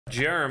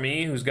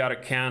Jeremy, who's got a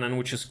cannon,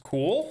 which is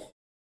cool.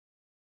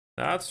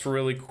 That's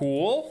really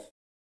cool.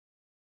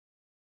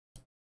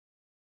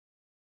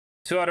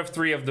 2 out of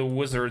 3 of the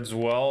wizards,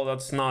 well,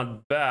 that's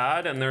not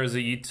bad. And there's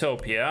a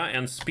Utopia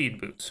and speed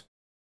boots.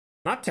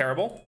 Not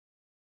terrible.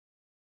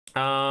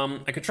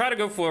 I could try to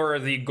go for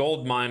the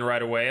gold mine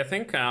right away. I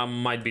think I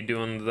might be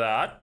doing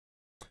that.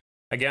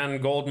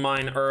 Again, gold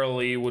mine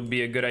early would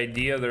be a good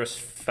idea. There's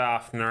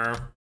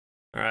Fafnir.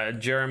 All right,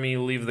 Jeremy,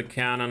 leave the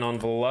cannon on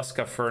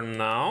Valeska for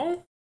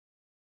now.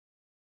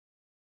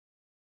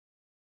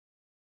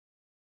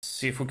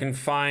 See if we can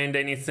find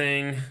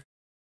anything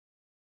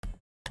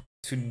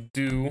to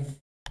do.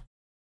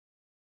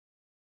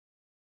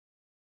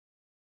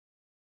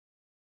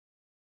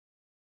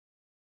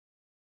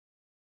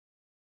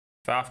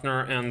 Fafnir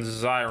and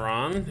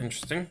Zyron,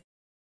 interesting.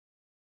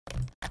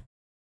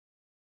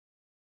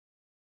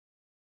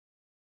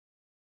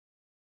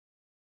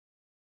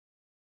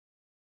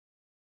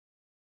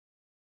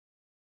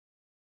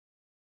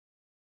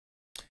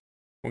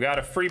 We got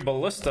a free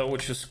ballista,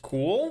 which is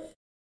cool.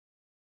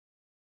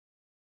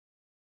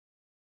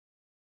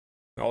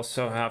 We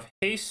also have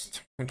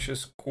haste, which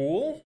is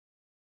cool. Is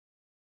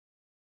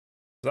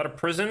that a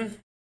prison?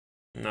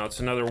 No, it's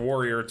another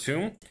warrior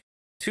tomb.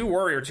 2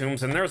 warrior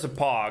tombs, and there's a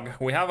pog.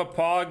 We have a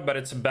pog, but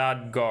it's a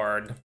bad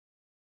guard.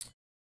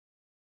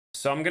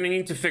 So I'm gonna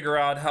need to figure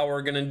out how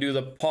we're gonna do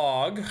the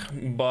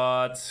pog,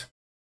 but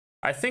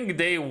I think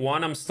day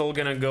 1 I'm still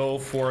gonna go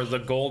for the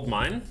gold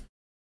mine.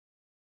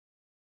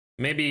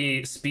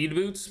 Maybe speed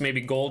boots,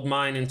 maybe gold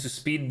mine into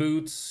speed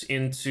boots,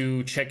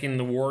 into checking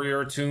the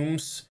warrior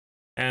tombs,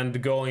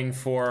 and going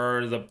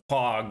for the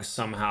pog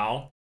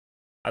somehow.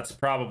 That's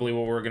probably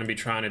what we're gonna be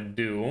trying to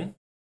do.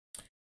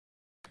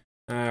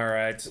 All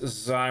right,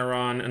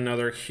 Zyron,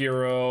 another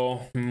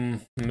hero.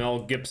 Mel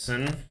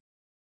Gibson.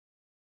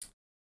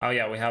 Oh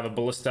yeah, we have a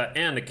ballista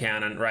and a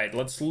cannon. Right,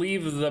 let's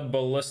leave the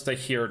ballista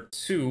here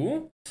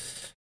too,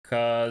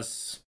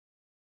 because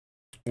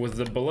with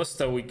the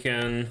ballista we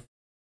can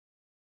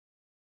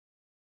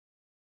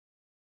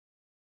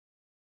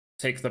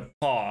take the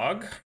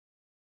pog.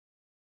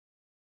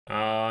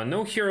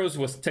 No heroes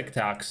with Tic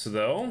Tacs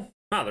though.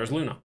 Ah, there's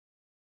Luna.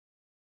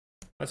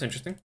 That's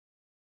interesting.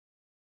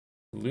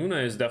 Luna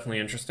is definitely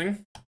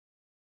interesting.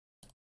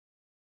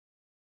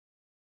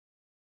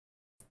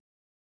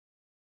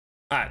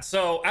 Alright,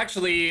 so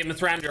actually,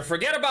 Mithrander,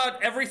 forget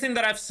about everything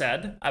that I've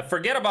said.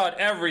 Forget about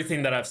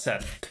everything that I've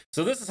said.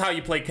 So this is how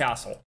you play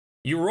Castle.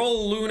 You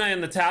roll Luna in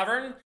the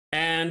tavern,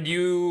 and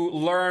you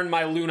learn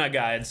my Luna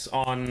guides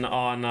on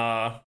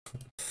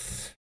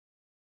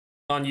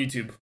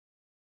YouTube.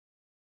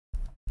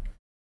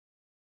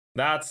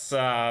 That's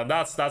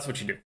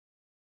what you do.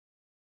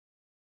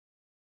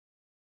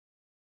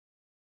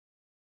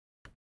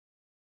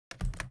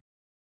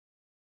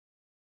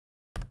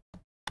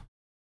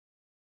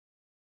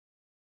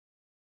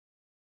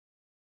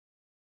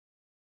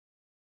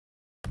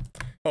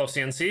 Oh,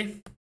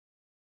 CNC.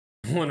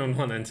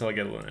 1-on-1 until I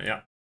get Luna.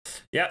 Yeah.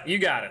 Yeah, you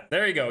got it.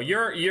 There you go.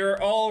 You're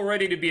all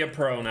ready to be a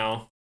pro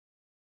now.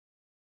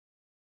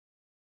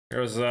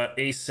 There's a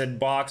acid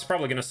box.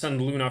 Probably gonna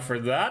send Luna for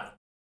that.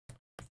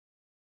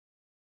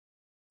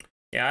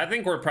 Yeah, I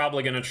think we're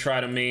probably gonna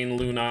try to main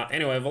Luna.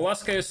 Anyway,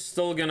 Valeska is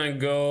still gonna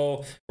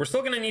go. We're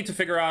still gonna need to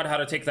figure out how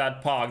to take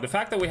that pog. The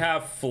fact that we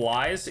have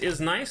flies is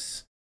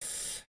nice,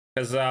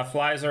 because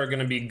flies are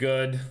gonna be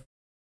good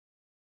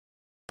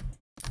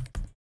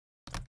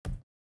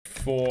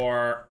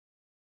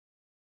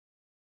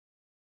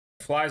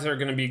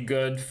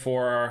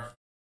for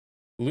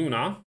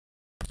Luna.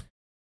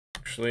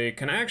 Actually,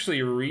 can I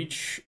actually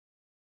reach?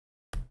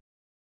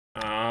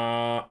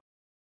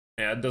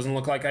 Yeah, it doesn't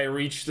look like I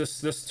reached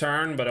this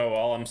turn, but oh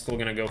well, I'm still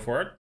gonna go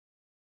for it.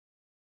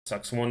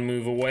 Sucks, 1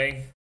 move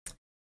away.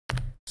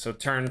 So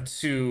turn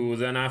 2,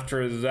 then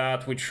after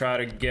that we try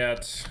to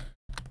get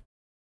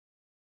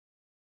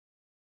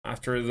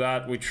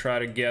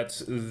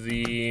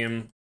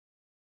the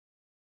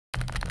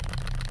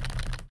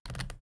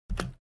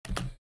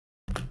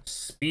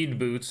speed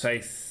boots, I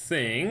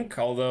think.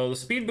 Although the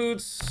speed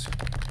boots,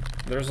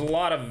 there's a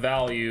lot of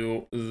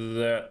value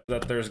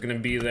that there's going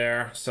to be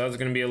there. So that's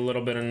going to be a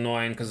little bit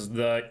annoying because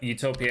the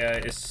Utopia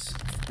is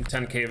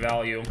 10k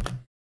value.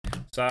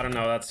 So I don't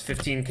know, that's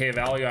 15k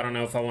value. I don't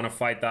know if I want to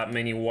fight that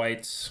many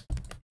whites.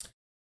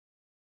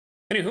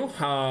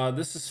 Anywho,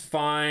 this is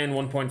fine,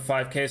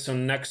 1.5k. So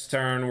next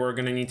turn we're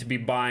going to need to be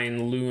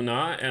buying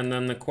Luna. And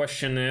then the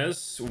question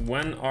is,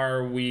 when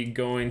are we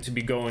going to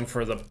be going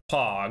for the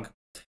pog?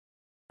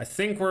 I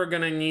think we're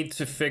gonna need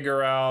to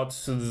figure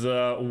out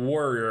the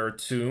warrior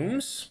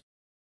tombs.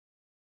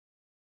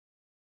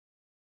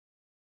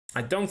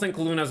 I don't think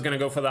Luna's gonna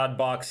go for that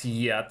box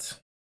yet.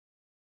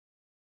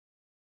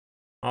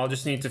 I'll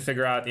just need to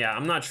figure out, yeah,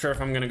 I'm not sure if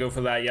I'm gonna go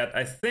for that yet.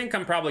 I think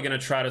I'm probably gonna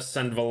try to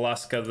send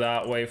Valeska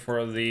that way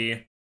for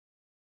the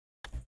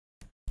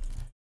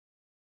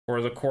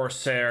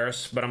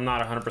Corsairs, but I'm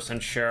not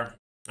 100% sure.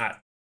 All right.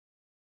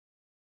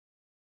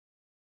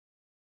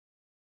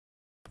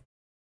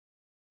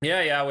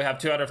 Yeah, we have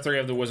 2 out of 3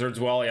 of the wizards.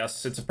 Well,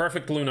 yes, it's a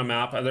perfect Luna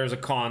map. There's a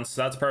cons.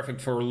 That's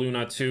perfect for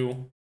Luna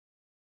too.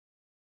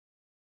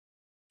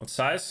 What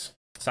size?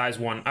 Size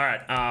 1. All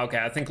right. Okay,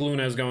 I think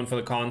Luna is going for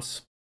the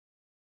cons.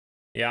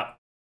 Yeah,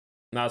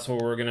 that's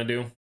what we're gonna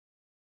do.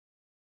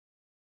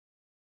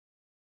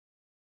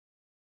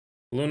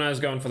 Luna is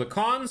going for the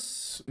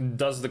cons.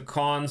 Does the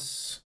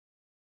cons,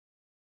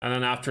 and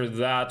then after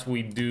that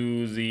we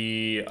do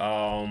the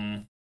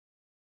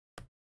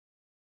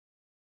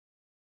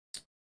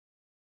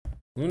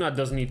Luna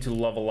does need to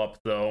level up,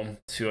 though,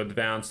 to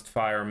advanced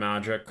fire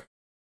magic.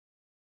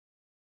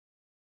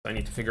 I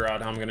need to figure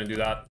out how I'm going to do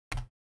that.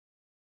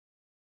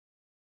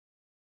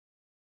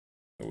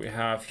 What we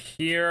have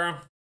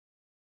here,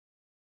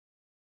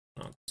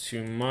 not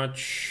too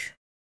much.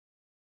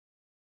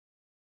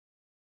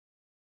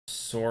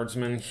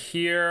 Swordsman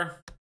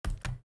here.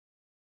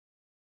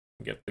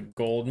 Get the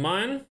gold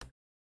mine.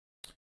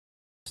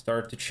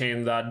 Start to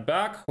chain that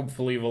back.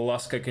 Hopefully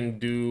Veluska can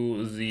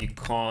do the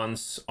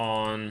cons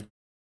on,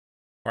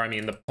 or I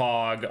mean the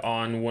pog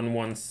on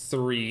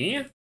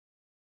 113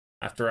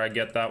 after I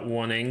get that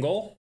one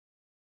angle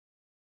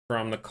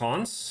from the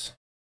cons.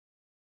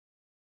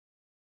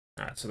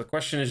 All right, so the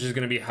question is just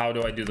going to be, how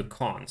do I do the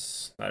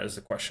cons? That is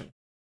the question.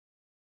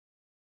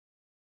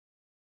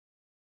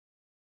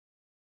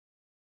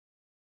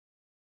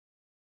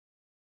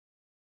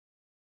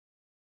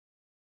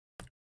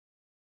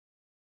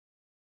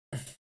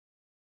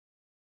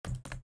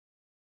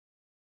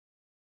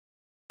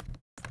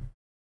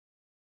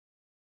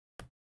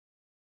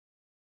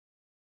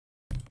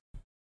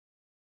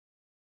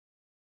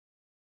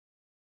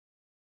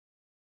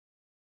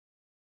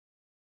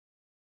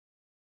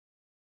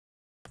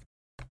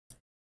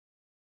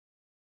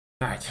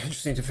 All right, I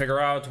just need to figure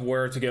out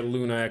where to get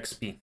Luna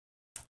XP.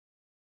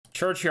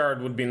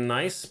 Churchyard would be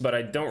nice, but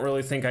I don't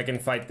really think I can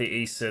fight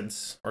the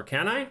Acids. Or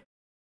can I?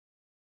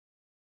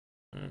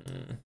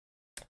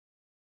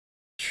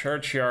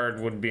 Churchyard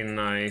would be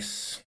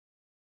nice.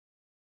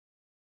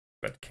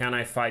 But can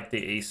I fight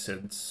the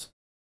Acids?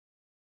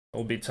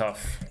 It'll be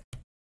tough.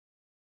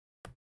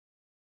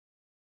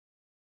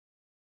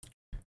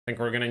 I think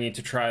we're gonna need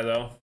to try,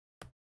 though.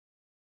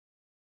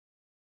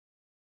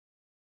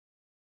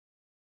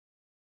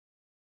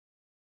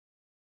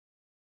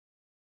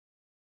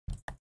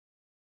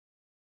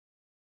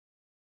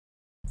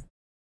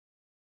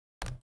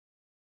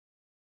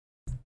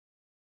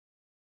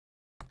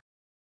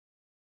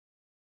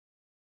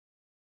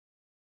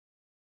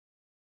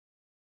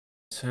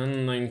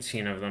 Ten,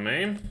 19 of them,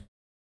 eh?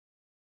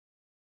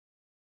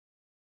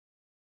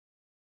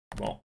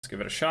 Well, let's give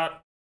it a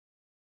shot.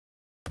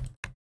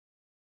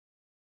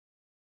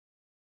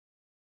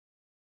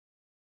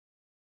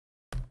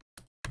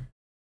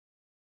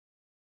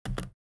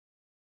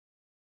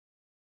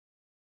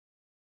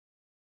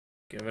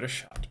 Give it a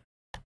shot.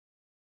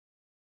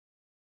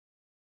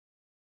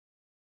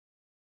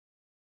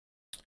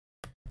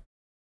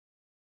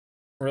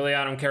 Really,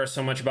 I don't care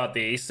so much about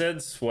the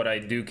Acids. What I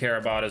do care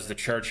about is the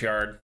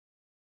Churchyard.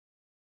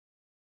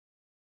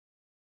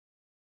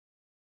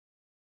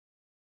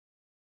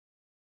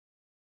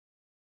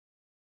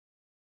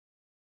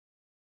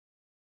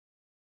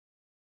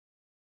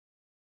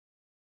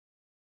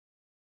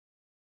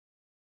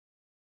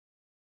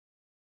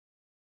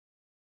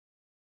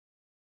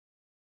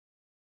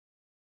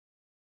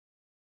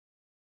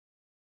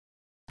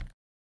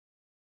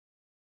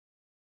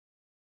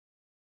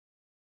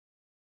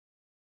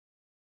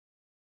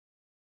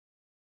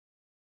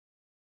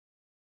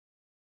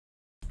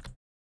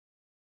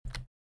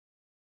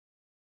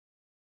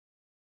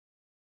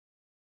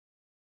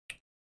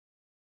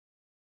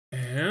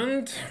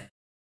 And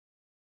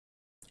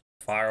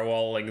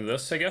firewall like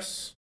this, I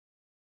guess.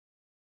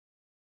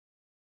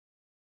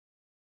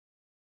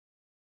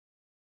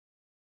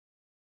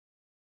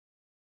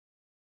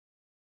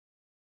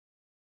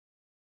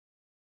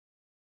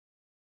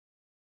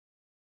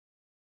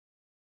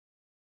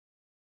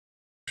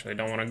 Actually, I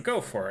don't want to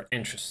go for it.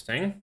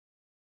 Interesting.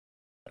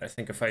 But I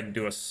think if I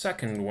do a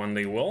second one,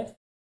 they will.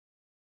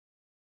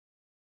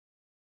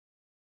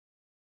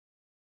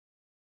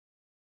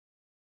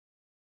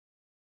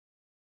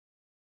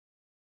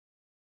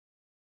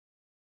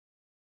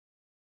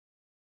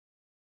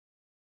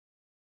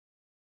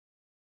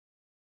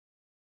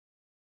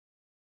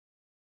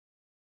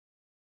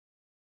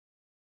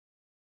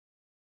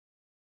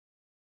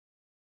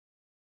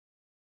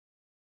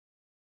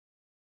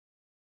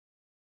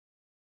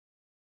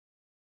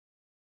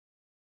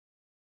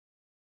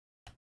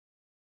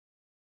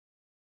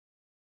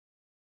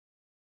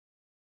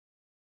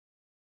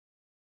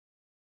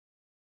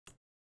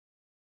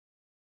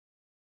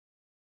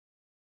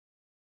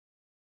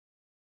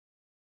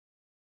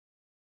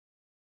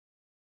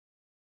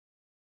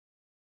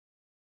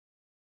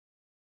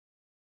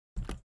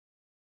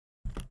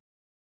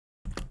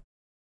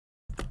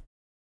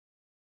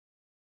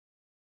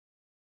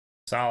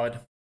 Solid.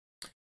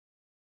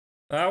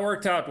 That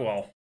worked out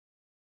well.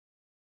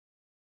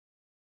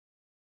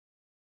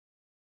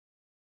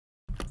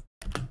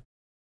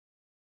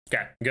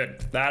 Okay,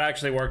 good. That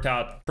actually worked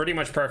out pretty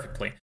much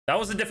perfectly. That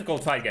was a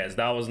difficult fight, guys.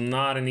 That was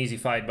not an easy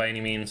fight by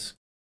any means.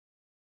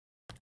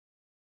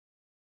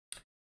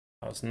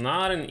 That was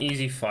not an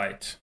easy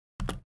fight.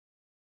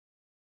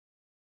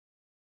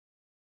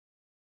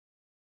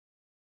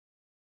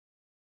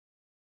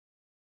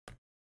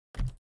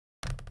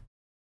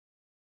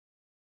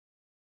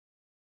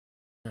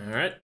 All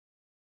right.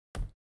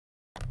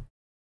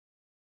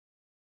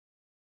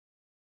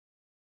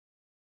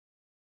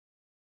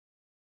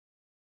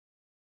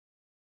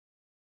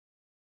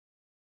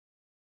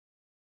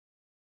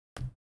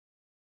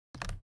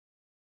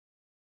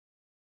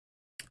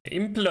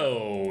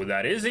 Implo.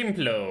 That is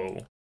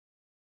Implo.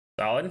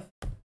 Solid.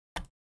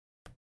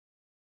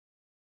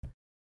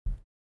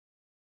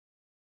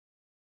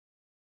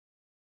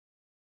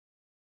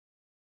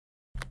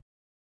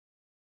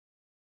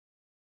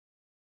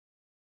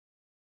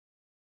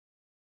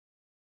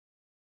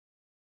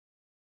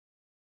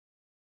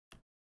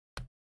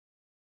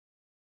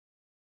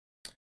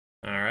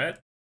 All right.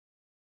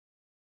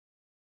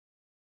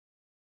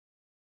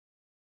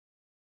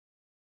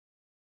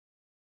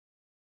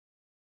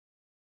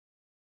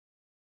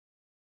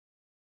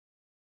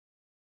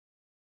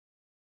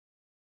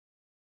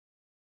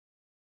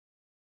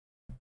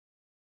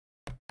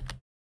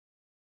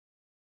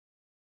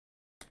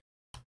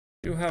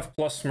 You have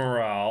plus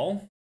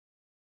morale.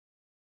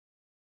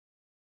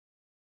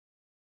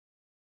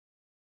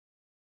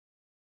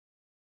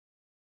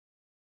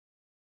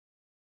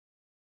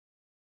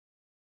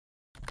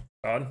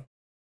 God.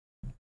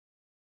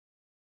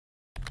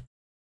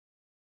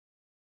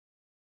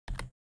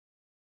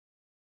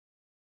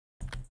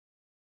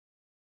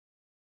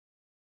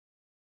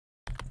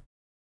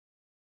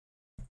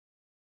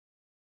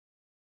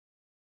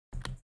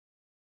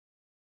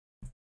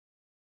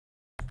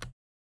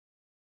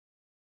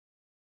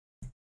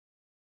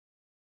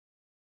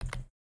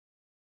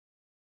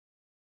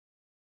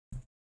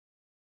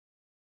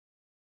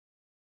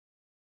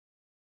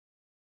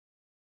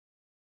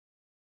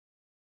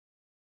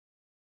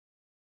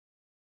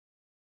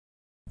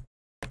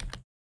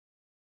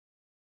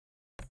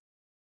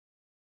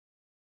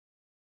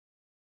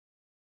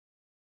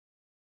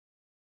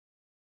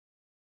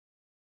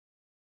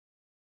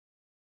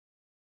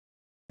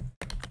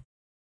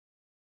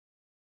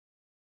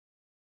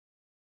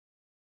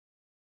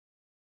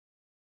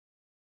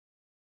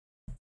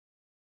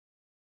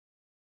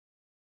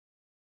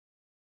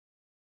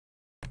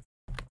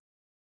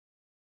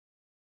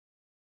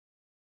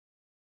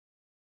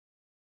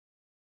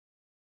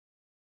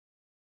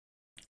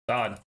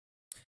 God.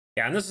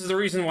 Yeah, and this is the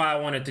reason why I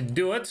wanted to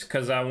do it,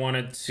 because I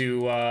wanted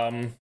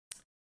to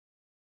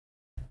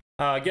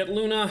get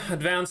Luna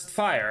advanced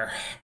fire.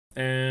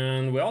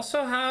 And we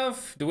also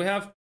have,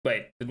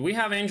 wait, did we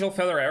have angel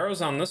feather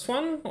arrows on this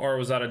one? Or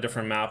was that a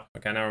different map?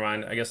 Okay, never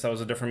mind. I guess that was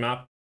a different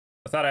map.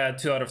 I thought I had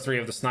 2 out of 3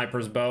 of the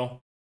sniper's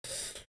bow.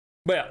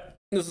 But yeah,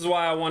 this is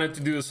why I wanted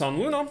to do this on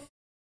Luna.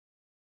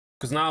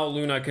 Because now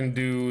Luna can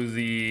do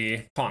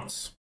the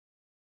taunts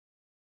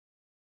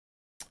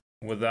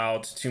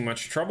without too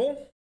much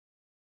trouble.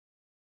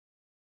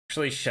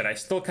 Actually, shit, I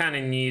still kind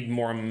of need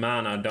more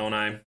mana, don't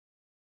I?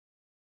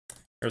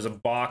 There's a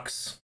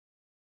box.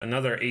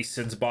 Another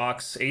Acids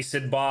box.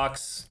 Acid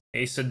box.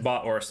 Acid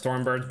bot or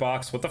Stormbird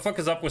box. What the fuck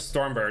is up with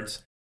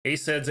Stormbirds?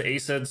 Acids,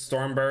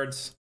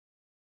 Stormbirds.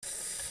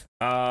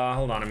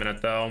 Hold on a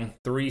minute, though.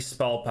 3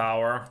 spell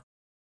power.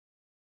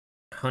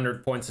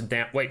 100 points of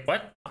damage. Wait,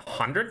 what?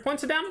 100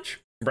 points of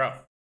damage? Bro.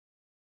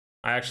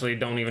 I actually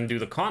don't even do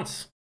the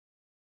cons.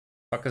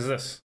 Fuck is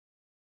this?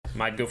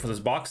 Might go for this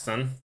box,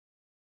 then.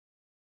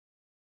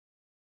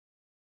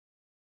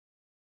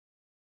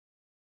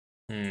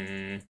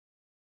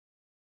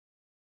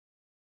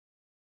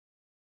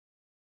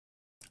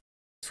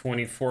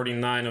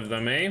 2049 of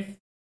them, eh?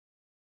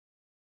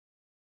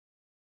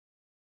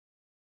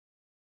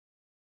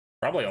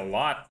 Probably a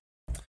lot.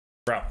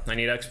 Bro, I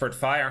need expert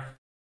fire.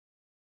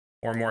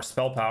 Or more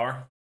spell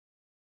power.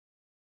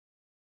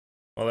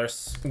 Well,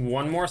 there's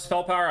 1 more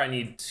spell power. I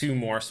need 2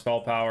 more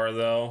spell power,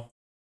 though.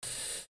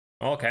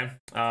 Okay.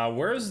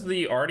 Where's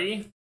the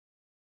Artie?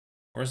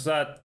 Where's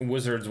that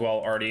Wizard's Well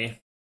Artie?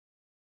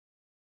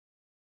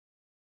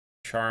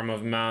 Charm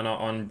of Mana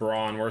on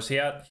Brawn. Where's he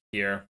at?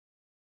 Here.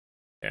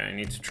 Yeah, I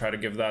need to try to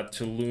give that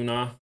to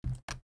Luna.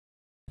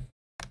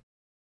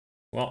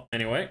 Well,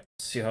 anyway,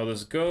 see how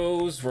this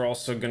goes. We're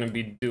also going to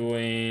be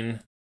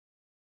doing...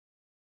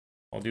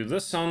 I'll do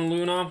this on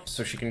Luna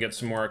so she can get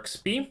some more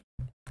XP.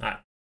 Alright.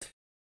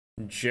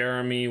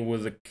 Jeremy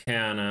with a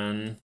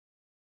cannon.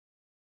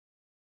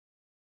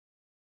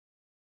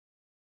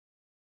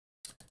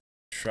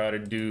 Try to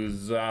do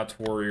that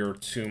warrior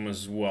tomb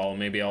as well.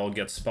 Maybe I'll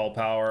get spell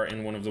power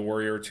in one of the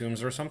warrior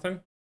tombs or something.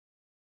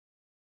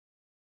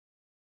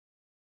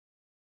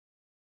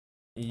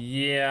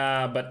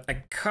 Yeah, but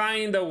I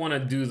kind of want to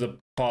do the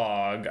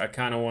pog. I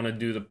kind of want to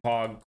do the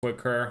pog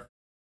quicker.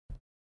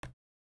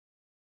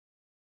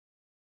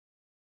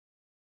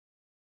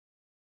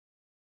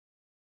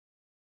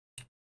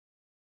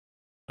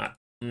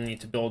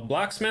 Need to build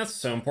blacksmiths,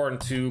 so important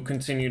to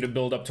continue to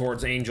build up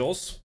towards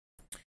angels.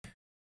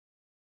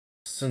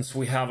 Since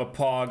we have a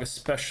pog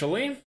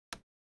especially.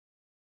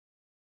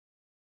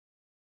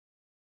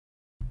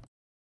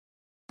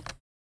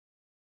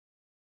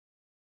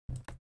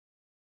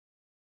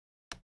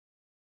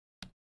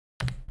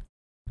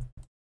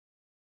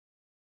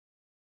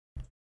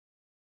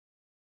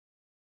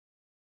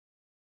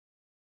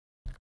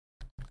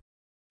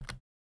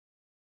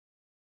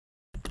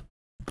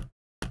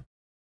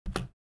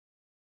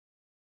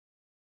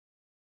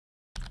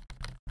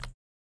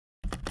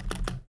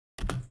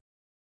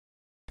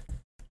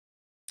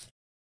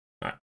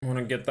 Alright, I want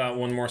to get that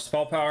one more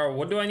spell power.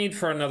 What do I need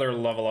for another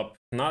level up?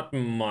 Not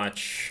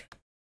much.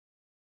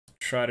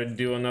 Try to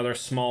do another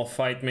small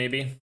fight,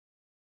 maybe.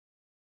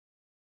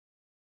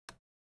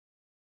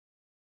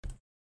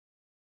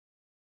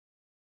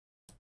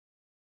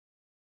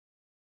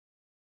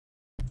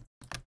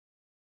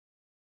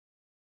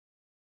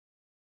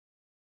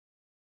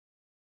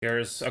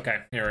 Okay,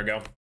 here we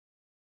go.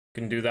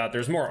 Can do that.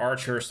 There's more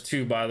archers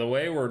too, by the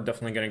way. We're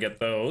definitely gonna get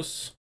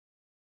those.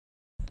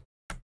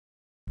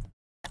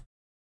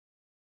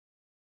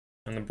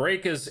 And the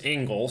break is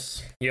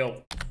angles.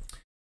 Yo.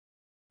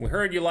 We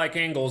heard you like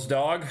angles,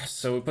 dog.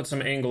 So we put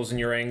some angles in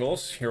your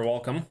angles. You're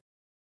welcome.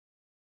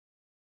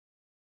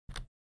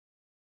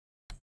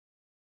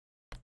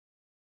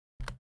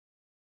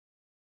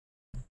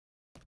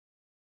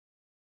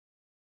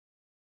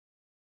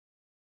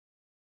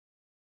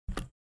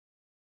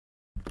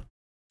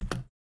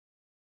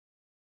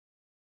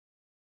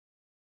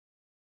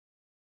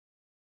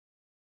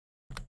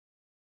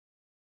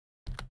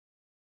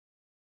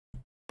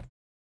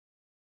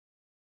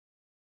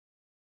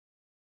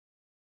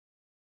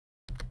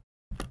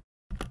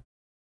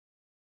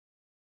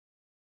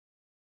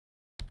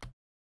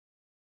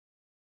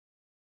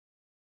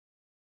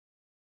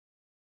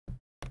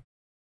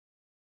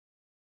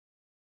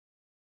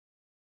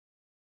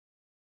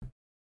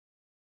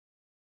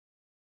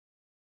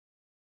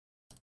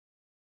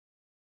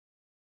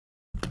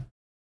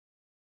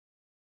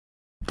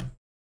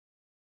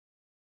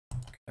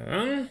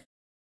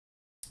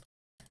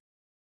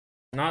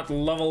 Not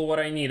level what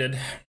I needed.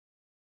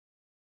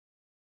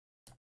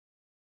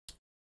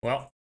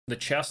 Well, the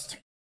chest.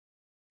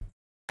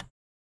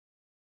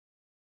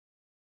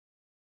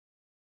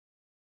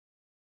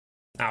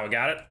 Now we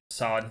got it.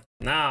 Solid.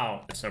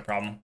 Now it's no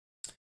problem.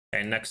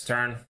 Okay, next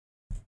turn.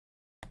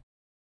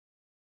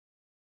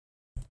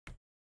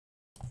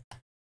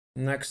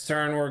 Next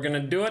turn we're gonna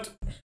do it.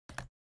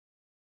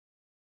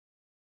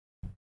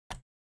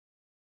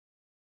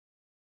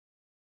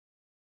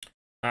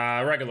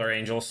 Regular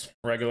angels.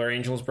 Regular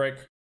angels break.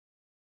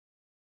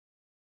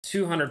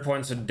 200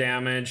 points of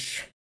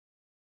damage.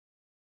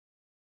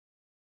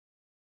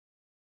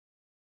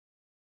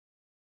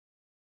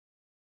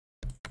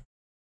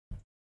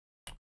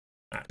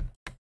 All right.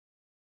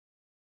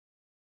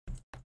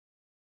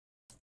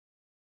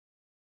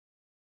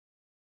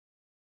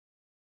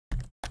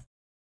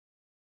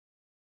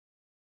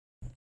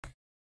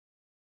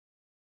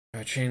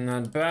 I chain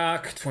that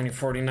back.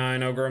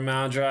 2049 Ogre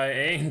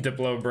Magi.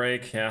 Diplo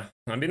break. Yeah,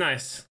 that'd be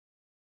nice.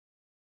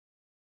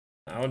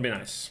 That would be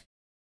nice.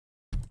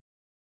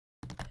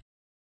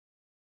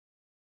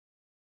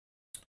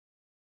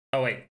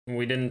 Oh wait,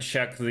 we didn't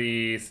check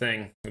the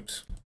thing.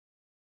 Oops.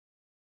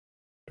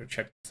 Better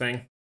check the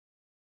thing.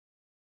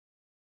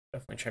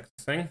 Definitely check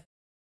the thing.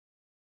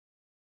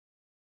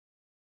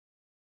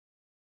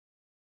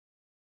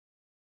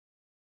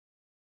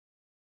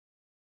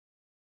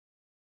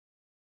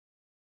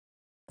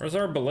 Where's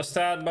our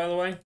ballista at, by the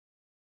way?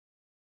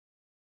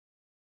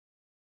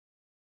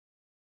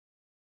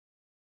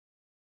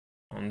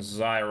 On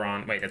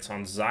Zyron. Wait, it's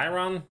on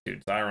Zyron?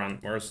 Dude,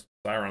 Zyron. Where's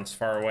Zyron's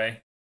far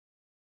away?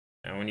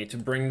 And we need to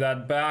bring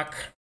that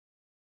back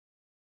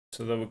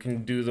so that we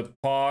can do the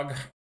pog.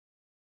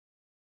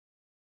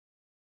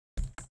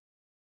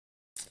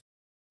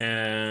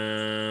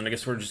 And I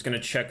guess we're just going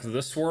to check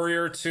this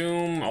warrior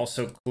tomb.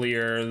 Also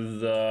clear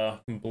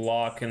the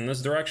block in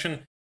this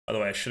direction. By the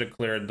way, I should have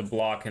cleared the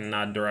block in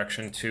that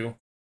direction too.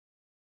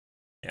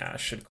 Yeah, I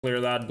should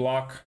clear that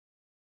block.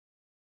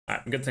 All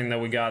right, good thing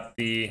that we got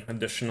the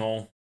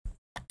additional.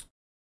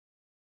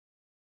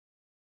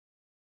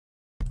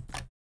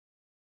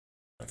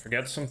 I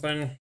forget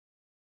something.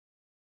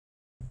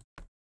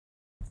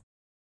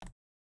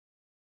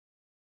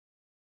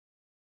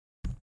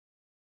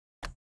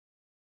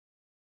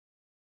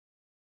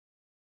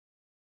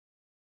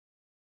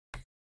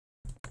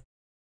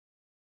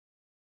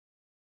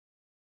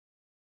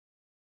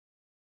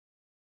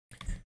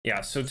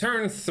 Yeah, so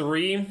turn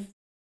 3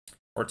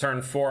 or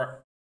turn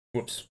 4.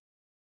 Whoops.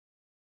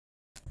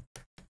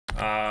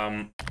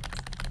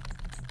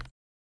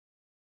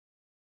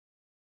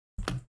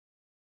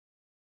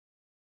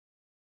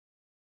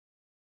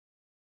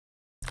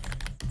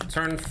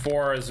 Turn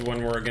 4 is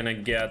when we're gonna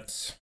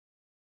get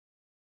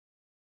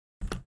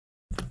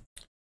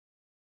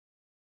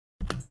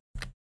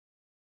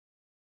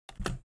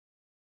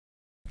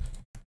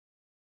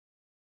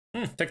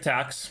tic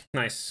tacs.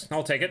 Nice.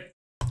 I'll take it.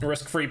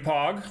 Risk-free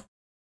pog.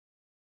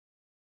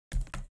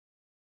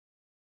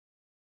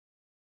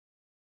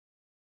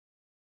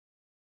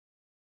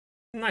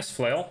 Nice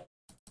flail.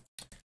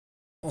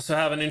 Also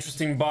have an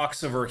interesting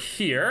box over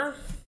here.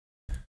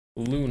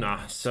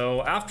 Luna.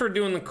 So after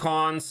doing the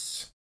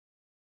cons,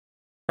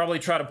 probably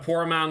try to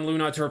pour a mana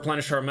Luna to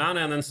replenish our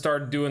mana and then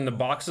start doing the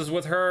boxes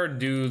with her.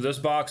 Do this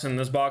box and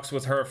this box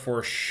with her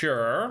for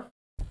sure.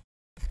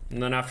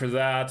 And then after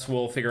that,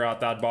 we'll figure out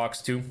that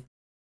box too.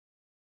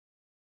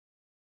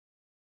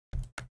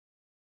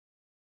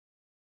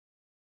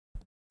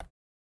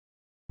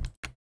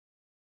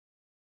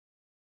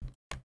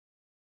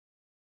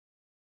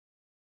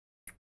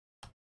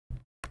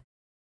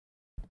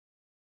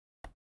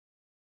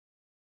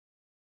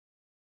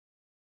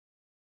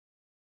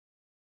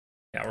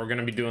 Yeah, we're going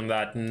to be doing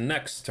that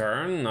next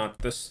turn, not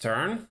this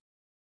turn.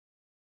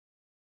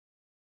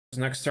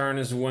 Next turn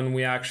is when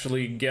we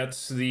actually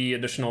get the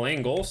additional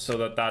angle, so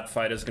that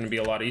fight is going to be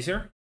a lot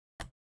easier.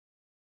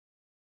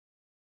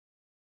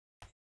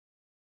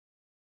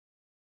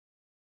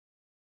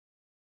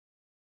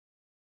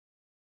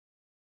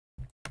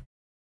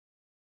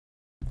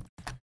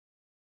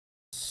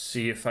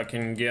 See if I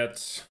can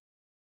get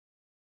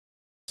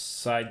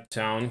side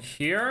town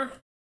here.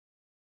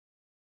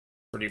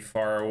 Pretty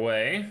far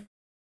away.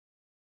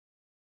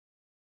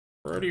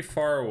 Pretty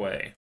far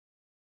away.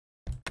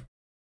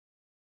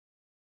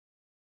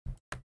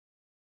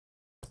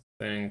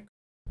 Think.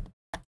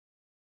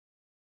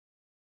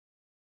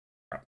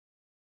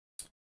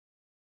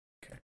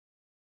 Okay.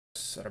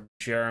 Set up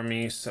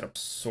Jeremy, set up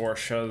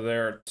Sorsha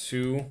there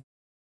too.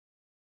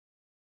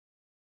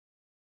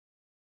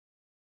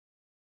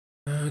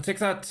 Take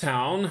that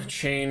town,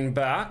 chain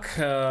back,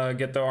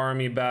 get the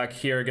army back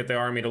here, get the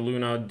army to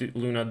Luna.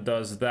 Luna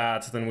does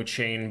that, then we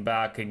chain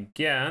back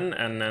again,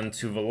 and then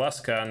to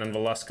Valeska, and then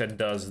Valeska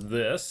does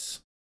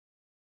this.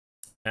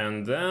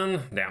 And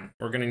then, damn,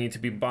 we're gonna need to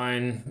be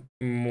buying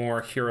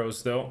more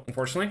heroes though,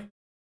 unfortunately.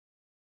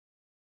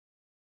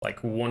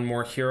 Like one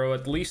more hero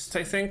at least,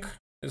 I think,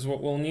 is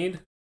what we'll need.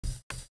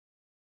 Let's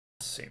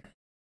see.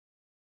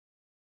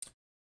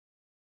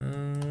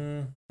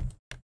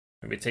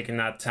 Maybe taking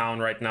that town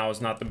right now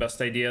is not the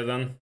best idea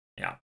then.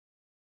 Yeah.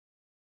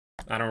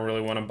 I don't really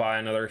want to buy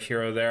another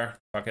hero there.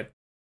 Fuck it.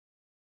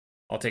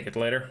 I'll take it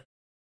later.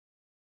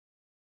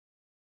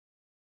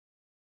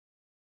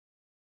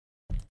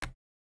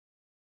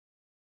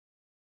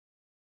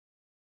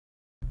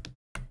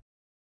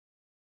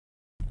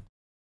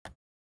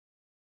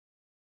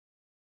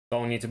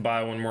 I'll need to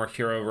buy one more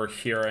hero over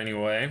here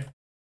anyway.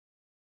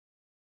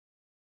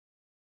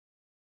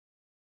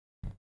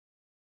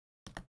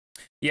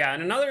 Yeah,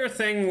 and another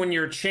thing when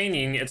you're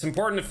chaining, it's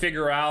important to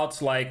figure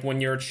out, like,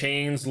 when your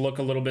chains look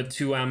a little bit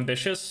too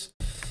ambitious.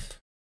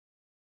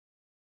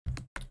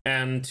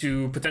 And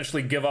to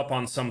potentially give up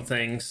on some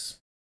things.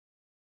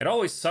 It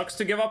always sucks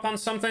to give up on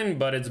something,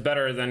 but it's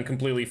better than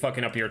completely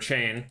fucking up your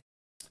chain.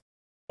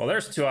 Well,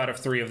 there's 2 out of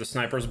 3 of the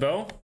sniper's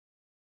bow.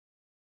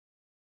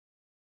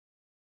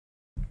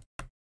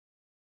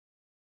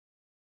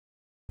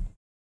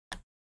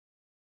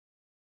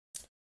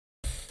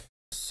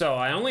 So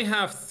I only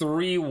have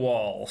 3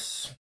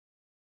 walls.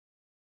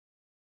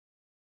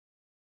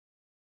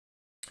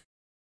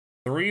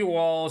 3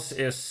 walls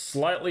is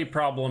slightly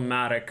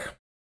problematic.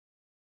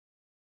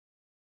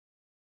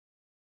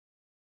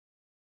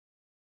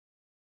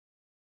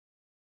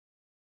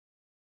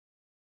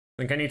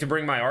 I think I need to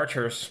bring my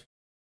archers.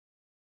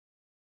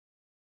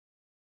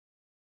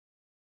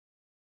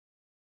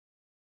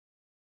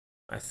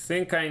 I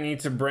think I need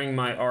to bring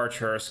my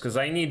archers, because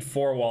I need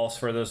 4 walls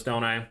for this,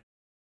 don't I?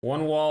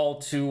 1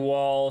 wall, 2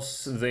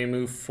 walls, they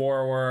move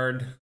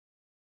forward.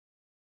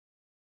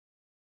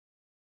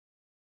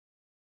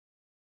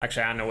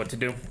 Actually, I know what to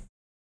do.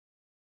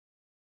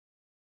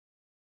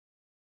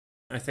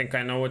 I think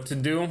I know what to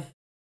do. It's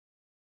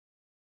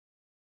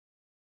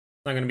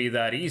not going to be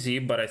that easy,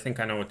 but I think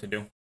I know what to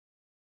do.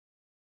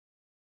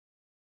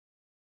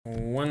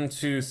 1,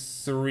 2,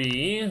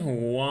 3.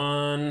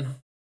 1,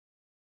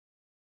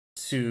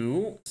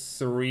 2,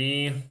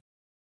 3,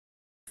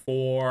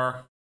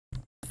 4,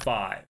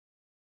 5,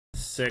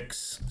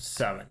 6,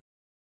 7.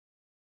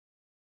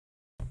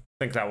 I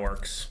think that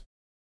works.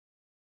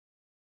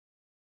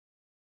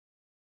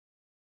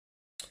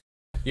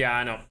 Yeah,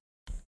 I know.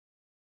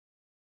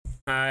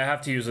 I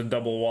have to use a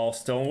double wall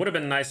still. It would have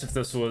been nice if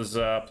this was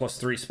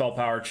 +3 spell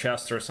power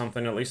chest or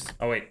something at least.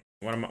 Oh wait,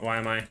 why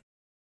am I?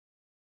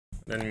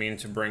 Didn't mean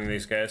to bring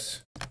these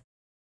guys. I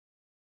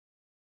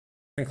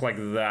think like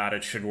that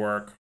it should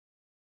work.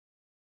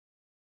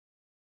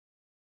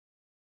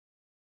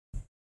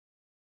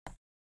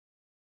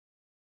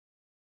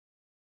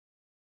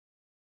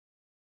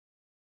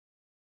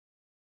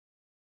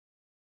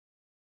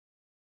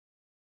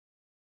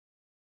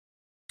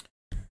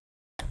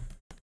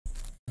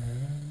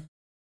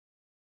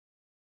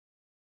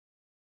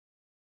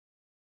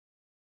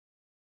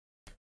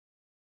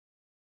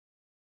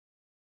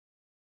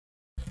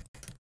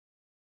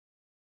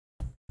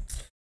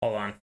 Hold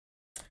on.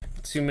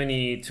 Too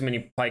many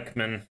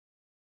pikemen.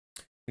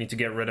 Need to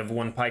get rid of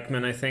one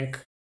pikeman, I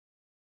think.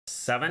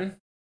 7.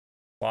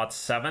 Slot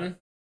 7.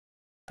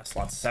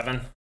 Slot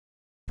 7.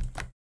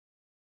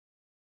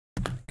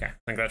 Okay, I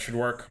think that should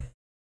work.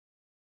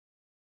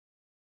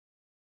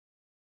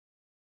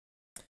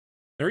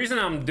 The reason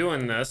I'm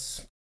doing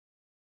this...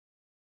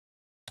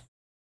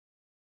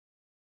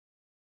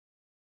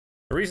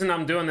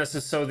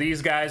 is so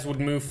these guys would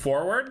move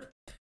forward,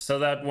 so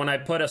that when I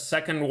put a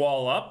second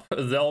wall up,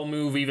 they'll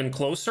move even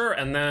closer,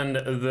 and then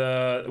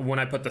when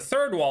I put the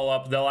third wall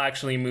up, they'll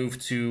actually move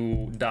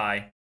to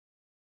die.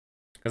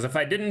 Because if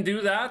I didn't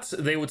do that,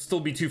 they would still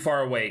be too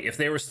far away. If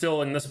they were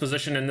still in this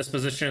position, in this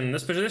position, in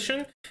this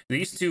position,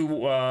 these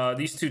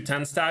two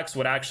 10 stacks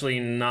would actually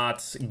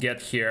not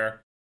get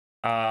here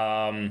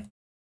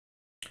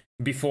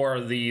before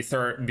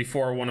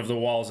one of the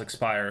walls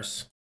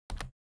expires.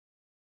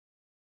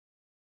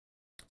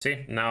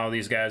 See, now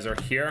these guys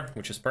are here,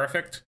 which is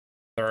perfect.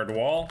 Third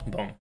wall,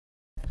 boom.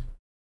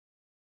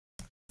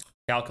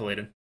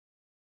 Calculated.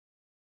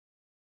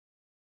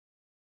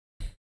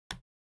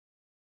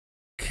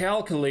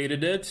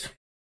 Calculated it.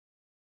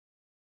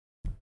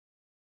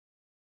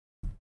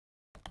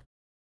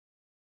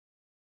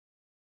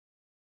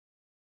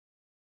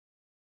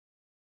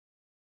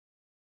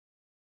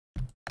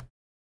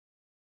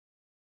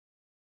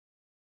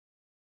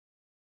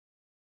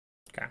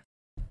 Okay.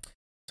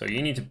 So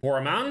you need to pour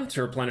a mana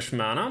to replenish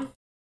mana.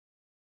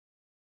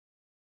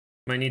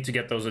 Might need to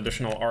get those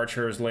additional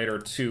archers later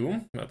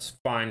too. That's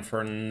fine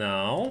for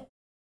now.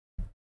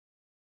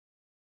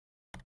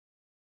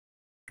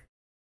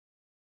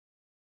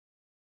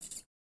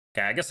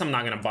 Okay, I guess I'm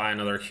not going to buy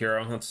another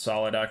hero. That's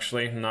solid,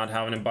 actually, not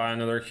having to buy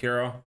another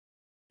hero.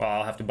 Well,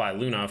 I'll have to buy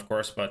Luna, of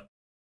course, but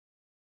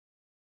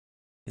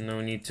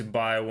no need to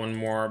buy one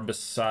more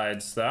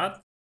besides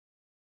that.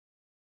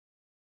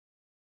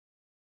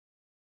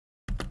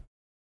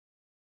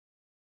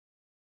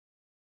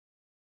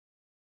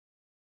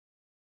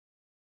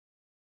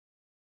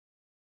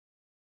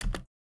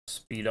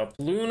 Speed up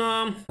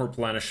Luna,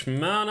 replenish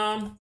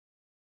mana,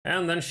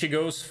 and then she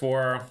goes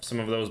for some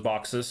of those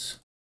boxes.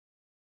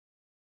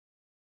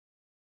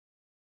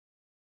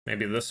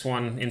 Maybe this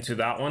one into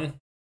that one.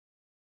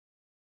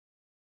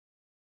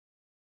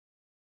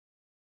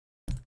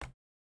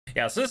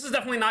 Yeah, so this is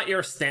definitely not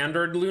your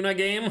standard Luna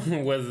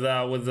game with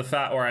the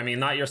fact, or I mean,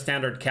 not your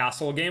standard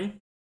castle game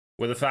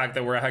with the fact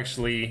that we're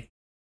actually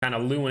kind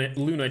of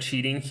Luna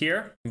cheating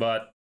here,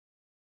 but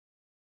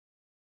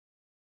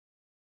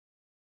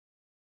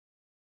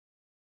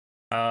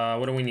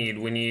what do we need?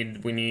 We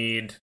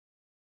need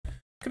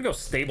could go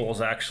stables,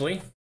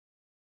 actually.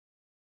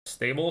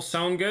 Stables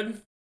sound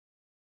good.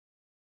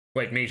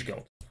 Wait, Mage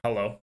Guild.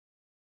 Hello.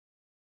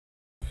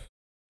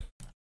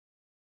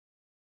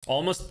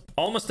 Almost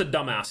a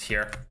dumbass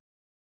here.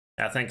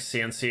 Yeah, thanks,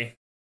 CNC.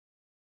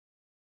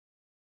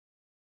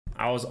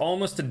 I was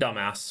almost a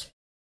dumbass.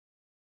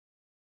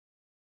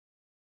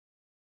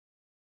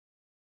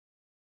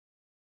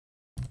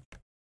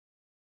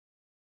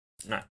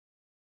 Alright.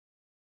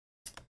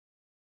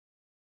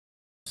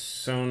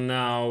 So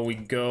now we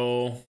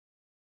go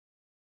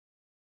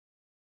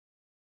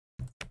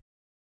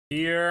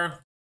here.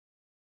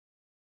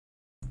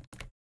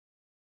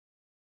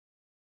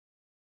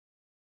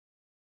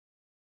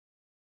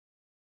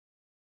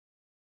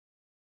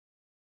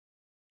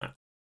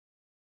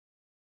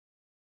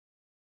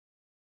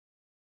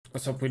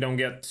 Let's hope we don't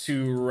get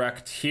too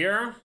wrecked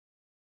here.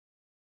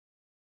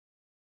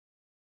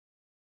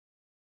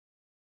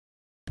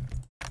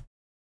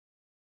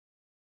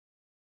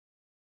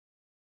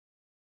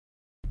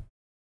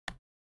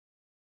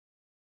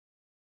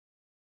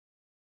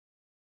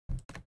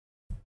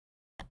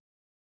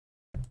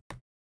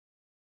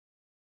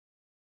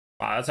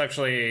 Wow, that's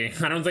actually,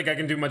 I don't think I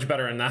can do much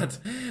better in that.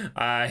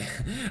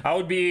 I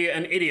would be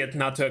an idiot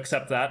not to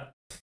accept that.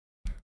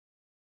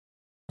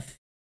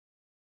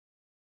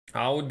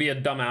 I would be a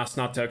dumbass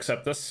not to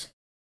accept this.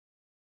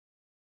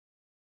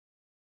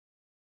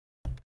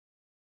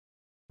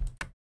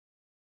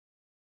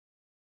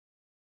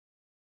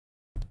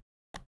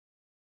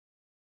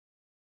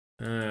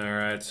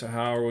 Alright, so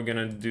how are we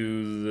gonna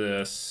do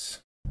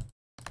this?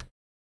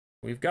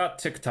 We've got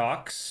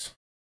TikToks.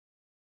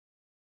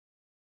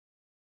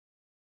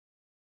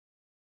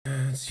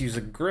 Let's use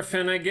a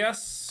Griffin, I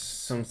guess.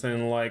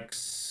 Something like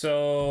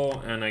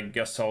so. And I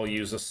guess I'll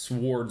use a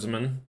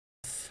Swordsman.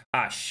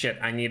 Ah, shit,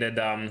 I needed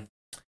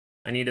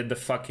the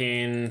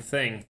fucking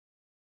thing.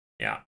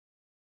 Yeah.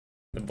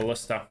 The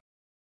ballista.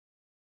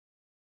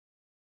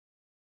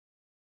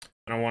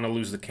 I don't want to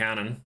lose the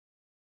cannon.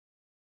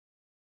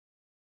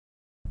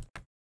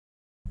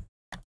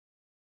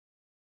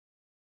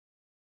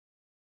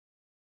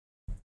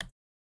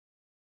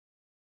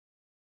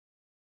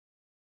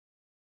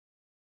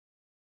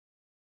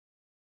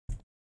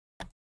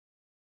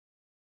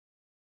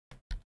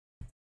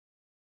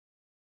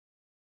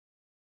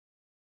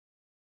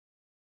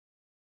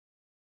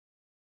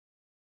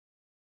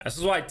 This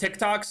is why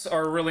TikToks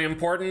are really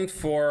important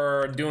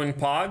for doing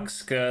pogs,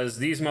 because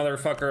these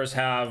motherfuckers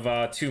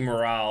have 2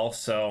 morale,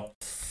 so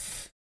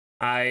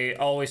I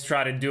always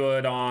try to do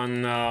it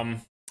on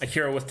a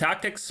hero with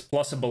tactics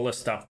plus a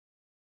ballista.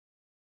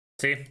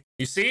 See?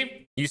 You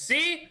see? You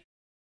see?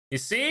 You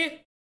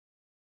see?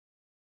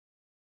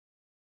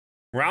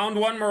 Round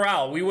 1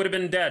 morale. We would have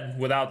been dead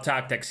without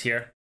tactics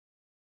here.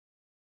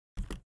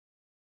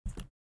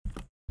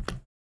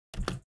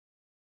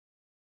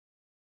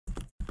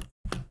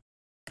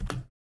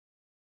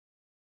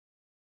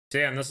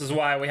 See, and this is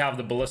why we have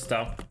the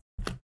ballista.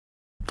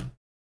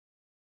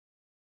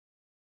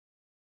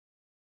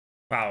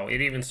 Wow, it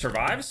even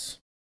survives?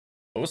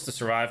 Ballista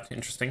survived.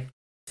 Interesting.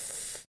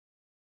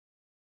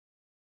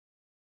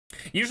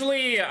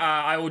 Usually,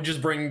 I would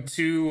just bring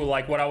 2,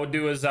 like what I would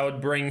do is I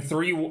would bring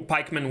 3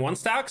 pikemen 1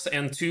 stacks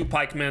and 2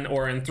 pikemen,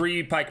 or in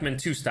 3 pikemen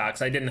 2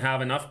 stacks. I didn't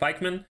have enough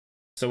pikemen,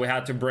 so we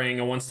had to bring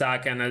a 1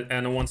 stack and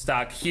a 1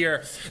 stack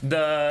here.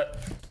 The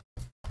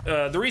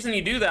reason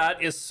you do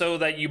that is so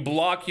that you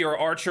block your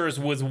archers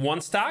with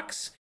 1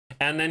 stacks,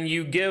 and then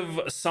you give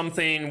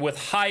something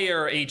with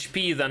higher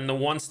HP than the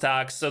 1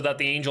 stacks so that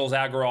the angels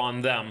aggro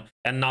on them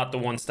and not the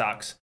 1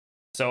 stacks.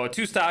 So a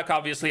 2 stack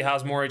obviously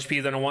has more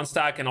HP than a 1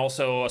 stack, and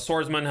also a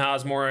swordsman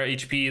has more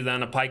HP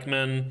than a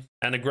pikeman,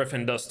 and a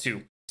griffin does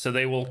too. So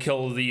they will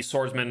kill the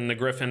swordsman and the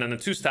griffin and the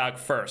 2 stack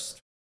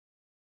first.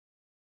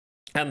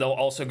 And they'll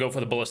also go for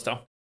the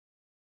ballista.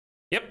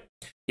 Yep.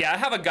 Yeah, I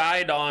have a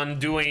guide on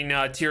doing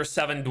tier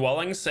 7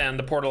 dwellings, and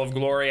the Portal of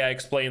Glory I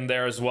explained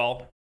there as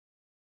well.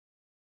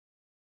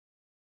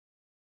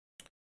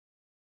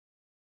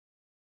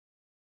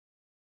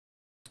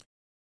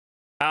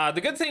 The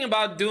good thing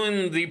about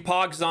doing the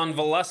pogs on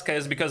Valeska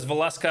is because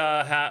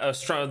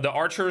Valeska, the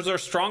archers are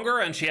stronger,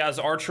 and she has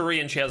archery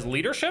and she has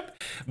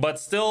leadership. But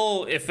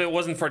still, if it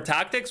wasn't for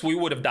tactics, we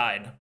would have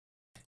died.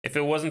 If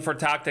it wasn't for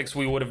tactics,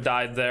 we would have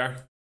died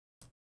there.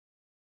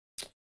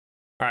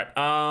 All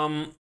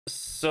right.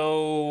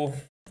 So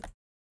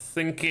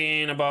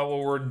thinking about what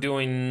we're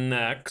doing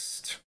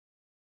next.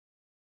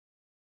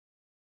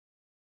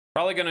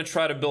 Probably gonna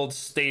try to build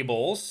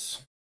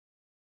stables.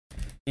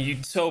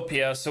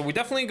 Utopia, so we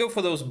definitely go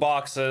for those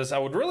boxes. I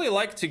would really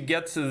like to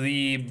get to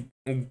the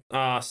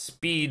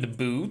speed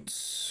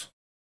boots.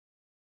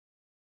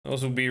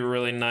 Those would be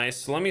really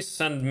nice. Let me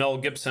send Mel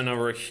Gibson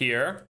over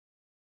here.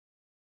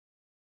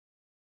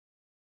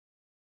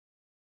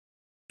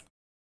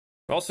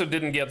 We also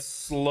didn't get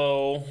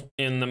slow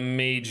in the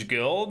Mage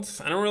Guild.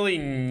 I don't really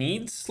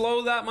need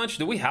slow that much.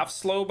 Do we have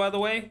slow, by the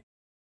way?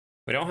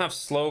 We don't have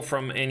slow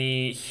from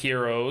any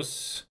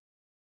heroes.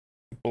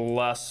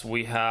 Bless,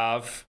 we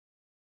have.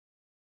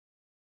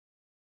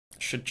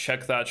 Should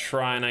check that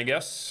shrine, I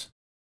guess.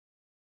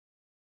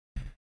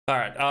 All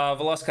right,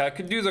 Valeska, I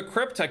could do the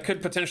crypt. I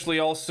could potentially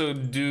also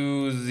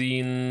do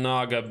the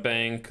Naga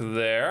Bank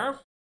there.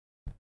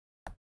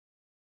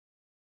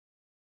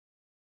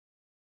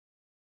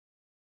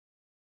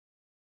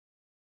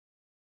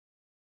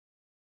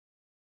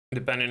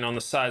 Depending on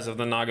the size of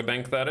the Naga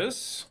Bank, that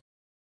is.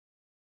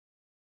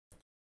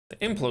 The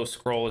Implo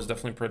scroll is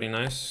definitely pretty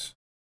nice.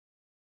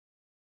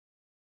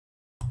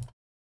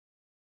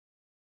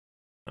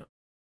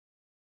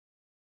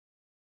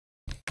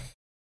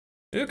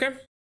 Okay.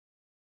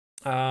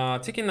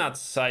 Taking that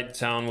side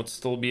town would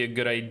still be a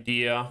good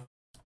idea.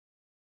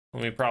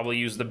 Let me probably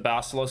use the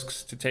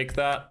basilisks to take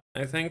that,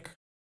 I think.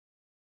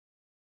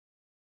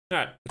 All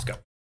right, let's go.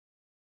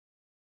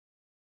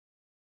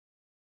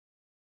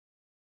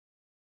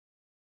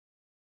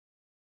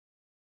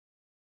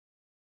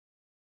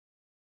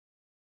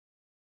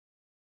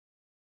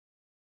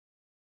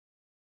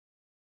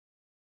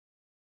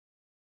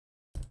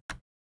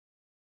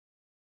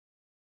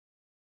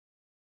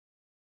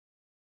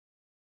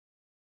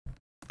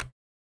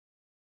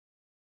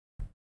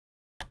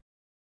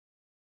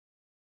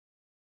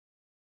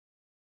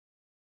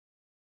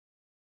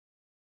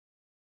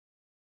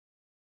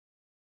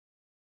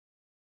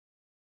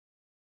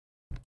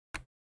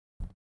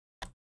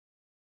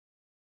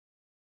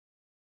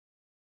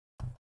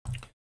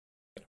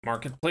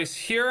 Marketplace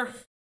here.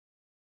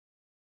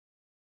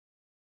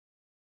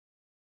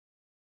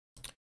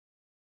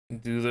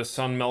 Do this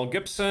on Mel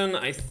Gibson.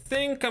 I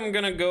think I'm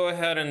gonna go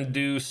ahead and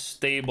do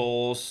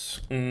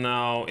stables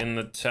now in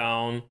the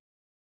town.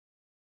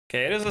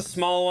 Okay, it is a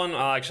small one.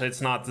 Actually, it's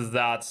not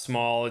that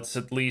small. It's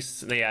at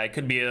least, yeah, it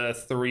could be a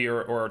 3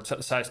 or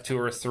size 2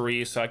 or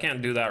 3, so I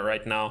can't do that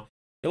right now.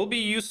 It'll be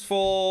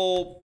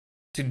useful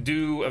to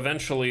do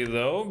eventually,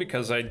 though,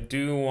 because I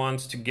do want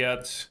to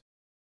get...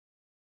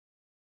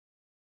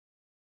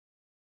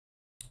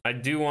 a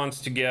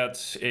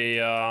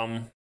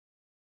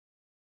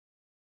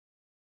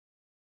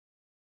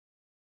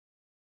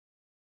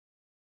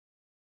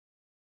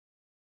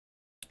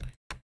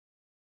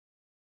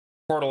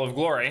Portal of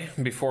Glory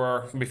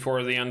before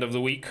the end of the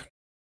week.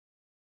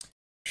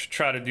 Should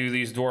try to do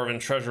these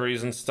dwarven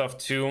treasuries and stuff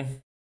too.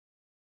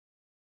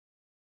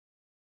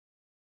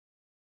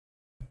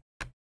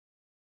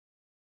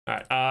 All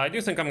right, I do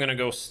think I'm gonna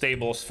go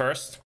stables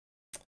first.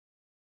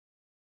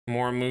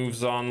 More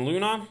moves on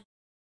Luna.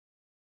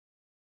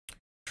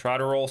 Try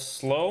to roll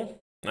slow,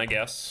 I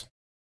guess.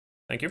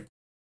 Thank you.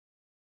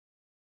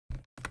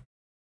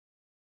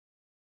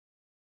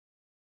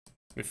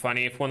 It'd be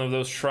funny if one of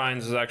those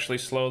shrines is actually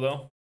slow,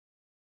 though.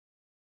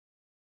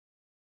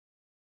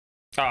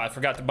 Oh, I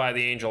forgot to buy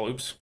the angel.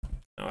 Oops.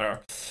 No,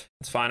 whatever.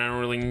 It's fine. I don't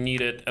really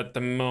need it at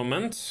the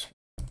moment.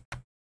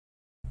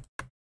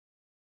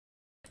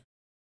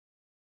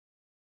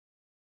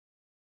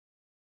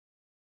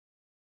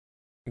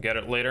 Get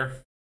it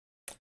later.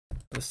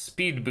 The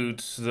speed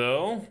boots,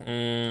 though.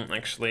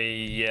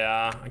 Actually,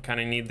 yeah. I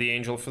kind of need the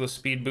angel for the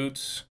speed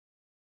boots.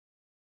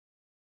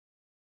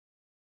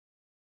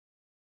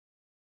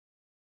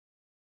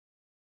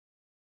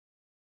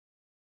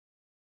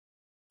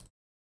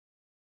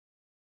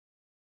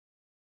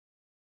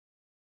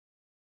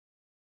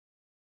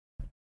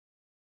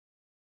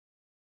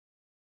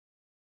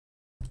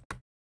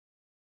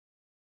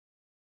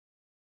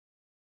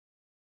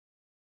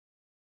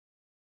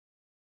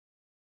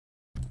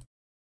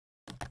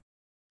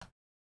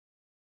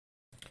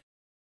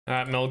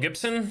 Mel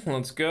Gibson,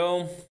 let's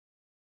go.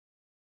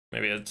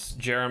 Maybe it's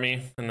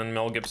Jeremy, and then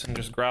Mel Gibson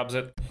just grabs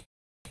it.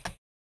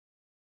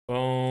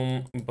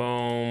 Boom,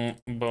 boom,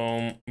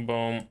 boom,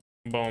 boom,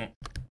 boom,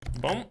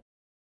 boom,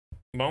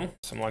 boom,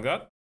 something like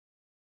that.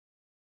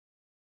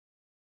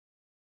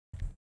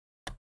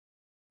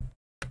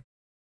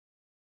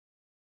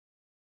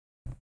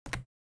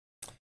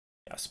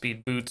 Yeah,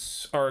 speed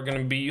boots are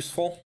gonna be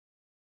useful.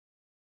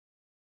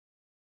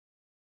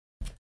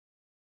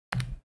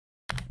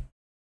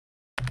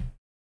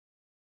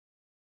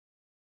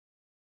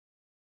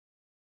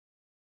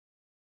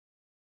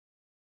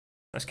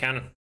 Nice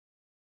cannon.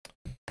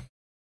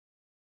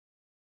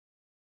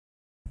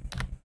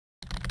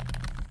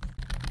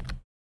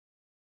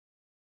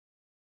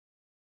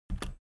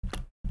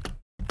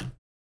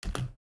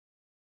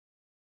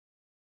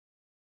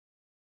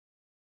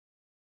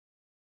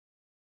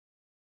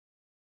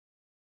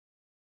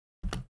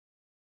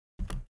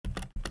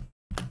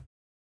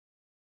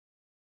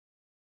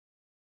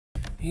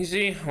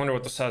 Easy. I wonder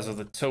what the size of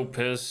the taupe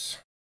is.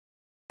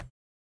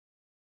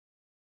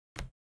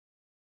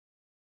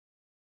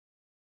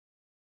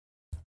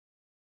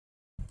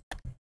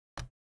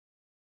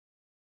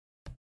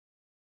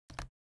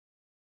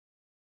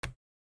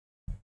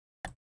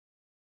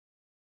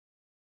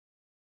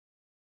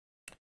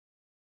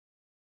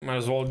 Might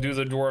as well do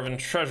the Dwarven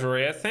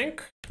Treasury, I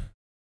think.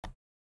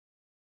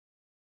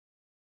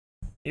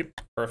 Yep,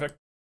 perfect.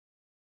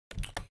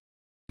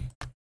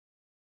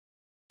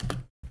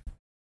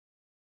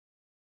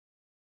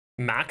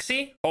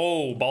 Maxi?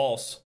 Oh,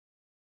 balls.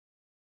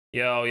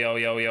 Yo, yo,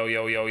 yo, yo,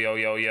 yo, yo, yo,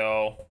 yo,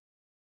 yo.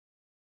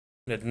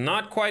 Did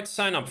not quite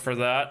sign up for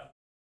that.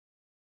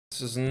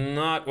 This is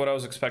not what I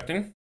was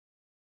expecting.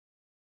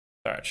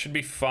 Alright, should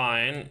be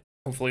fine.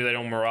 Hopefully they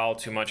don't morale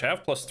too much. I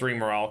have +3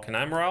 morale. Can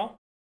I morale?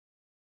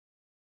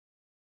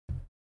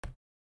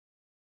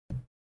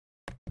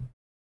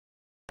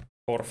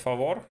 Por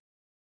favor.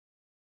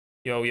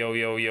 Yo, yo,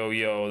 yo, yo,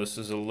 yo. This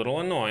is a little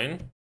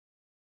annoying.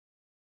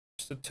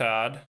 Just a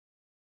tad.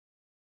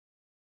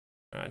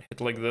 Alright, hit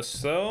like this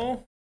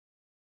though.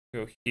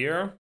 Go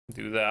here.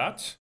 Do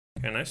that.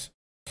 Okay, nice.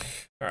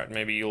 Alright,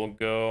 maybe you'll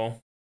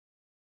go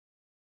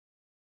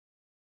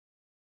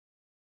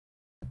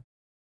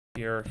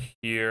here,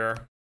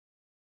 here,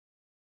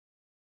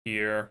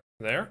 here,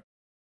 there.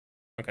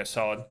 Okay,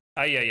 solid.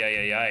 Ay, ay, ay,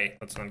 ay, ay.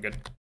 That's not good.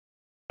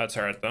 That's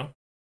alright though.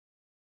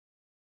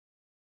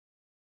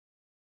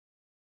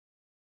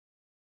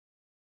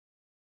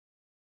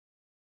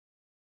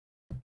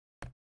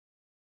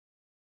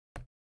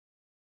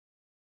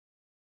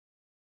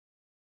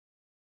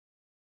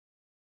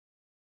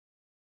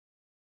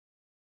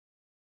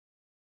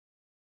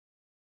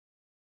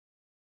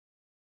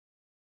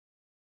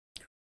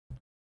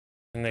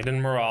 And they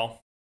didn't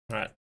morale.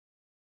 Alright.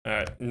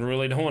 Alright.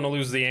 Really don't want to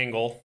lose the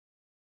angle.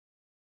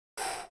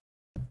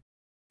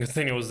 Good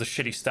thing it was the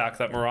shitty stack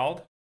that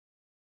moraled.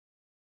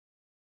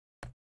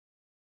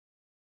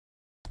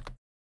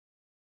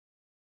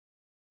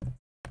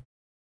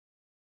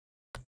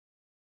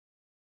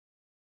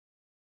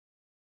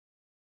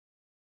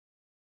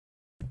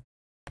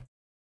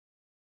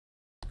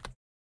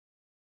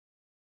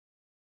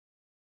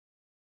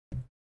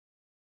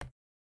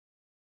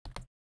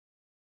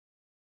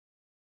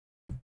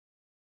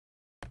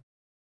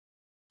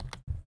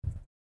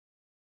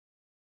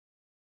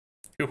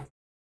 Phew.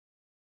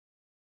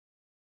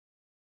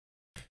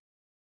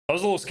 That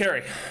was a little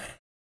scary.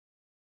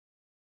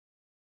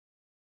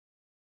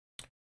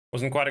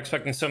 Wasn't quite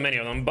expecting so many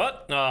of them,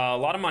 but a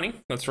lot of money.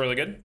 That's really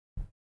good.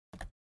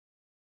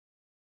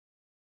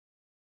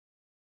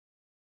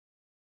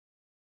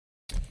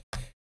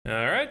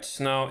 Alright,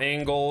 now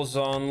angles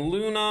on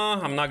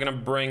Luna. I'm not gonna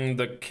bring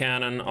the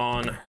cannon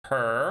on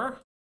her.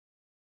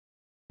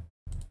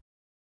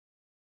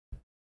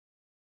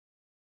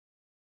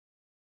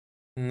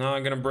 Not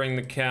gonna bring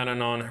the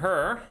cannon on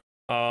her.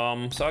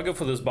 So I'll go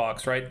for this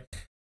box, right?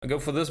 I'll go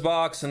for this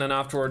box, and then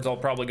afterwards I'll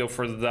probably go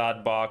for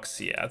that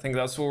box. Yeah, I think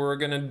that's what we're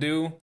gonna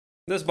do.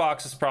 This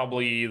box is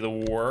probably the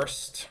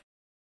worst.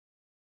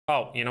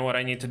 Oh, you know what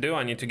I need to do?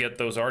 I need to get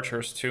those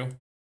archers too.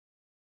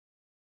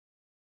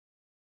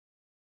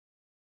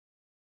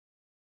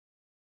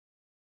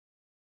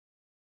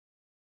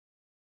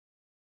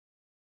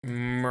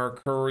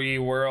 Mercury,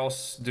 where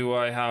else do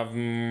I have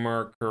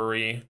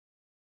Mercury?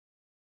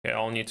 Okay,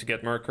 I'll need to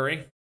get Mercury.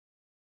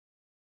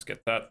 Let's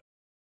get that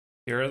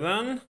here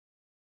then.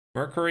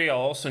 Mercury, I'll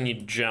also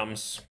need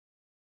gems.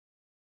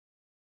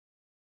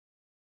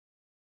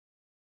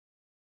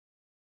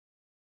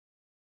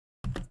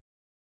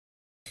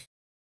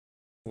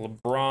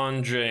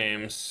 LeBron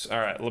James. All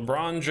right,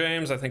 LeBron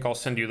James, I think I'll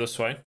send you this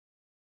way.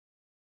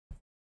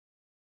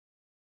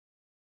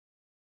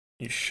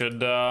 You should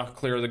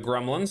clear the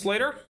gremlins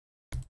later.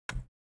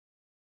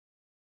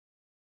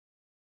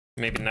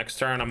 Maybe next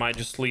turn I might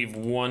just leave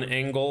one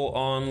angle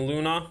on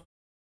Luna.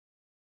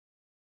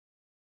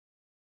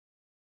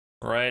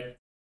 Right?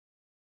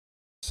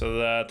 So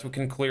that we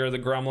can clear the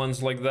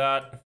gremlins like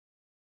that.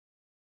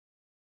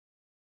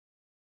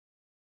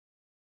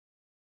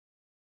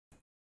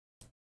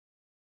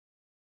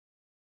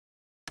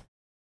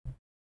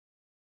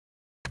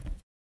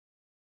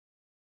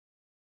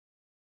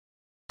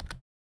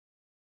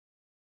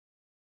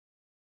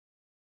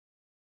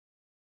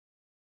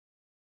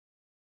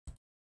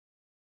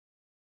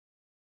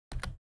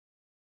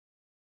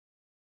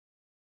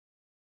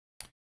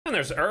 And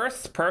there's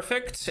Earth,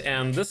 perfect.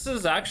 And this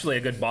is actually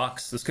a good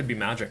box. This could be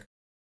magic.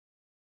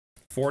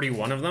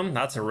 41 of them,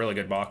 that's a really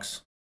good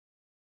box.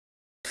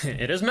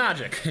 It is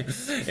magic.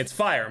 It's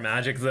fire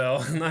magic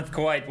though, not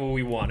quite what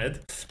we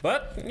wanted.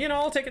 But, you know,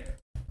 I'll take it.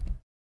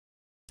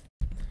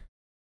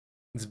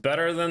 It's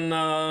better than,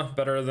 I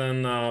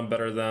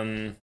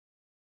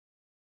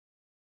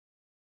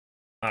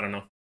don't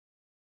know.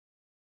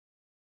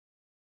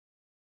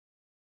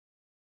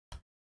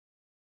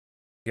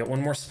 Get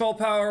one more spell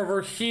power over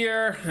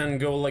here and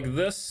go like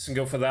this and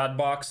go for that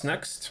box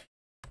next.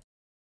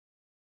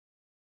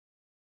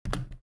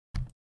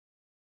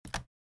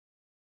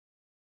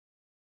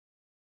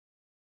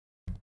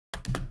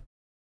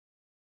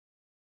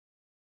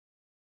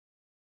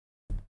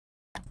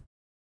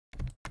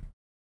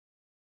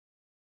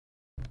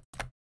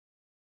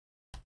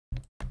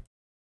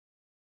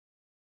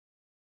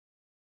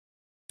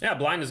 Yeah,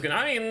 blind is good.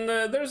 I mean,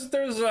 there's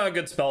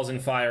good spells in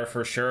fire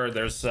for sure.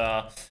 There's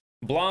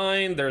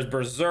blind, there's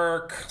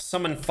berserk,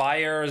 summon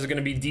fire is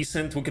gonna be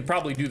decent. We could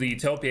probably do the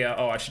Utopia.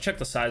 Oh, I should check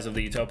the size of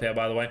the Utopia,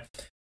 by the way.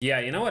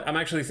 Yeah, you know what? I'm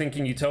actually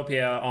thinking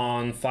Utopia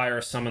on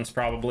fire summons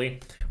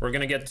probably. We're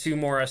gonna get 2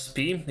 more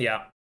SP.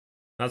 Yeah,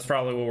 that's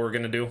probably what we're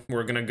gonna do.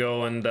 We're gonna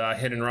go and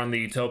hit and run the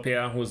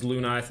Utopia. It was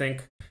Luna, I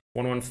think.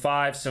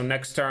 115. So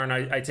next turn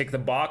I take the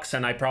box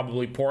and I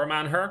probably Poor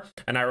Man her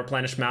and I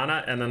replenish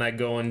mana and then I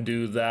go and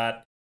do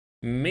that.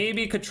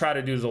 Maybe could try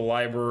to do the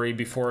library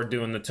before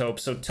doing the taupe.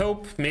 So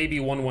taupe, maybe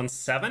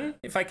 117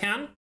 if I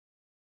can.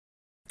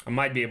 I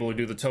might be able to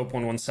do the taupe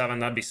 117.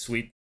 That'd be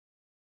sweet.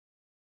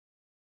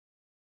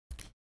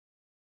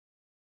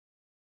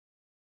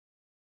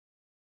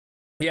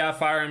 Yeah,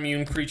 fire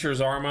immune creatures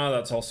Arma.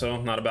 That's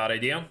also not a bad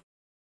idea.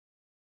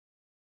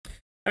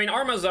 I mean,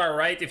 Armas are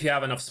right if you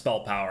have enough spell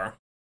power.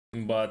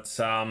 But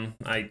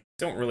I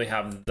don't really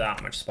have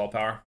that much spell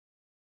power.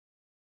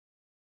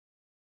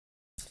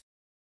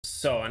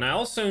 So, and I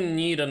also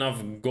need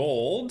enough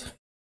gold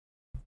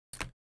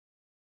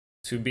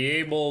to be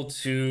able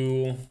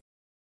to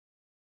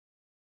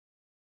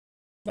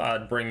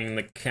bringing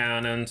the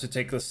cannon to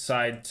take the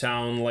side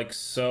town like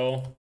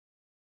so.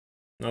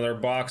 Another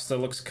box that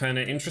looks kind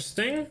of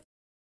interesting.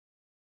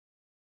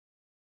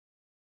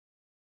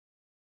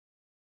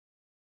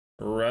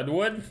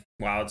 Redwood.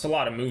 Wow, it's a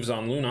lot of moves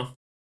on Luna.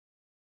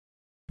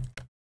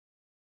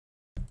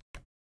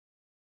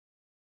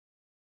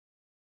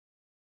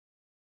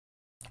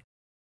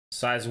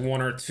 Size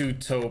 1 or 2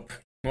 taupe.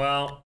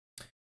 Well,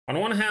 on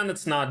one hand,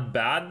 it's not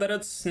bad that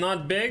it's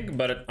not big,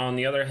 but on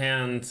the other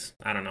hand,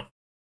 I don't know.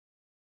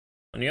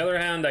 On the other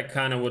hand, I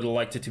kind of would have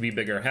liked it to be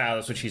bigger. Yeah,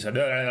 that's what she said.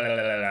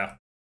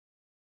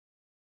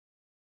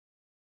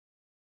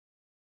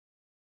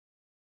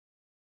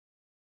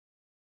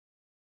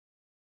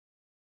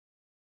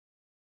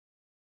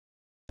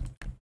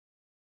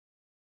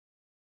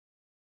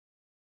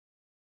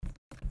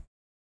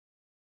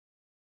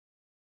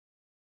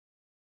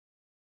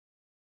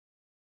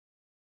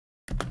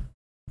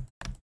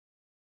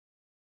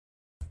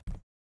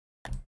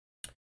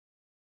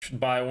 Should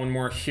buy one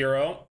more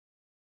hero.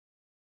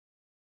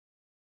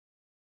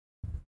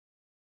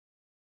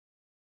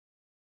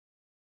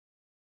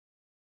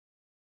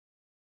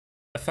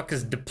 The fuck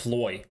is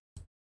deploy?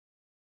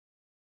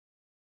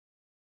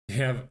 Do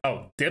you have,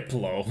 oh,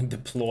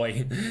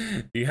 deploy.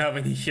 Do you have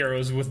any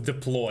heroes with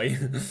deploy?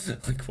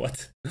 Like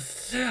what?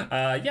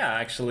 Yeah,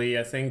 actually,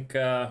 I think,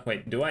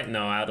 wait, do I?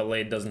 No,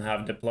 Adelaide doesn't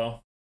have deploy.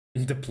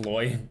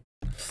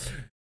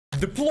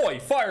 Deploy,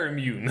 fire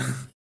immune.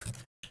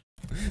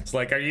 It's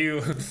like,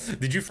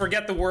 did you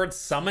forget the word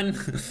summon?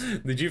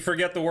 Did you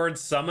forget the word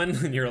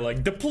summon? And you're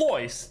like,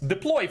 deploy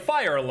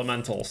fire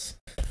elementals.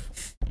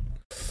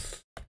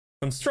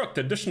 Construct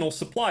additional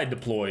supply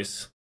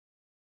deploys.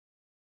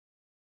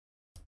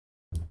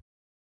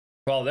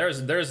 Well,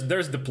 there's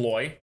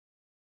deploy.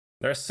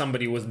 There's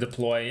somebody with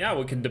deploy. Yeah,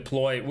 we could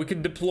deploy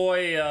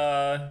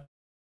the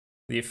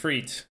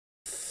Ifrit.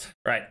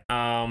 Right.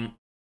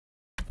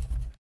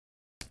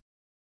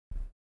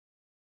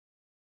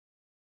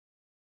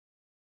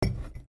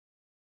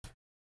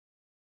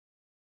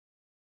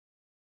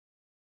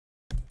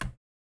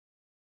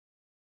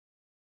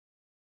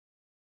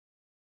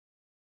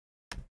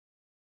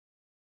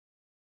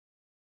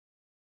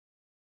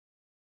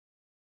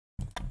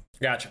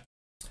 Gotcha.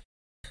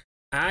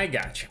 I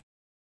gotcha.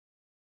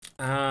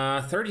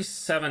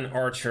 37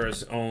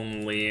 archers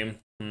only.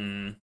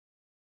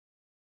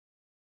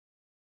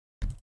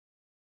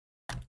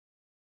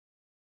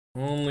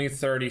 Only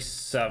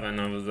 37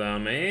 of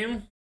them, eh?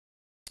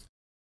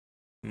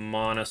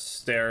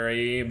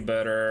 Monastery,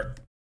 better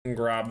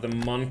grab the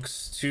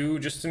monks too,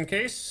 just in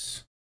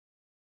case.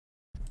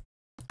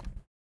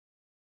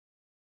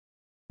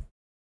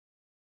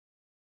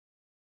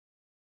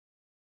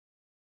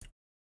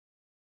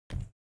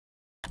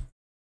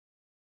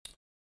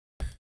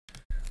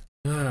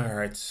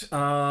 Alright,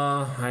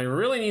 I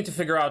really need to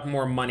figure out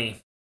more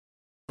money.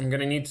 I'm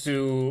gonna need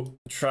to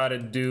try to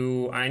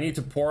do... I need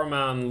to pour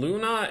on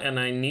Luna, and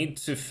I need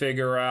to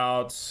figure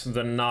out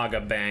the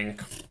Naga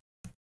Bank.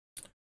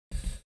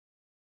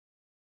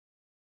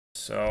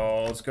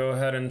 So let's go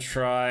ahead and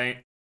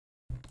try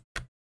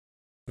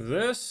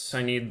this.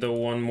 I need the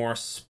one more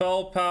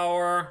spell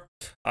power.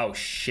 Oh,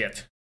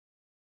 shit.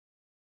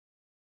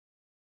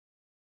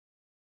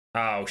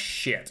 Oh,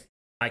 shit.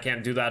 I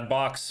can't do that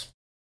box.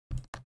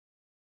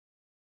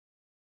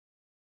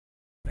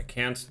 I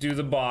can't do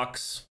the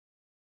box.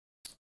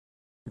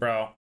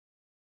 Bro.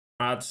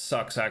 That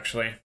sucks,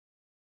 actually.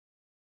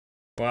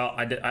 Well,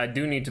 I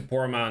do need to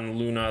pour on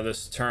Luna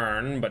this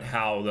turn, but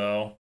how,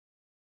 though?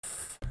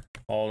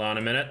 Hold on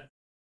a minute.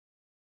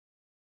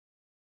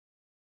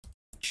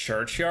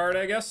 Churchyard,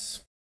 I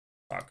guess?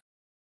 Fuck.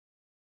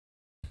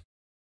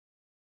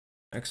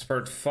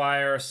 Expert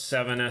Fire,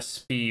 7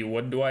 SP.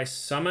 What do I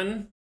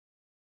summon?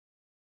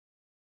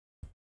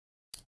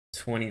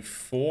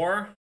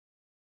 24?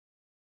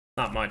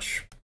 Not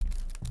much.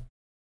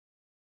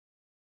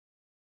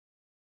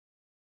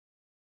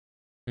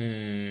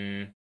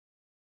 Okay,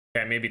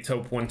 maybe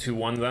Taupe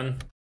 121 then.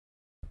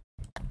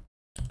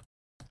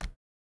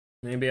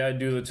 Maybe I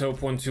do the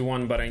Taupe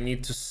 121, but I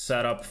need to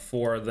set up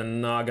for the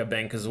Naga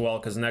Bank as well,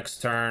 because next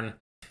turn,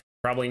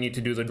 probably need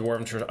to do the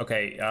Dwarven Church.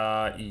 Okay,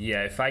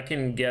 yeah, if I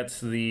can get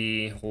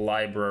the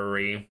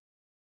library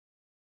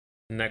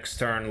next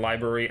turn,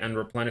 library and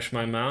replenish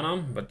my mana,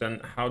 but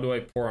then how do I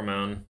pour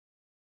man?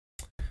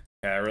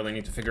 Okay, I really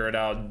need to figure it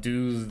out.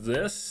 Do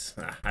this.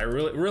 I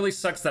really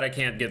sucks that I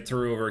can't get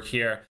through over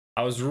here.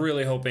 I was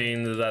really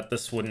hoping that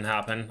this wouldn't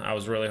happen. I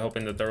was really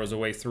hoping that there was a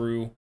way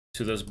through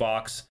to this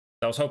box.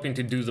 I was hoping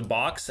to do the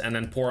box and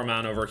then pour them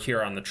out over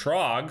here on the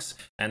Trogs,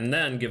 and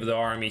then give the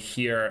army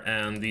here,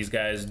 and these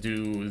guys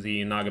do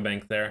the Naga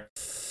Bank there.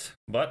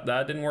 But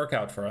that didn't work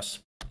out for us.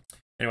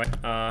 Anyway,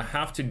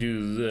 have to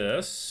do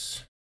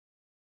this.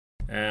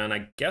 And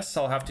I guess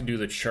I'll have to do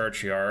the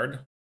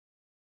Churchyard.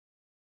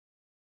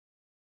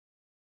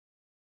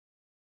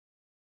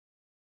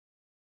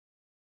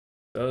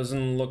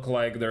 Doesn't look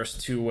like there's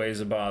two ways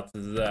about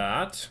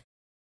that.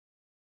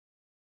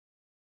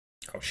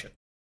 Oh, shit.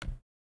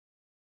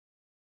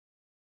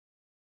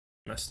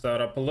 Messed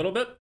that up a little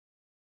bit.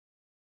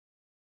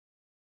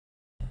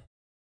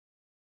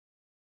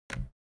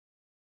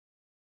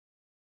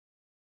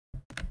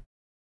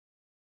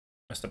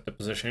 Messed up the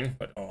positioning,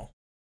 but oh.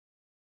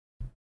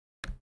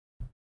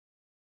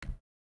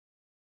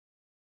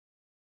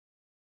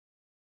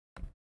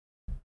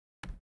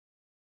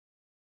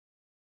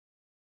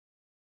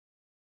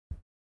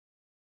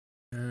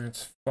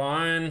 It's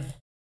fine.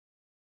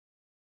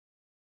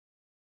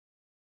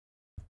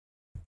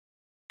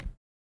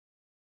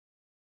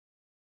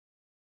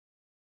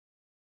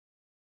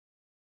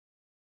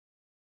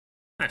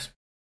 Nice.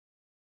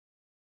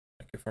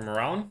 Thank you for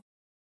morale.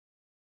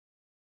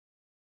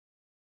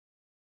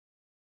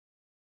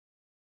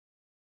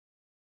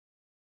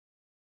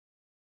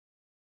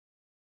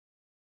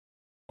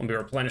 I'll be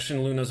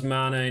replenishing Luna's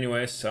mana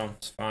anyway, so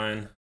it's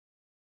fine.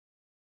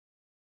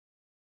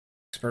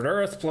 Expert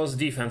Earth plus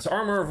defense.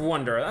 Armor of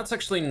Wonder. That's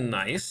actually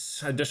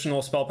nice.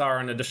 Additional spell power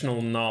and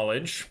additional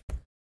knowledge.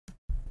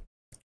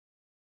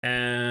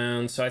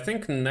 And so I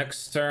think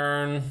next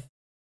turn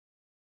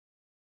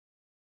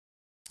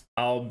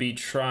I'll be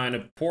trying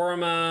to pour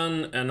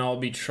man, and I'll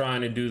be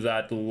trying to do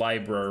that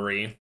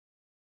library.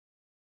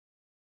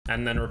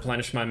 And then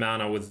replenish my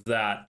mana with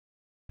that.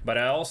 But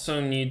I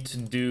also need to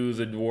do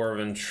the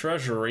Dwarven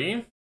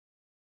Treasury.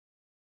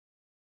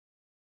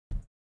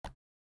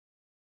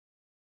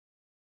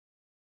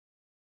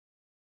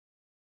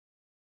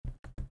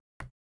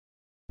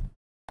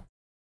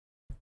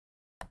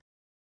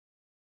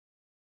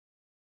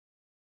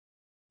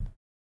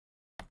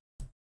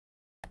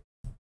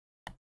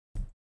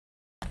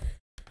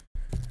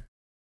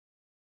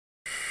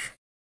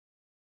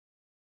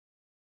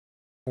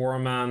 Pour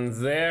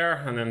man there,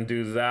 and then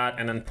do that,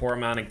 and then pour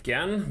man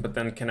again. But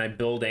then can I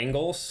build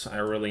angles? I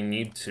really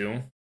need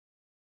to.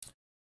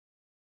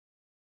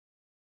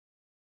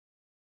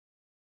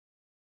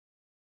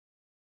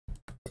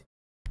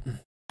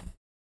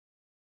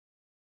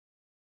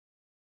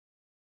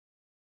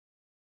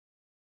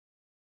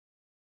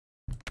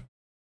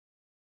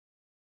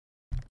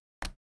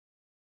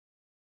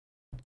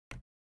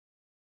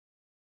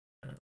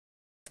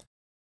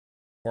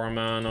 Pour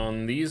man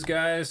on these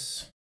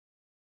guys.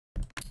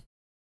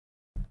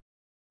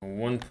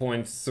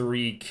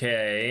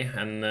 1.3k,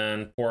 and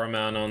then poor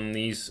amount on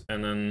these,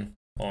 and then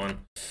hold on.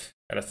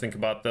 Gotta think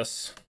about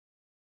this.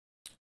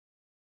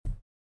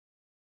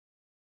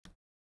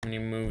 How many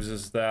moves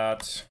is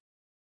that?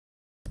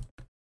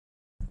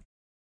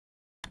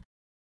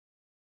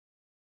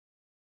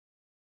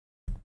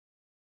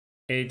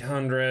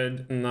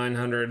 $800,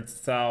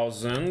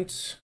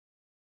 900,000.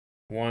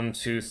 1,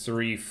 2,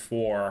 3,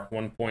 4.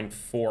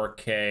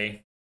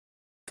 1.4k.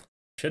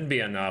 Should be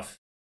enough.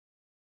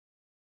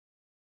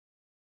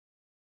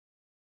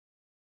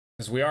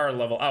 Because we are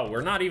level... Oh,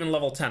 we're not even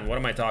level 10. What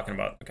am I talking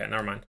about? Okay,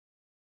 never mind.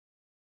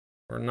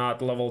 We're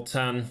not level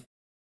 10.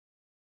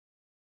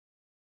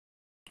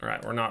 All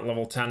right, we're not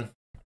level 10.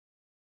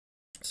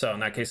 So in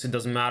that case, it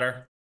doesn't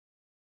matter.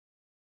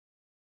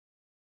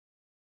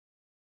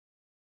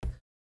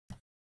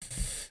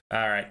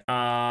 All right,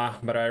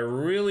 but I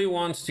really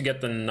want to get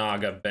the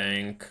Naga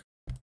Bank.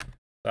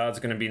 That's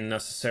going to be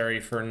necessary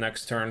for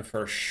next turn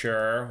for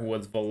sure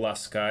with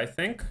Valeska, I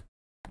think.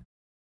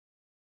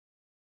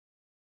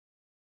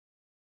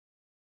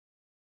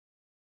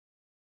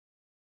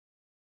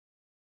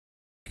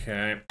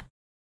 Okay.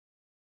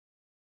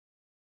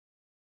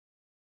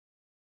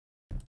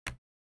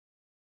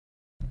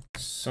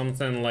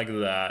 Something like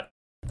that,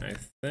 I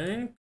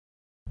think.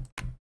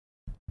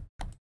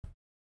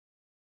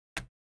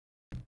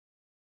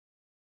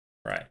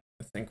 Right.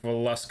 I think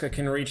Valeska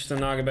can reach the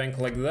Naga Bank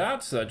like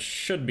that, so that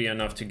should be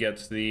enough to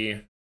get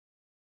the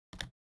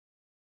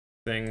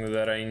thing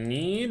that I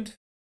need.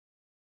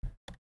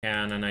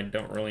 Cannon, I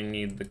don't really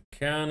need the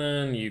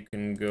cannon. You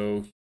can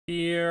go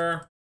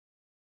here.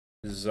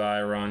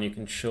 Zyron, you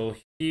can chill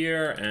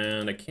here,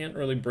 and I can't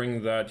really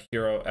bring that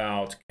hero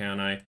out, can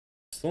I?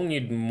 Still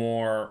need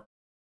more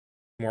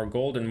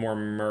gold and more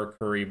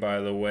mercury, by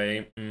the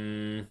way.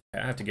 I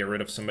have to get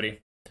rid of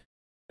somebody. I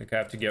think I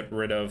have to get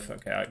rid of...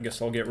 Okay, I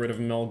guess I'll get rid of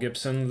Mel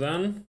Gibson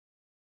then.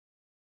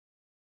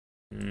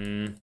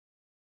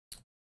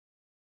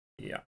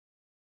 Yeah.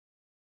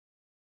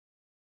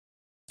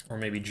 Or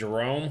maybe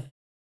Jerome.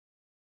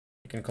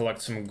 You can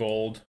collect some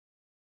gold.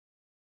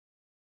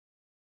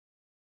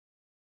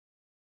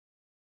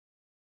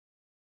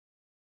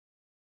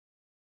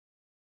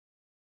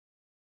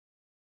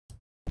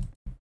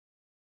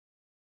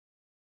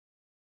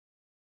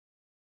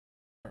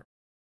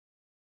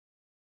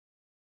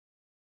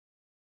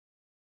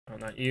 Oh,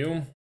 not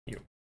you.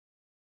 You.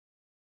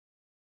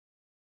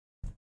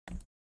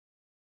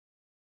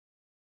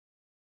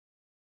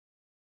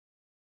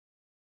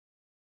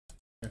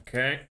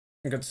 Okay,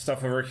 good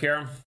stuff over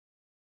here.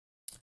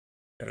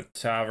 Got a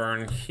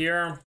tavern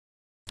here.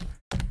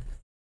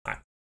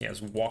 He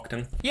has walked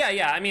in.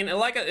 Yeah. I mean,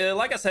 like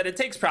I said, it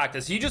takes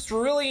practice. You just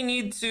really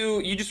need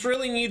to.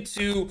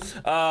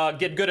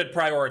 Get good at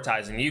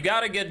prioritizing. You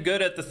gotta get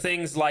good at the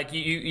things like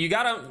you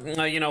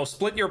gotta you know,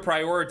 split your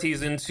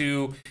priorities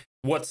into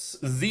what's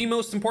the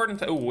most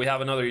important. Oh, we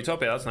have another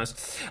Utopia. That's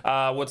nice.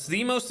 What's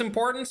the most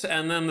important,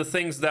 and then the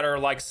things that are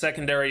like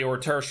secondary or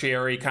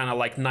tertiary, kind of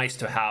like nice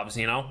to haves.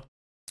 You know.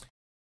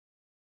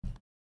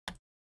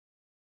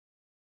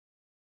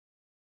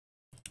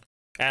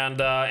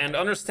 And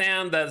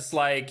understand that it's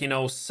like, you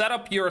know, set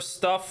up your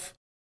stuff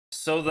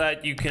so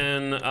that you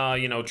can,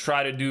 you know,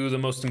 try to do the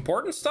most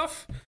important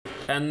stuff.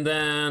 And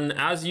then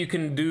as you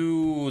can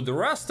do the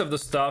rest of the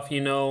stuff,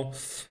 you know,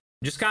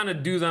 just kind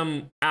of do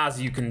them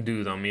as you can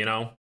do them, you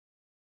know.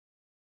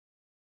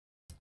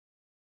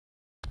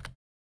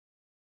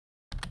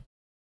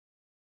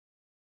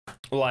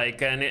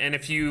 Like, and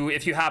if you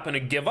happen to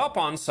give up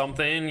on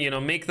something, you know,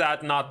 make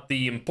that not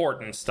the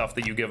important stuff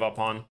that you give up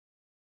on.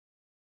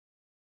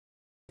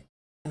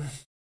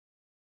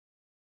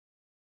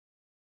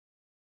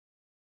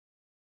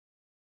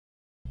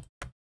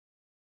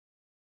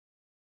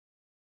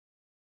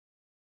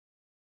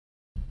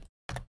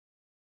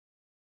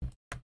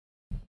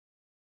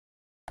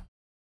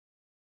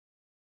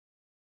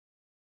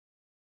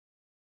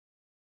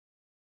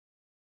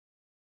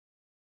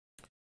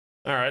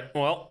 All right,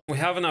 well, we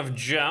have enough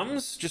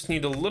gems. Just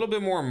need a little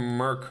bit more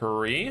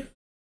mercury.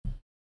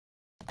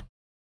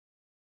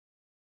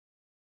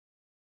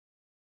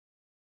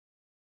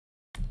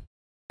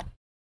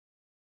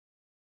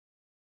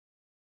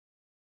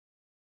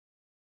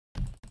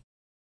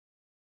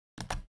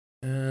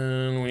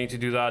 And we need to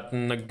do that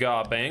in the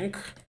Naga Bank.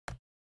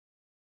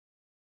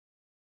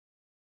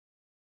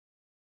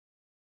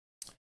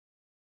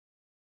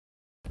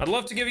 I'd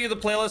love to give you the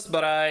playlist,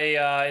 but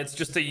it's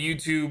just a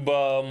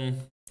YouTube,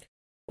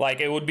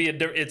 like it would be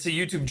it's a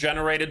YouTube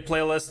generated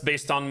playlist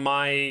based on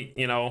my,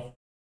 you know,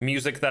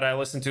 music that I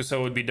listen to,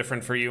 so it would be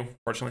different for you,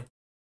 fortunately.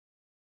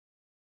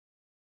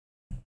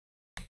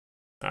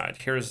 All right,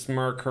 here's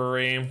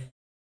Mercury.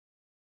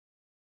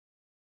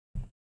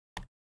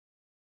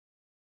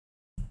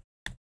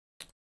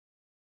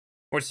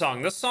 Which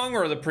song? This song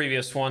or the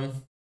previous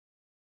one?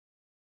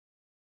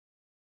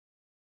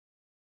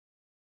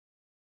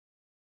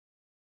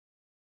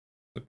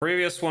 The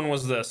previous one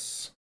was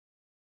this.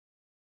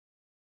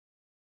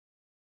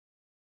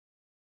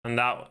 And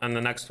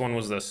the next one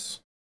was this.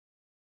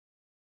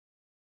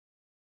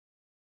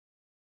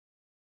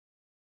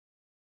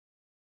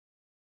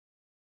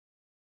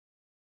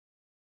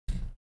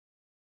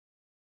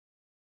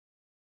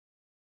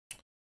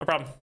 No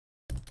problem.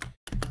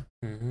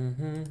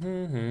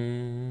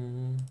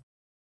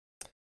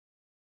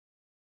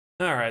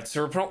 Alright,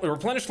 so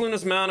replenish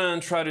Luna's mana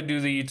and try to do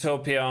the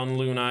Utopia on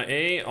Luna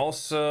A.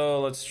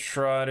 Also, let's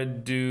try to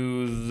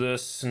do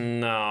this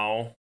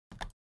now.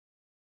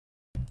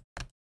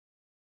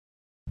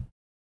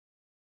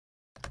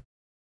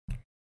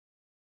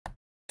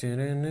 Yeah,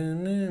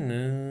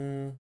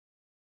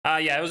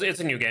 it's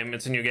a new game.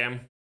 It's a new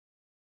game.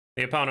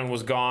 The opponent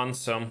was gone,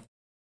 so...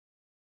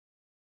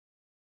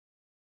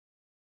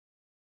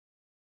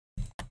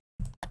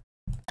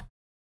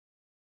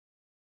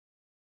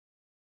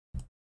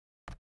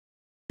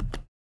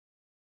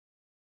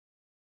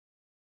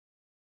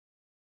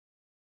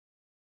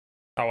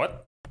 Oh,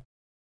 what?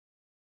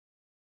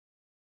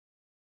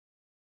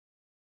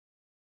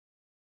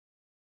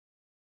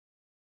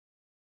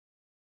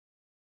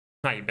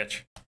 Ah, you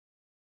bitch.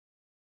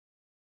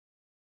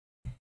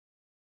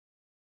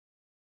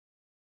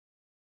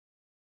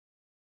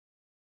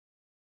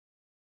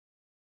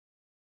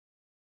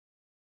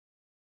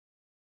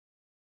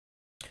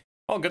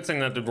 Well, good thing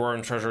that the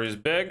Dwarven Treasury is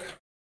big.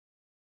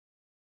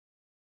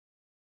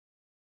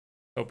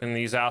 Hoping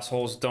these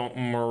assholes don't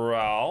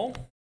morale.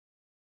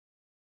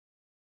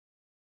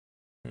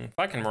 If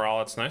I can morale,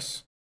 that's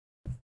nice.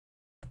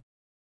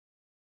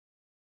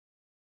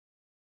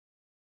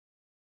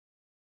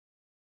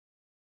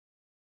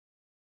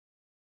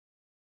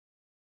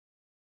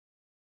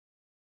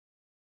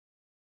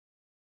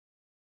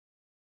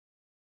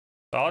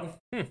 Solid.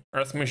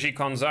 Earth Magic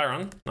on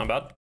Zyron. Not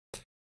bad.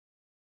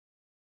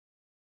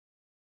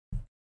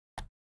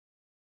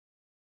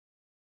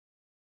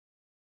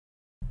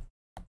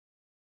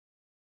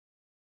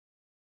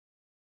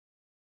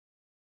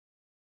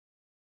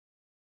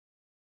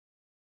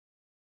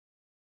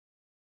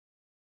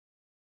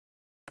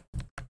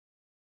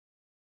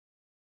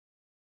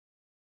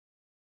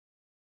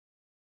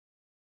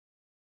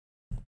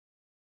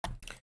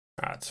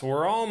 Alright, so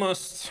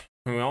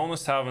we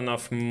almost have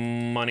enough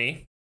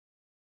money.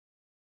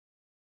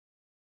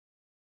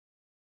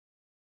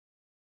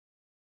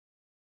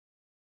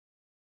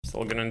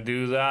 Still gonna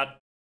do that.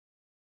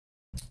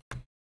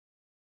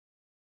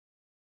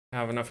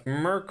 Have enough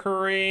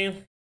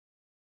mercury.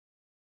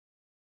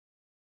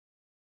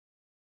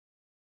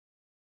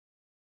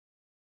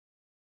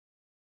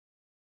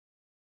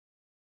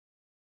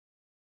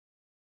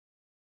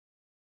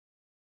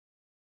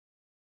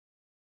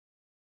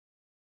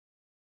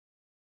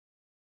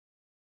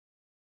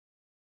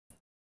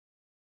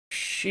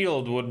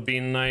 Shield would be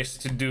nice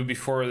to do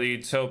before the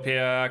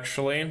Utopia,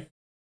 actually.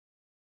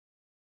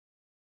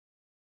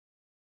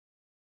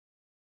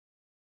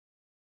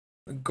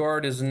 The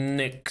guard is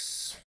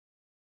Nyx.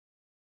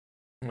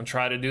 I'm gonna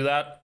try to do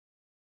that.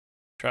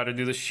 Try to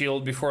do the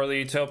shield before the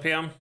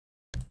Utopia.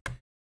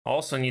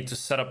 Also need to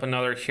set up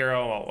another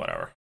hero. Well,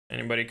 whatever.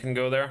 Anybody can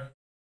go there.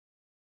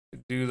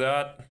 Do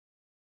that.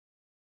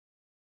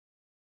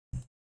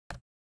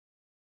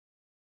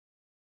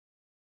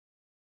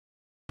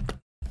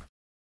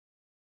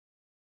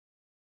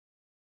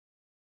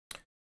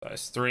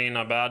 Size 3,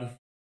 not bad.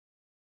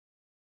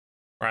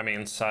 Or I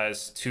mean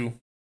size 2.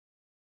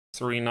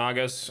 3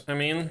 Nagas, I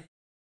mean.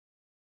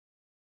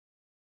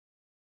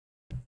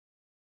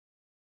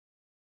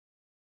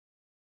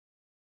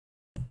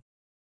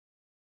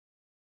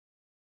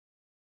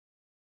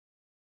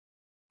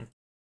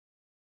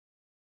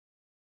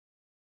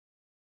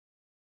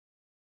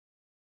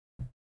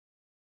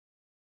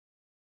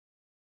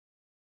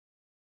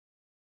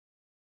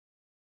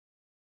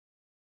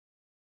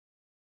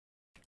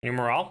 New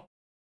morale?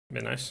 Be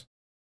nice.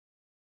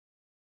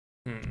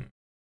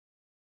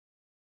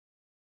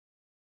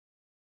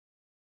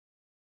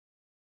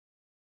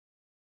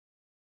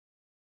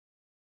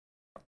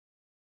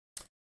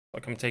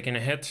 Like I'm taking a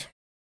hit,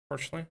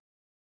 unfortunately.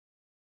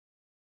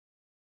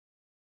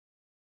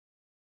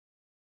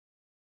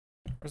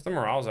 Where's the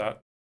morales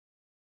at?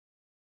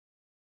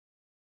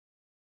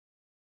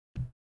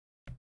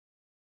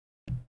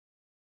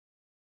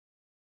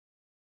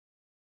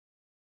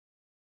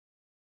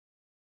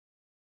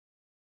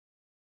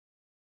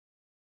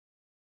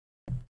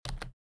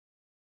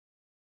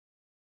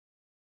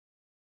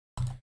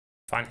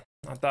 Fine,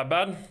 not that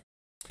bad.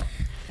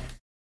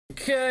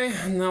 Okay,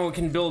 now we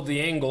can build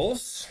the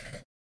angles.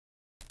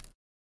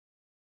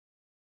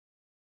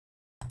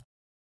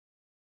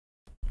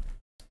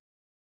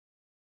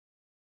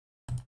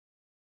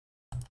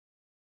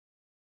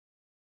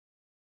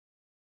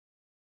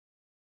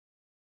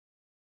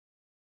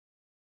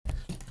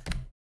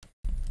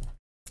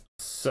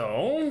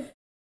 So,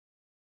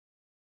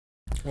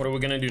 what are we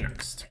gonna do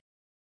next?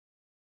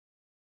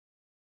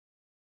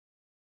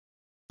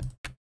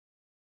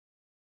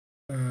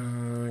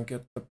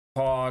 Get the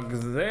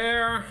Pog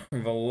there.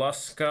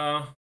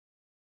 Veluska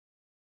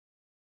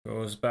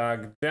goes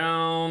back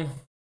down.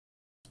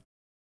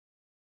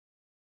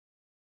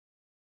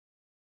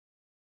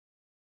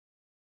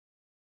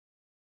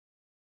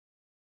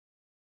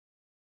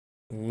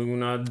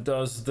 Luna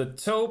does the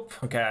taupe.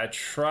 Okay, I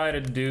try to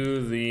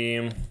do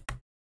the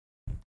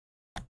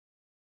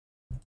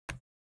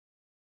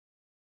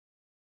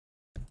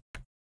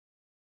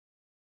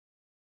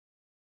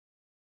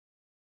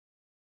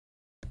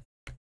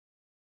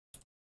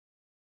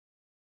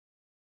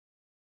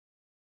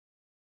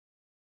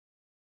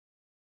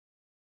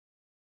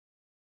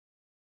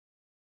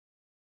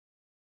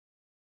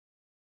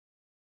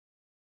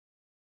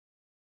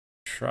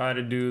try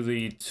to do the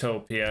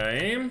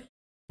Utopia.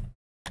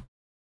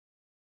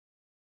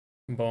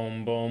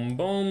 Boom, boom,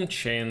 boom.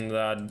 Chain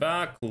that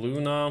back.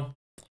 Luna.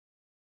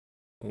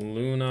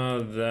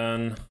 Luna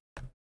then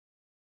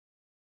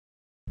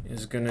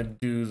is gonna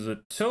do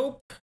the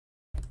taupe.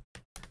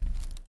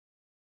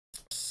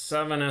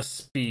 7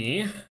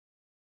 SP.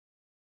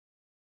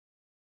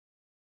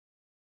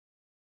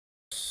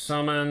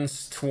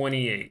 Summons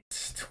 28.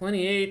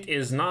 28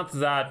 is not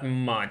that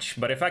much,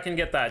 but if I can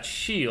get that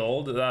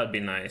shield, that'd be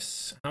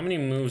nice. How many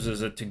moves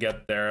is it to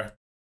get there?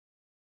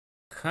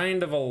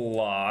 Kind of a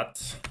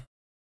lot.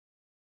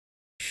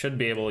 Should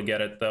be able to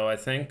get it though, I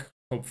think.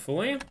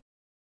 Hopefully.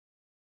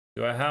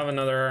 Do I have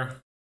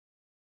another?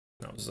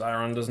 No,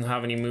 Zyron doesn't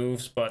have any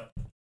moves, but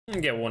I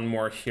can get one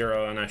more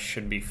hero and I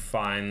should be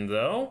fine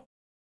though.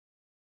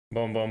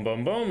 Boom, boom,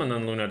 boom, boom, and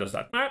then Luna does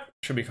that. Alright,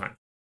 should be fine.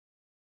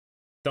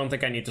 Don't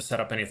think I need to set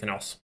up anything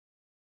else.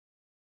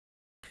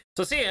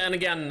 So see, and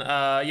again,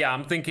 yeah,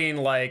 I'm thinking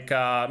like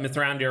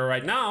Mithrandir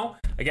right now.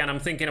 Again, I'm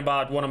thinking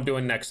about what I'm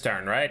doing next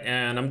turn, right?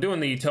 And I'm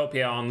doing the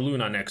Utopia on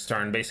Luna next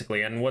turn,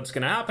 basically. And what's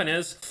going to happen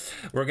is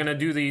we're going to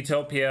do the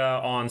Utopia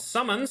on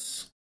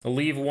summons,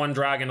 leave one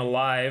dragon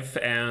alive,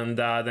 and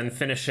then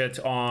finish it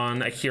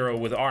on a hero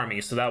with army.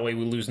 So that way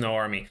we lose no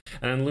army.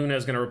 And then Luna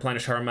is going to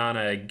replenish her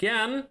mana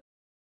again.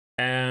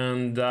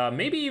 And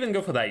maybe even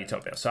go for that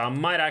Utopia. So I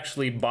might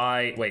actually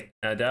buy... Wait,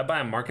 did I buy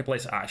a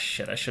marketplace? Ah,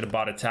 shit, I should have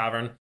bought a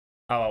tavern.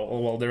 Oh,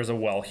 well, there's a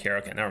well here.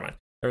 Okay, never mind.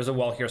 There's a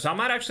well here. So I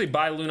might actually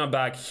buy Luna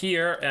back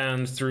here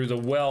and through the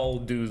well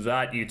do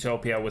that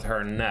Utopia with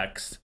her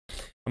next.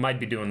 I might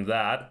be doing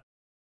that.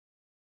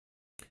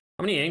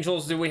 How many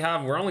angels do we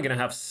have? We're only going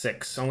to have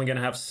 6. Only going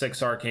to have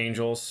 6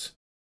 Archangels.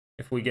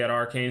 If we get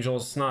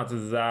Archangels, it's not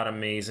that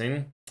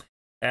amazing.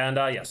 And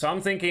yeah, so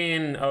I'm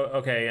thinking,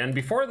 okay, and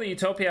before the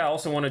Utopia, I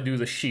also want to do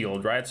the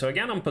shield, right? So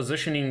again, I'm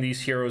positioning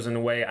these heroes in a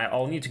way,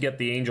 I'll need to get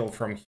the angel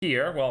from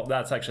here. Well,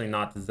 that's actually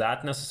not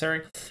that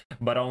necessary,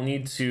 but I'll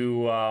need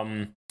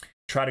to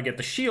try to get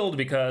the shield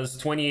because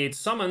 28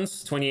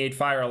 summons, 28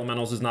 fire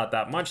elementals is not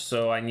that much,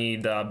 so I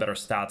need better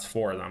stats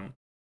for them.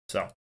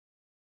 So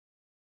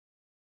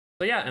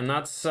yeah, and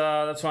that's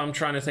what I'm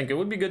trying to think. It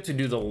would be good to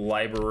do the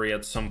library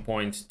at some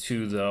point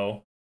too,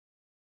 though.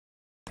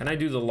 Can I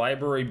do the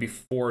library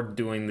before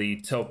doing the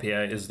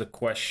Utopia is the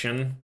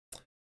question.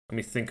 Let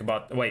me think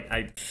about... Wait,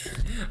 I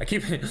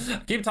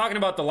keep talking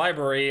about the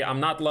library.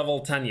 I'm not level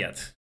 10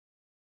 yet.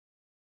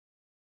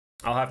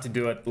 I'll have to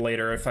do it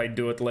later if I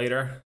do it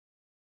later.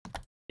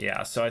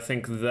 Yeah, so I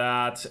think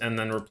that, and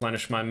then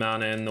replenish my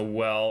mana in the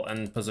well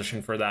and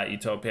position for that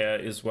Utopia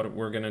is what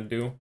we're gonna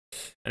do.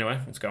 Anyway,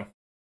 let's go.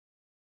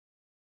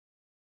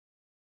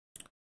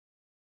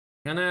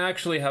 Can I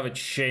actually have a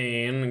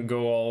chain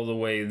go all the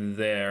way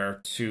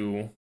there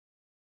too?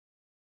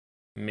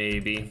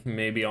 Maybe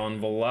on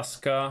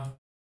Valeska.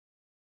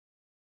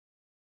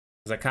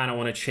 Because I kind of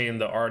want to chain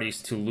the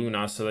Arties to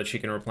Luna so that she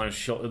can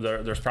replenish.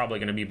 There's probably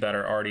going to be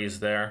better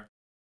Arties there.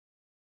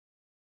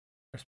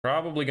 There's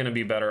probably going to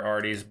be better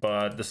Arties,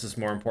 but this is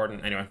more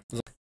important. Anyway.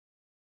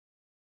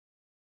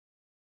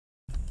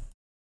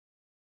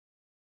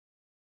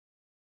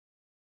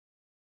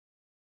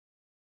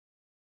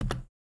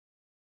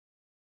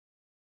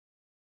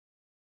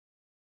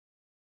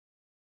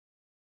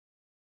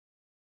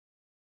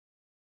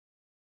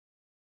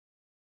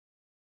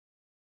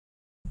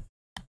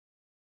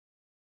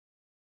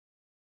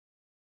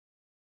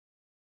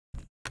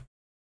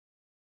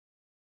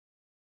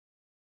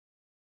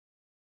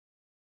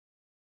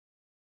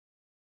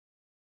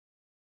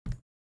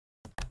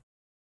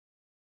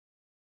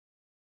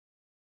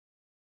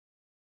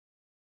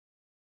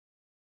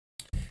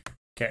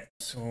 Okay,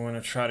 so we're going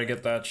to try to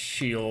get that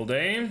shield,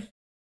 eh?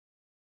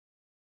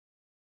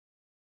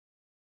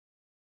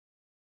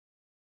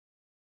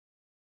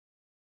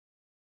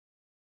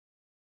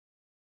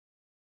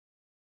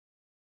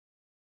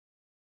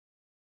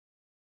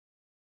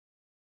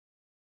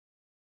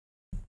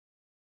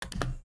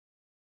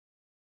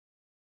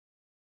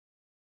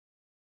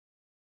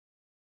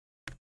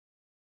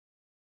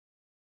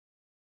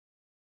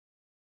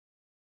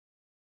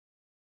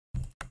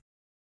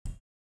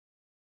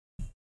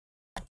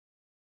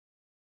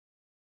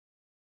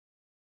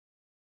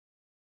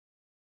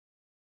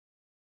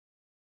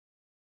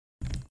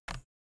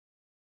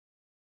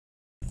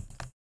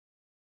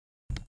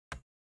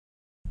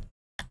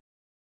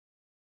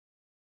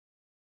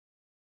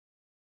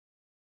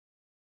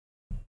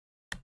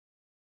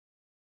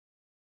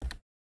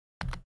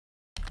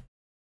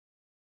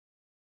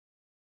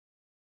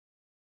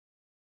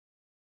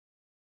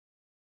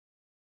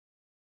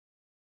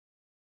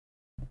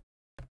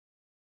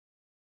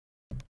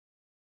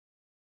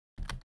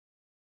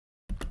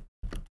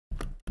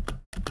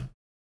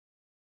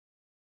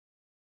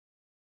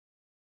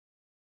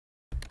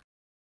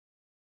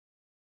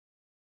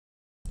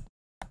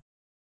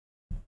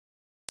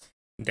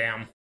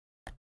 Damn.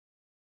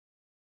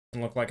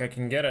 Doesn't look like I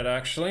can get it,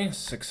 actually.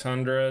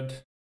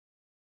 600.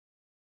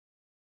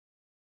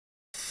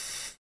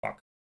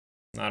 Fuck.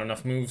 Not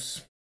enough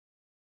moves.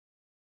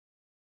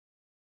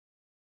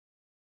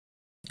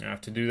 I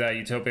have to do that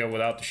Utopia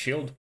without the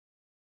shield.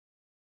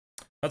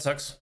 That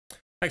sucks.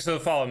 Thanks for the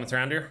follow,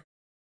 Mithrandir.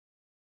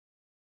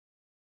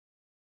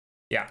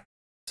 Yeah.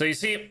 So you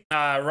see,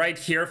 right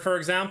here, for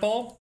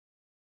example,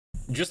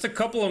 just a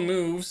couple of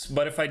moves,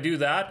 but if I do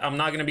that, I'm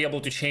not going to be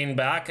able to chain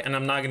back, and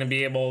I'm not going to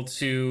be able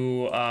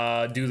to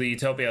do the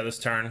Utopia this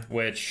turn,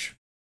 which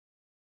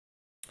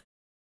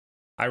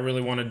I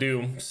really want to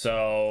do.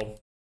 So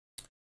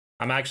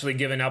I'm actually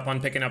giving up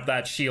on picking up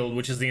that shield,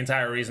 which is the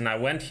entire reason I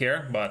went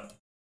here, but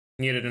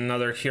needed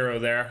another hero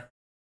there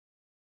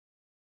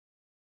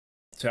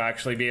to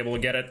actually be able to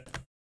get it.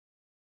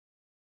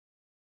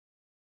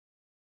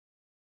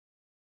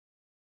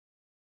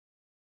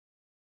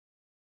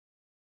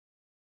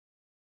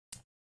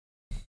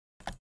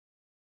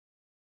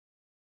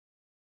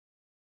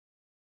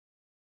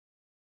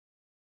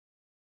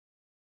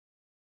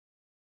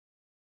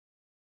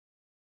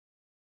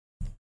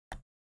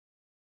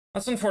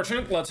 That's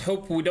unfortunate. Let's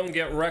hope we don't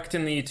get wrecked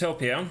in the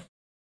Utopia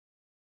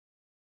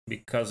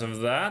because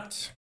of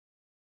that.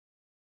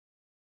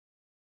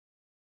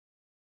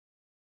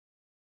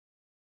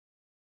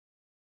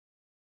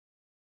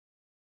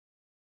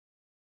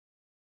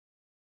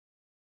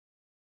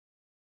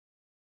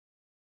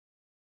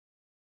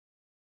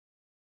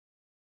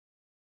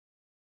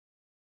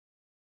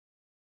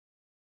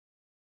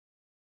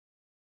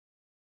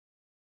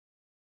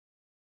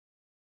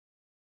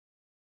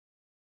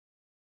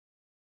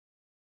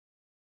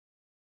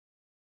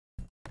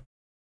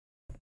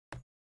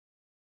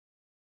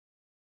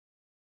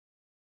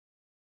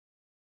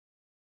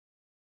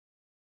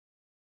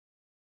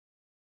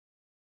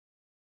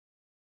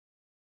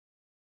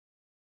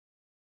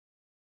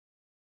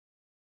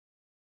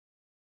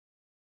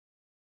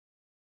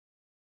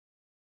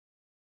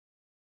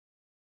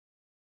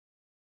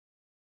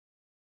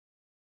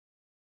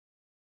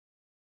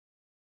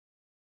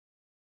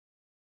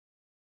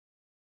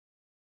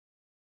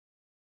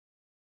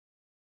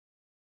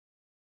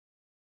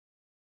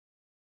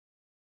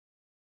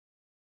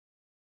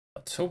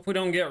 Let's hope we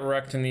don't get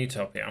wrecked in the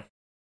Utopia.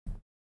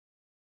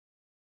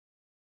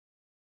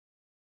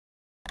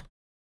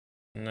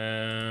 And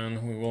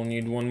then we will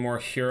need one more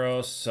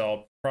hero, so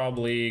I'll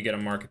probably get a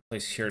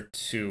marketplace here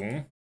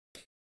too.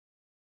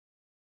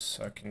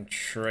 So I can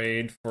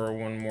trade for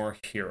one more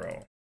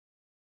hero.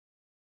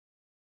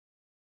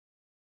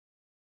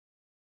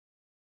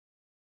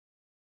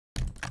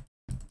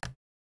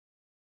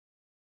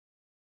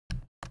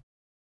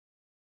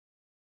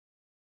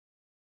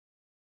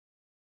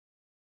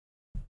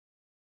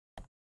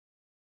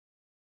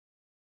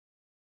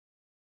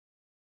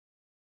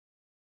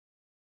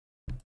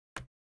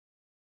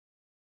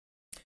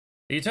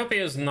 The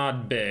Utopia is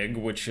not big,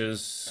 which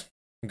is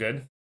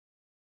good.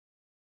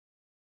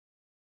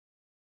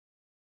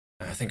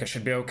 I think I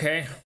should be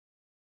okay.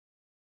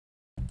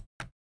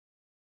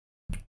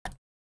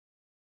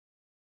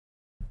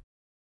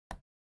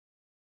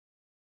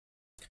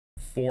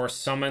 Four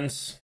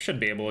summons. Should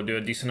be able to do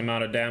a decent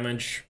amount of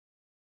damage.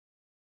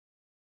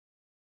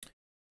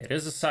 It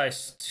is a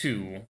size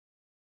 2.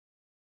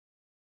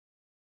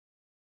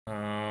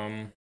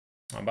 Oh,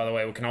 by the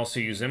way, we can also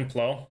use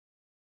Implo.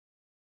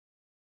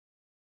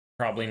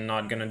 Probably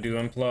not gonna do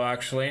Implo,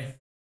 actually.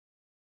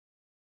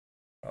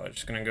 Probably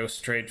just gonna go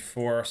straight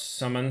for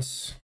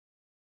summons.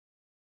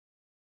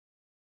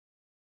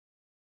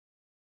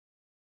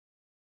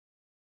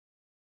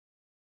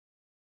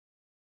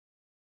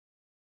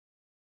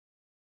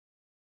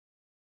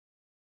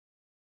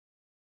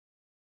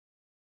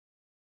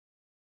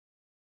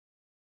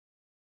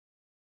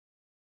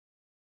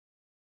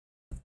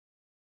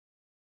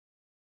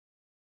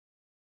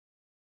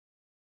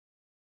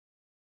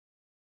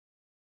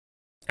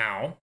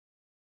 Ow.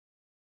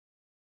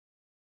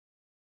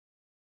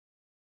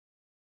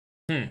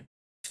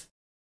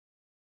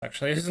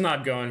 Actually, this is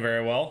not going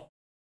very well.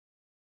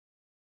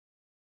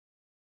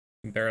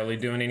 Barely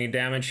doing any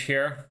damage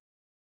here.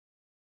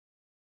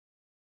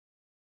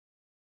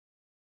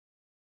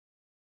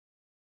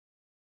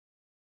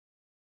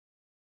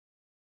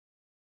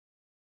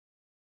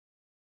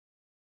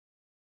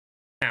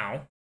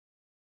 Ow.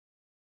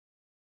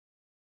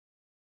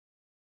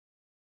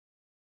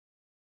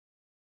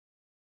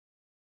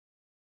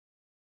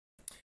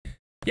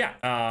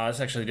 Yeah, this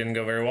actually didn't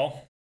go very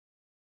well.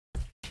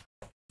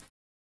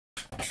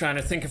 Trying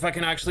to think if I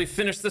can actually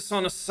finish this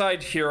on a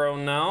side hero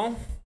now.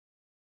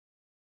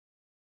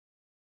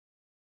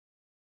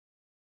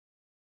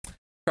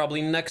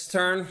 Probably next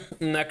turn.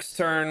 Next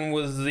turn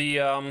with the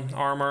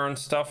armor and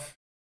stuff.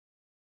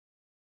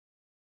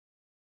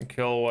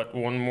 Kill what?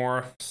 One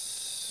more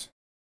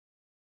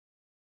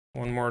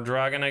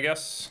dragon, I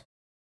guess.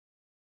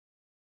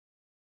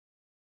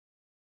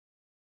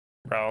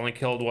 Bro, I only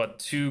killed what?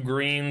 2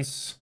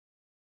 greens,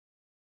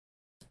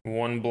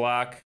 1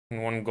 black,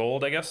 and 1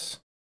 gold, I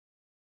guess.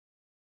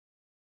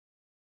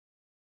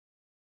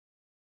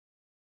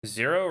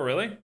 0,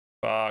 really?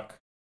 Fuck.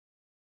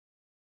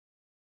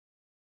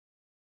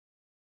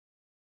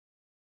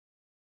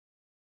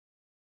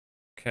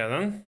 Okay,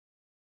 then.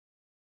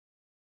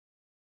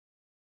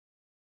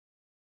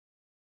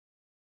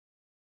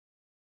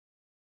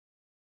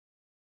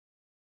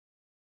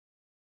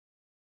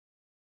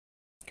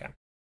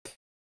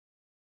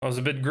 I was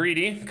a bit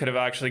greedy. Could have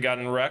actually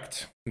gotten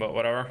wrecked, but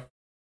whatever.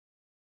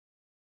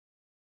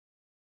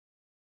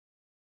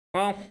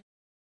 Well,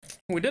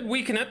 we did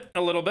weaken it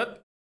a little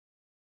bit.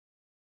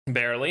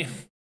 Barely.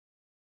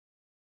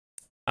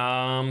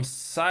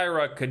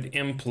 Syra could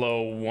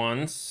implo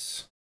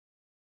once.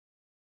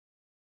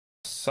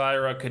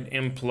 Syra could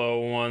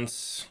implo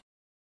once.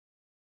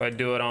 If I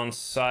do it on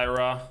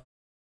Syra.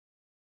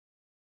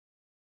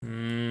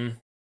 Okay,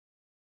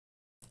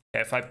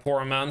 if I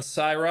pour him on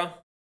Syra.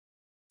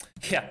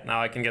 Yeah,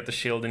 now I can get the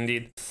shield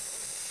indeed.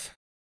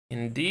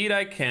 Indeed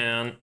I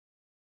can.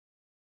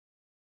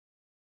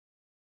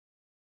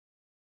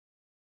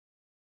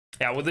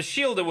 Yeah, with the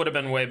shield it would have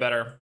been way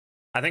better.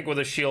 I think with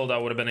the shield I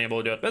would have been able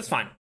to do it, but it's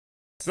fine.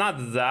 It's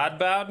not that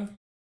bad.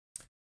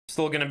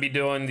 Still gonna be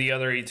doing the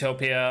other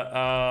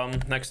Utopia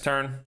next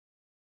turn.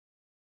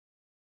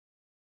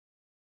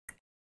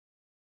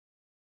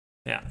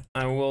 Yeah,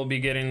 I will be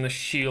getting the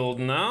shield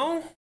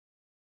now.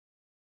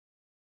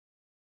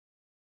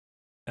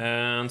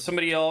 And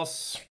somebody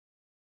else,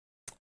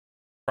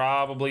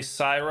 probably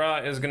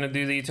Syra, is gonna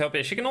do the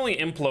Utopia. She can only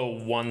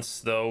implo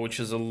once though, which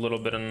is a little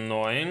bit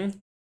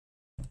annoying.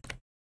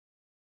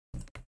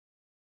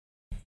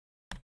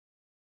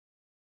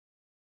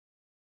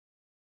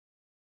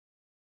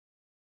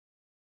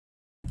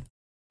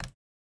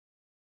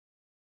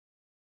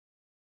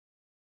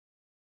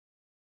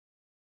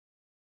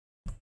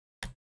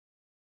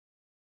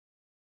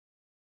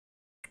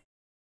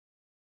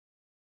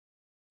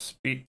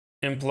 Speed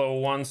implo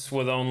once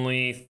with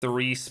only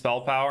 3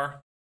 spell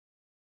power.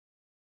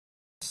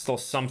 Still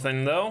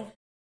something though.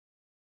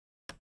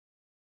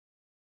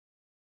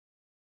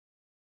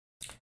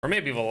 Or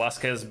maybe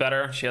Valeska is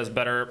better. She has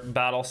better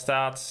battle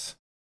stats.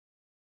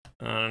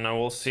 I don't know,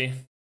 we'll see.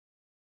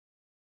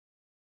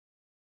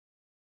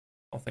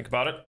 I'll think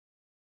about it.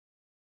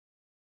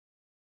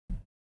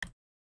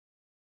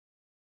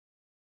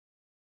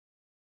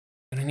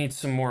 I need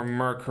some more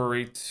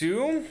Mercury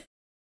too.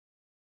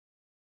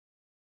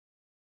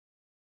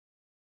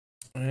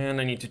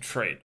 And I need to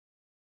trade.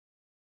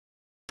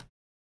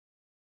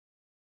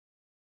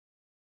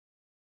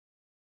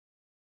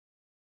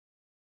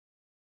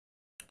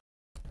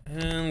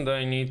 And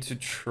I need to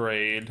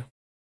trade.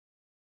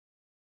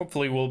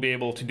 Hopefully we'll be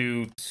able to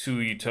do 2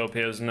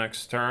 Utopias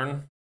next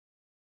turn.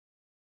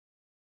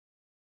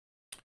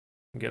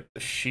 Get the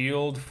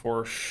shield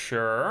for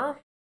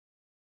sure.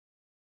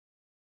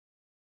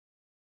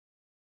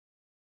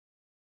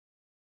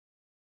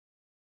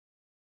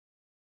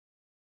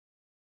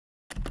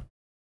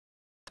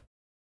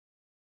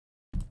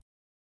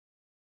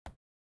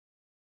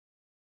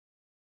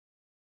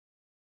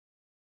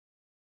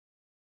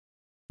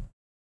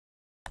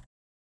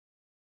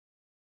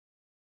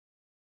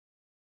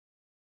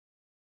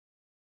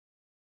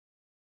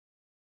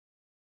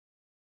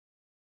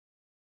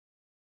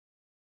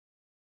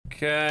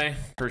 Okay,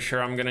 for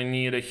sure I'm gonna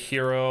need a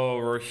hero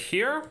over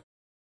here.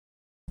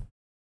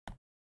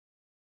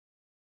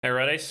 Hey,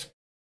 ready?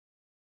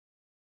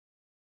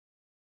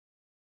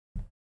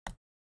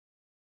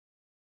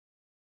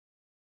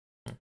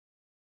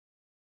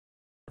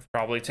 I've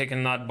probably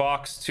taken that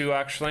box too,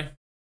 actually.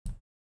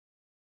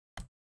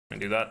 I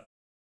do that.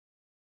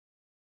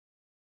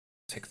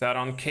 Take that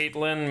on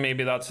Caitlyn.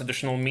 Maybe that's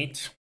additional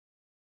meat.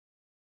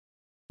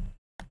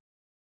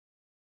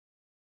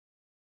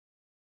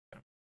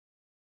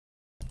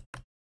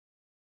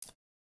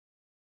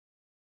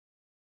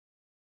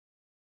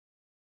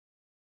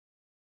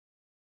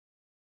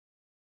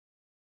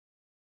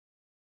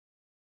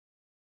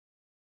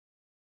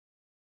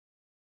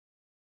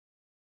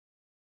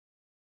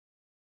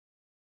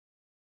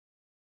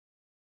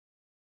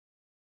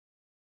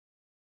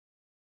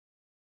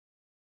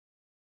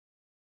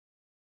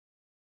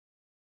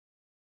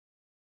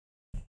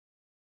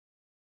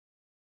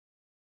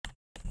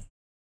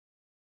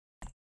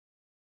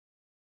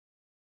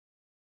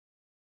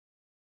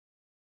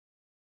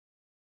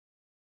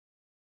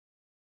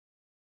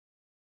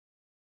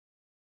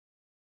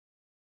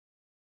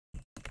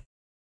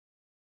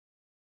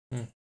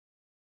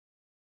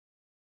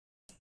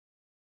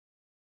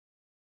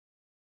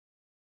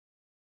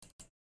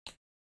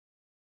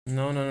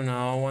 No, no, no,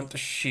 no. I want the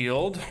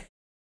shield.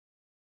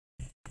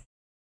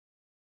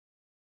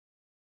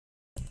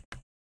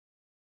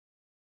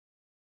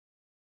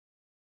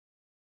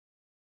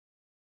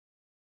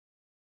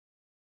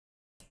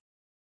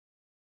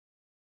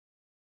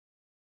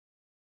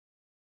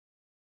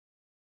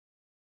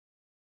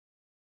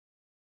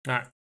 All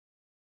right.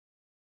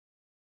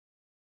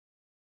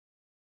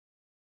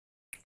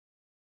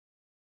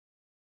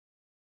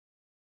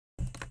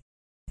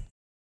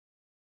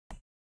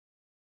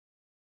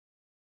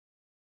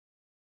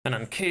 And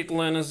then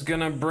Caitlyn is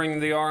gonna bring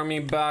the army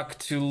back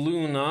to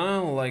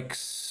Luna, like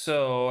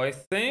so, I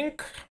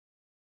think.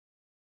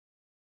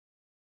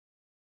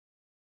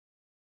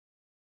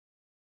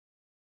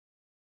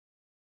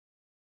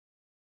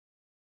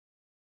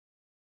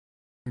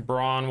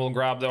 Braun will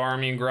grab the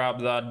army,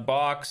 grab that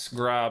box,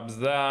 grabs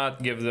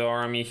that, give the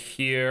army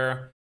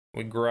here.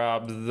 We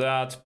grab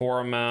that.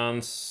 Poor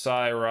man,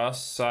 Syra.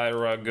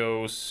 Syra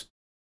goes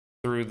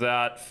through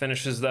that,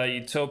 finishes that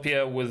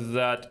Utopia with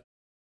that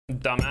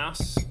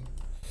dumbass.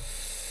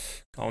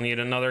 I'll need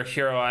another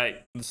hero.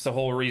 That's the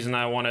whole reason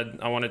I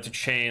wanted to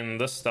chain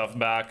this stuff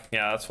back.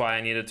 Yeah, that's why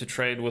I needed to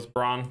trade with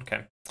Braun.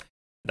 Okay.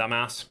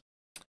 Dumbass.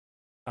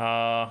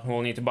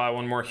 We'll need to buy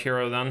one more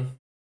hero then.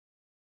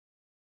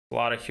 A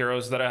lot of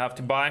heroes that I have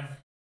to buy.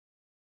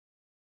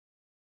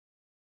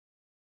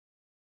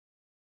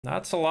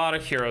 That's a lot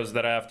of heroes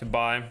that I have to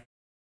buy.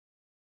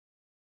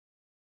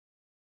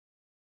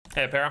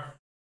 Hey, Para.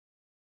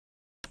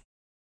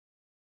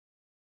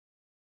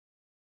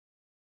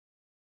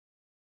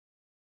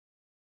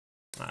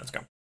 Let's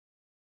go.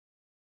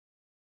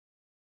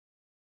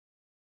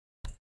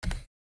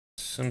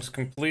 Sims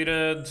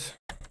completed.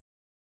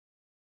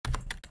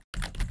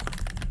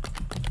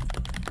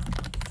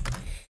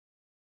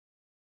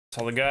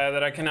 Tell the guy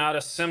that I can add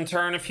a sim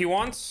turn if he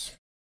wants.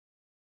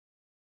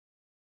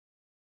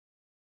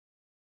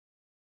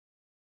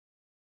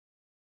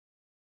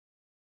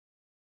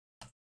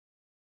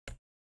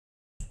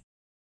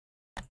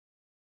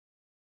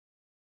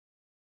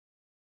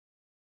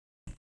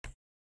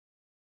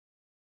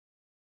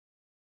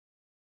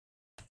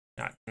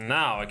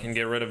 Now I can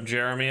get rid of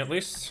Jeremy at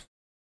least.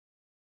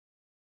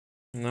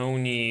 No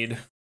need.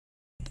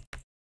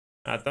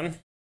 That then.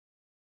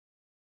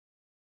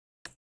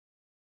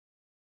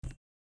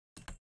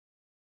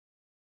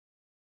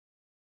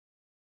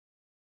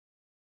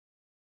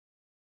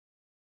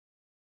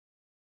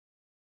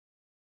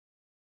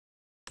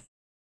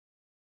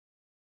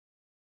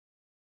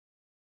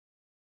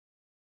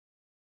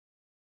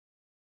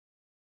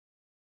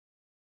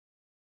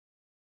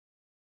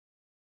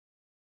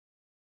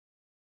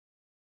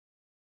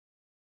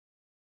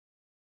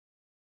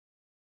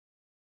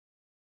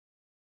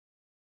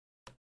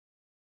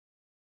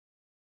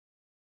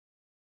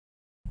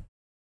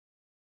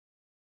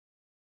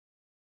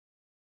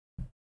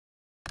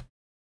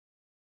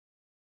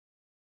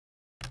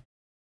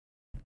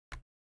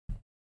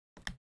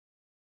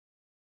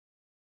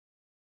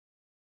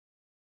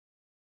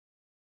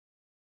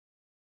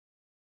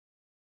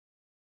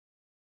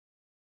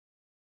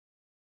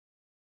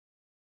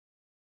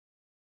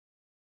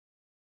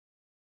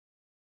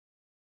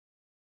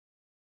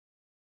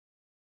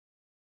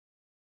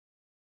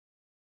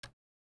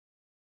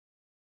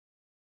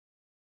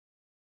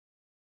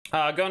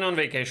 Going on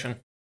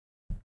vacation.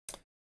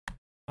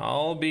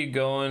 I'll be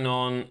going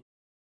on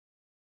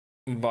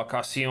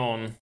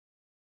vacacion.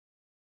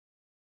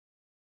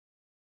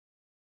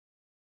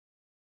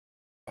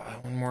 Buy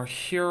one more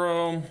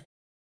hero.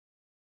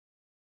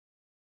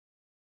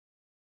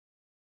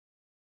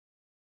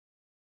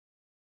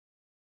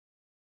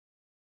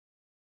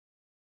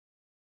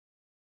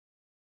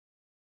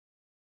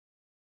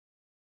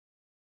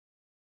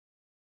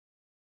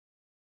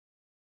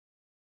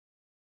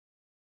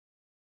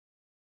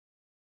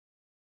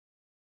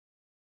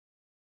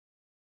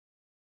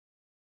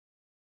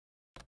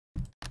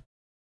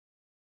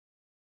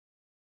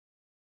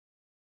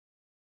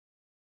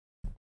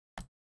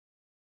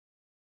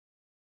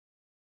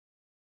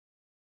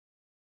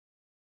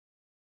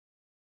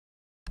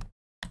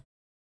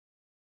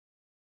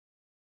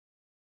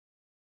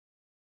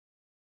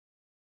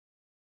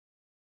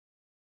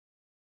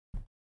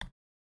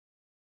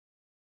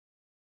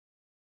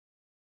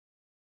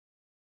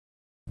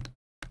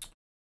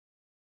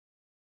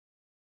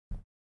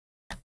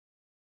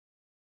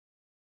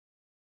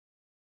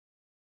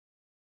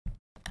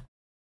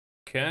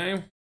 Okay.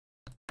 Let's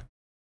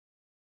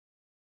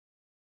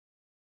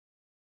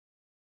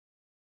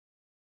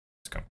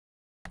go.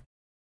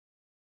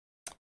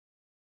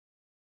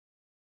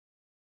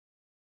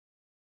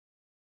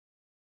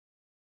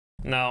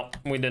 No,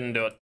 we didn't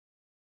do it.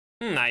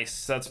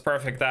 Nice. That's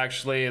perfect,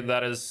 actually.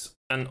 That is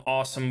an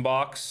awesome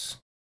box.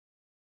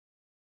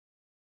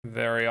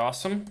 Very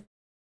awesome.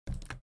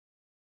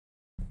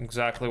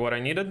 Exactly what I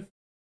needed.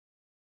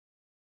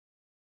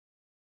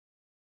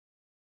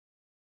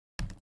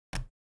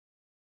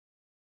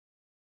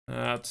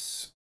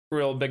 That's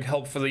real big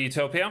help for the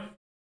Utopia.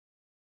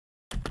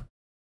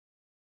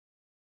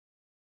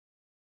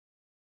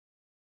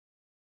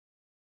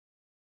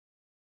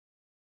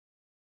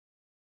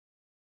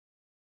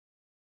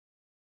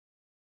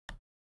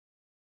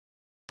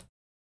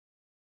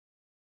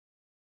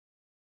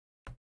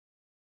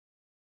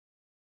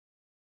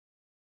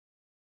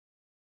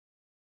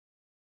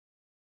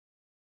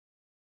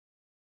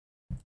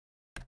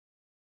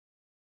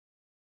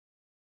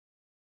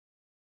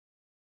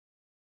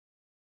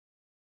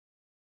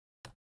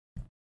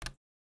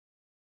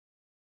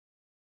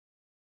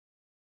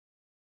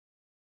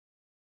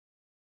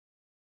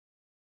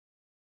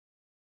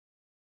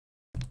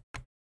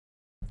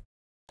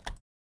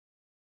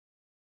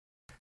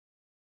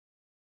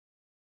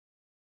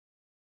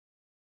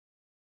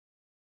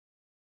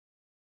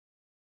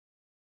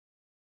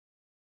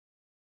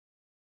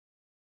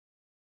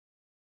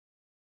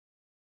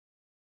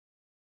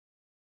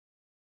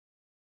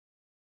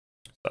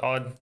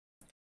 Solid.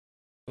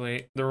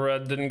 Luckily, the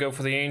red didn't go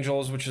for the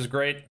angels, which is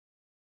great.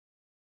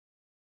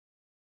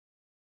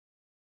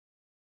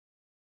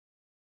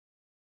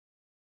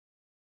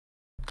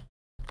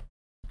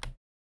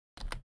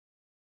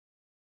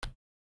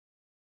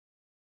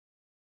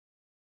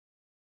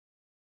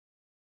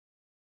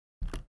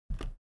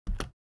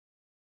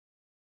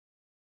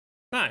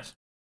 Nice.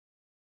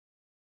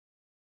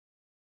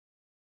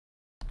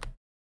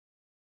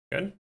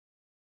 Good.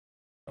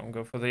 Don't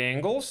go for the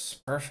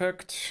angles.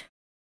 Perfect.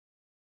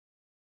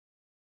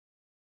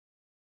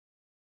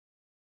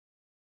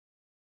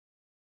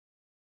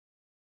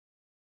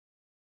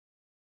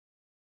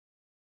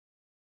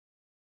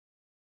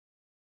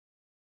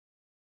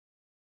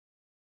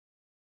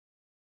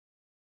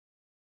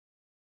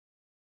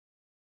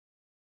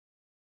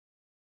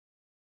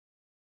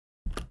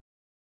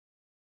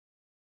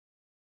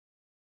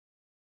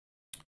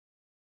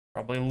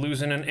 Probably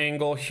losing an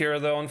angle here,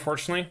 though,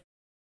 unfortunately.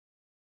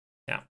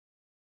 Yeah.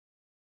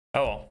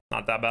 Oh, well,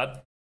 not that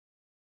bad.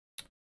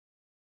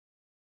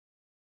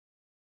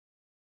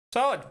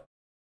 Solid.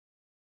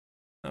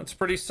 That's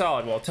pretty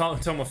solid. Well,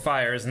 Tome of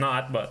Fire is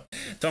not, but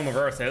Tome of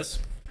Earth is.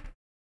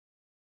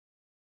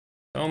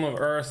 Tome of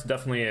Earth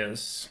definitely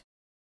is.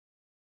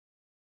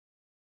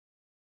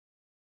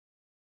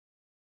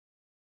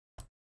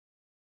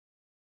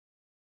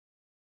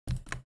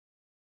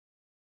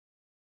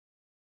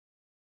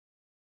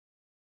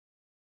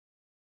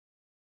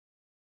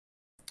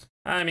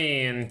 I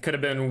mean, could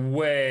have been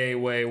way,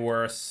 way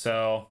worse,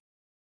 so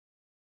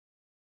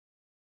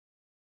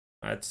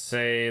I'd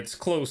say it's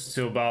close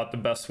to about the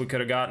best we could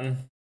have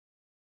gotten.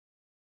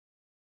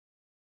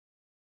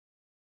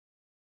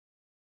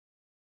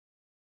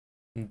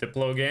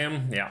 Diplo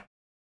game? Yeah.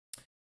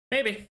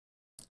 Maybe.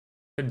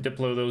 Could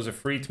Diplo those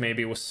Ifrit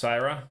maybe with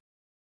Syra.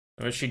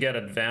 Does she get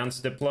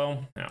advanced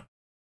Diplo? Yeah.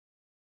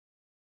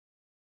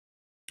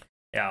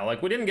 Yeah,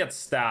 like we didn't get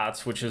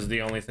stats, which is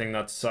the only thing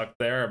that sucked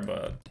there,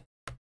 but...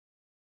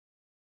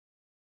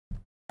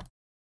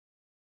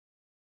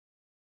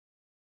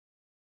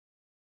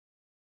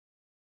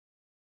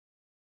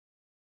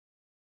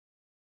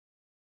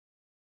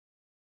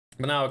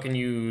 But now I can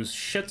use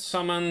shit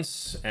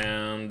summons,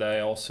 and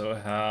I also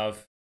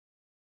have...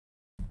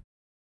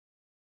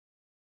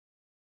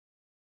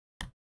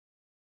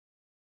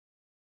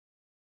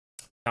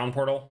 Town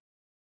Portal.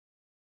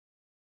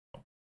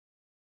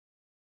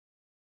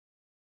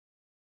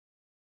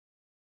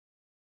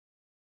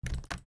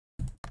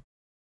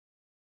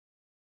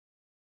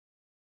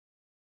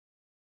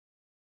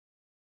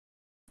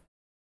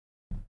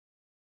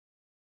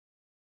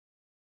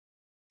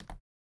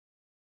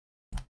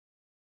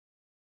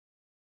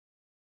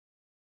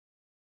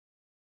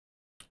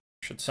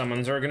 Shit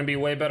summons are going to be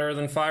way better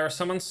than fire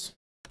summons.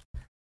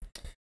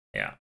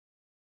 Yeah.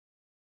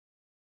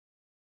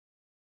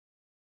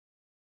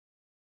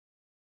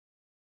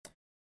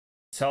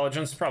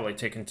 Intelligence, probably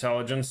take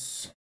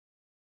intelligence.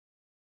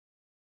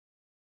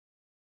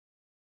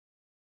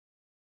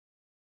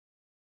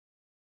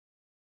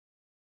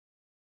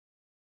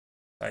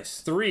 Dice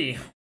 3.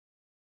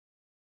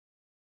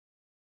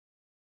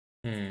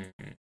 A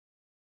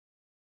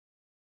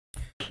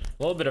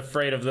little bit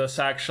afraid of this,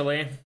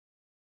 actually.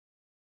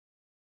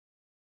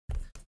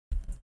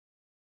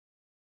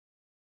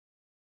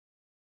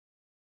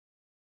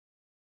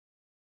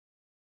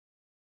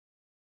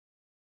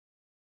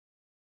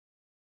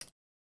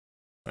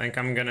 I think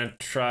I'm gonna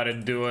try to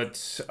do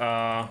it,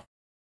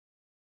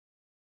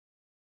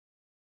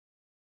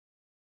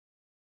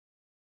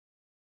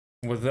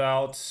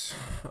 without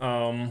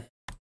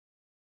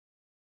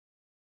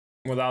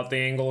the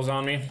angles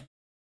on me.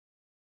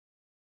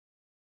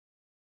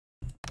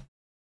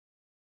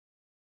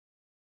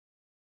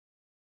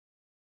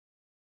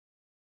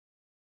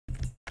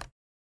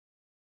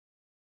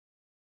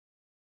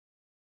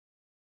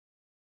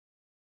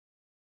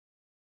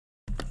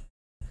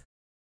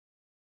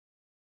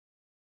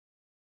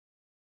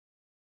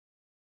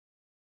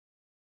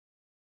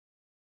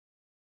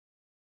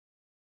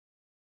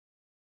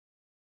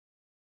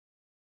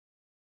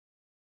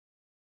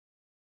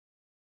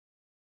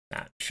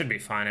 That should be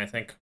fine, I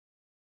think.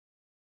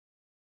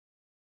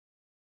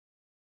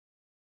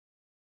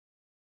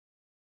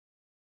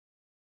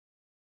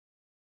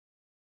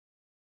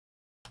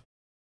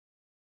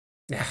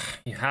 Yeah,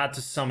 you had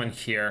to summon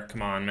here.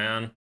 Come on,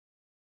 man.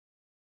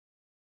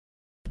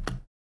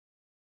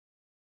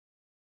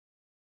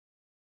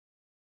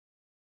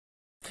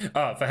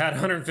 Oh, if I had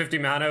 150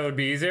 mana, it would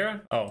be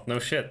easier? Oh, no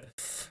shit.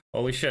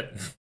 Holy shit.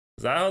 Is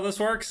that how this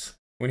works?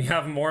 When you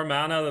have more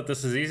mana, that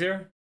this is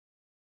easier?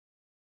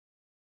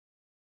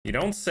 You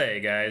don't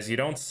say, guys. You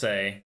don't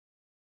say.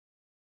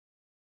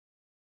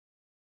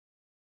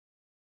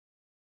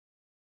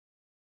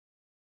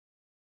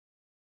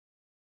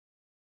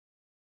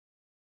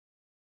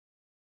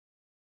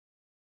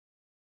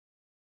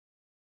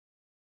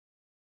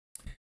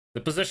 The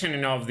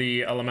positioning of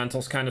the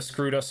elementals kind of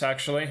screwed us,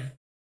 actually.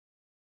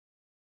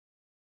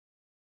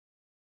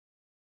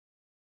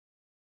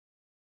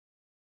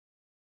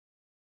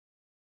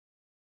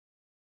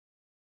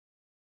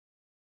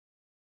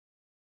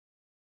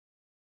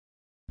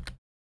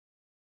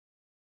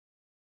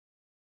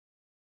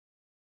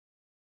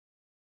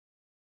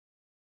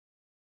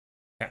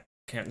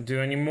 Can't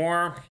do any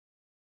more.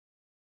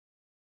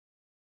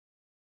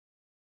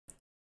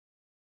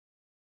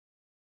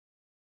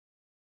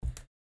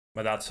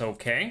 But that's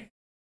okay.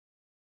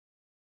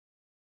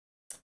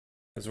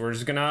 Because we're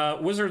just gonna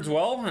Wizards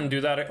Well and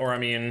do that, or I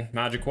mean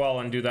Magic Well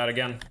and do that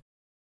again.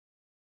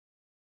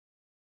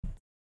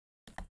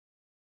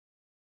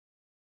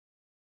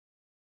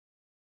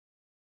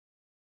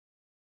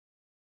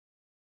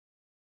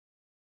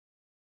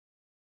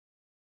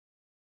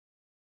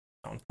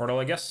 On Portal,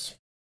 I guess.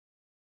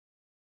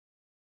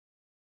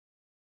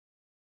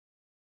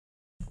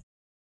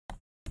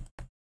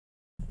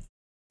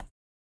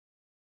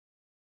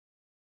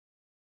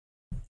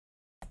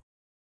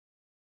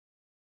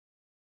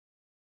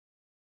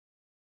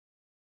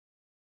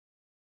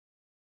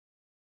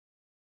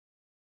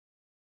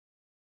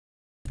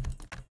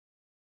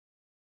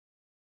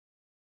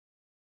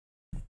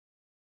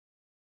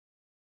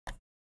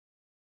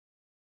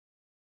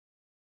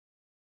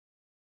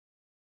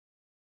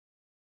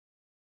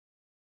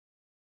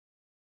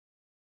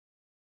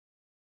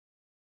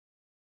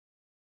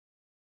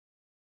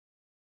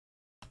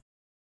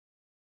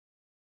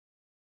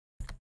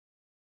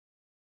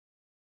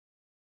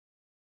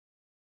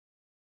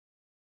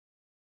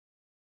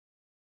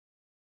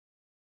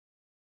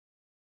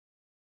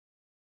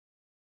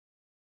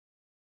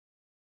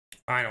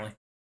 Finally.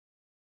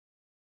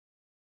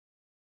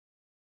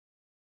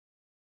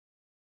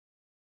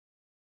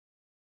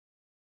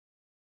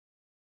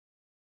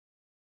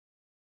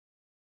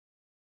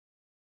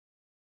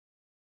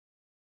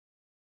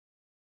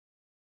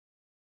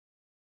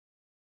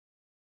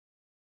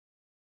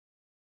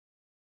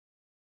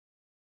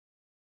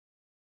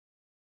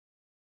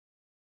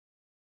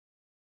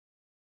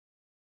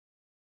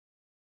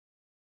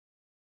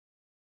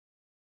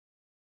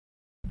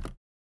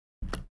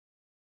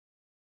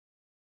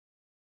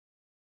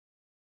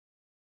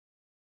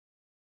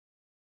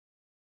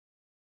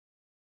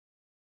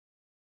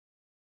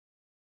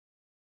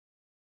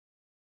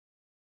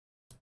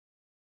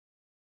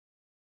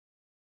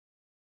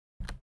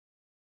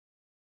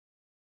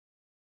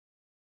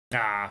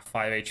 Ah,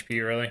 5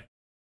 HP, really?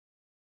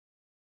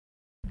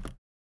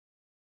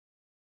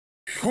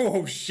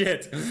 Oh,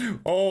 shit.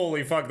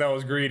 Holy fuck, that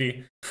was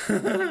greedy.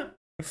 Oh,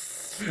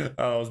 that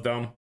was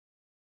dumb.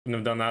 Couldn't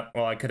have done that.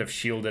 Well, I could have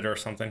shielded or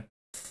something.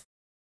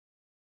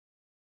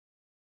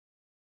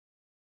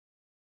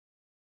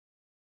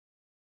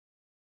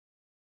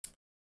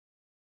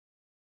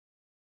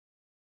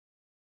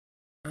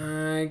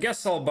 I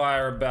guess I'll buy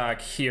her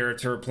back here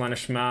to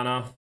replenish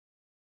mana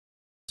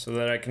so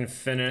that I can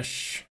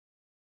finish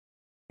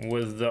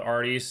with the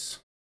arties.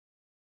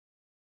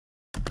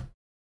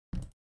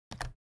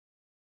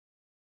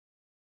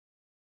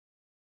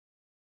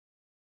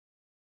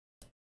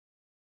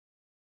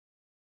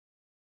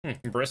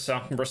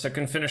 Brissa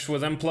can finish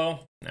with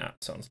Implo. Nah,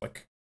 sounds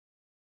like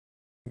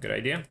a good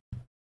idea.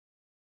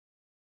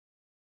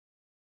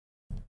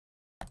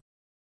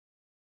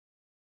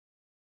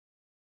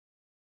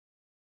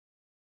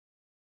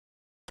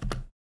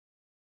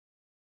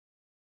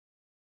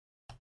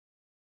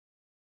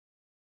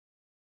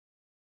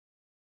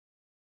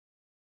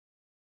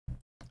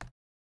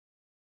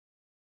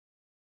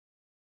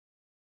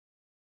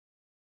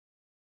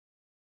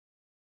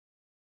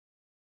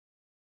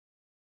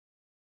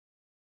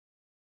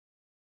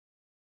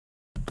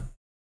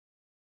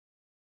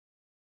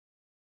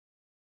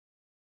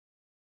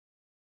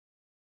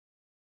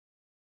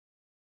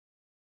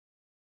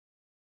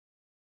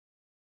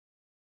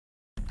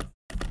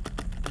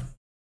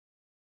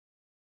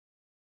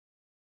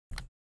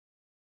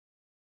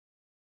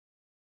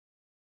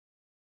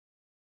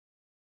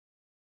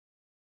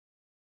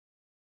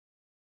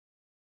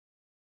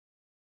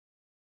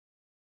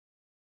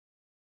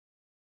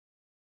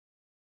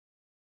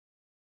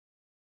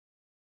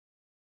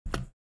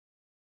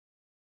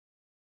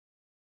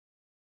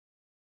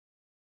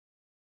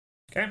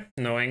 Okay,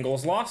 no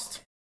angles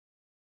lost.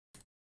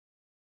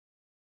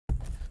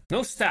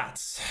 No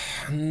stats.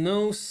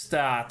 No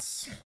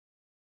stats.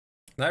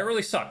 That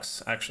really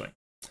sucks, actually.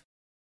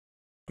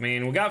 I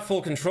mean, we got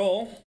full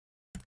control,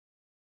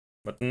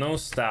 but no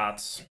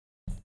stats.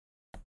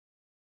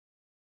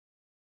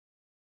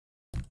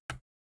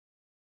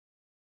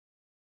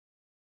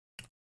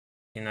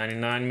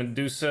 P99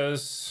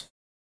 Medusas.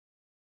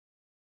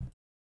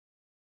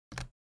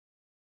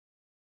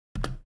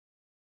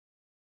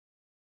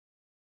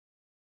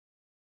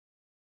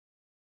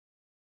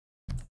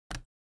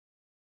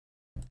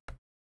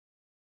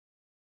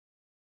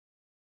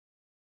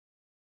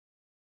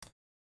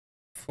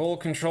 Full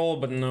control,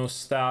 but no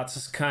stats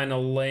is kind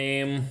of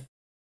lame.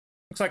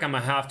 Looks like I'm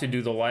gonna have to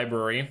do the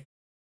library.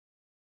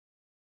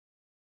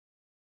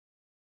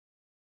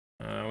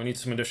 We need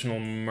some additional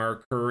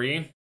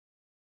mercury.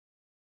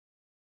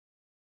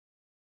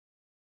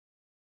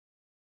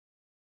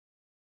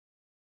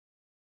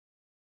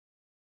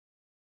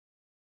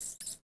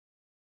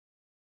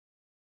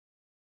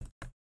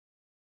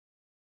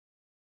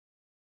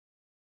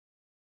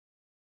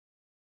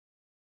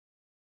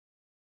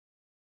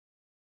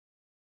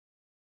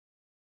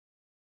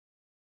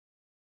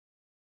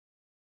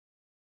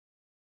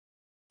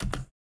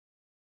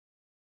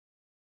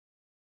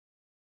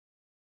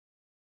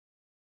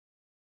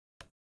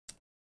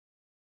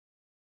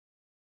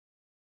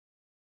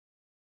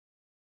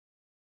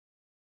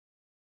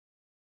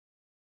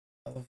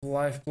 Of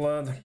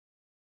lifeblood.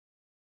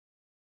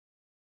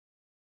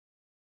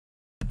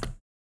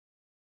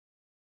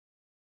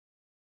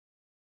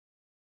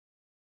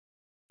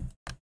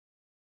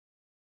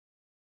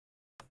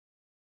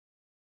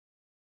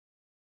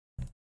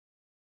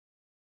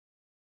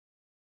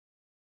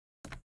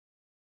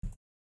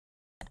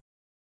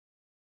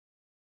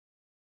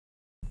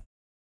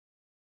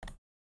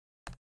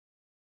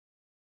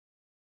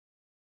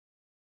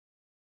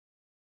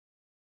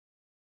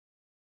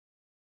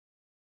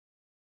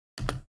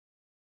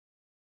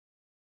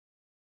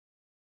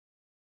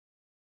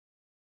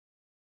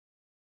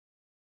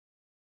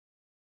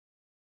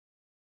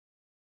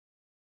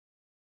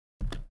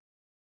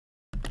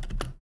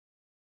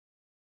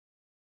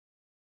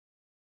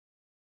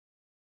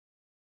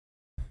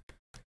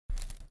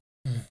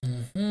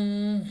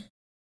 Mm-hmm.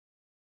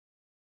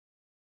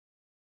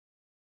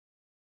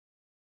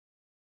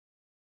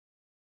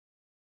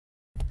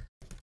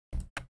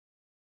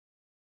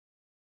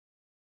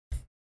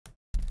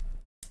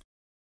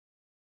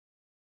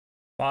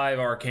 Five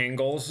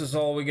Archangels is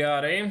all we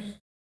got, eh?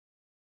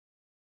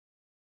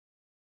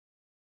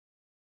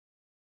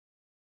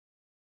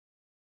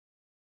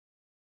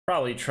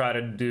 Probably try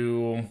to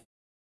do...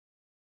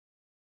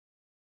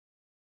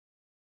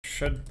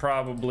 Should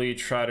probably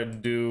try to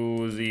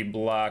do the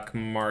black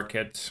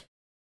market.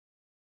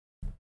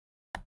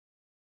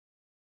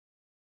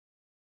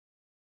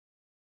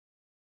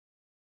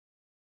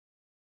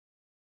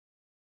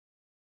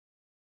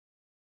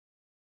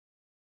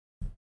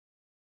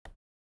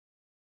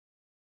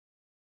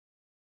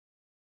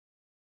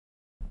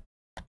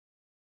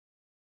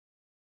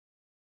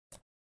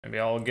 Maybe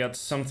I'll get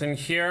something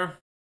here.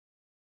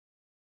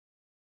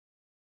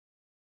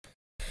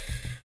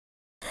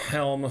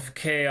 Helm of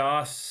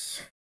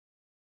Chaos.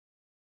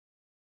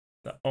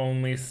 The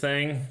only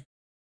thing.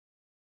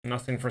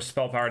 Nothing for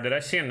spell power. Did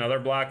I see another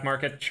black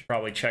market? Should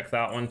probably check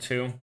that one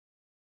too.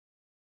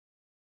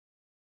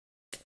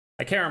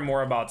 I care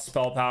more about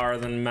spell power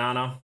than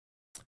mana.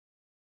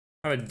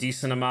 I have a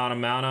decent amount of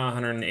mana,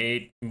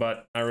 108,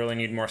 but I really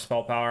need more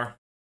spell power.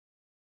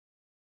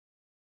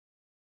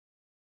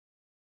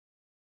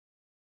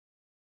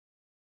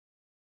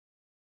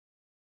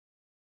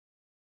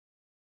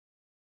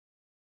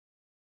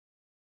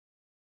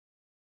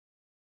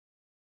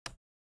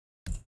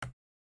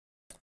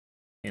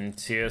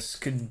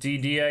 Intius could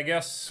DD, I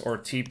guess, or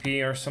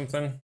TP or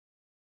something.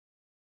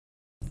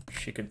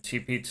 She could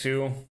TP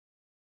too.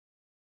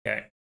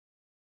 Okay.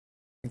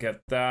 Get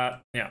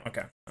that. Yeah,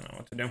 okay. I know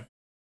what to do.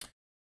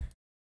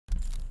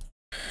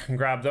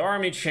 Grab the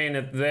army, chain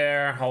it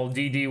there. I'll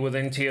DD with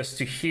Intius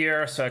to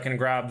here, so I can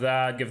grab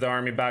that, give the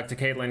army back to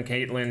Caitlyn.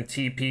 Caitlyn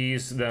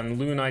TPs, then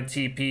Luna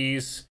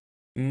TPs.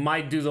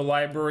 Might do the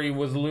library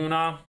with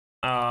Luna.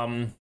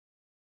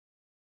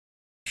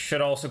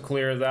 Should also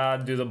clear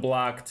that, do the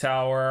black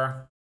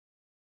tower.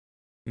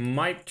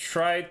 Might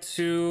try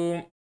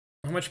to...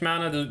 How much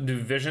mana do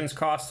visions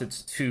cost?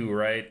 It's 2,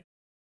 right?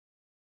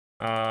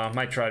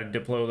 Might try to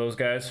diplo those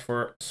guys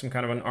for some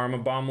kind of an armor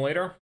bomb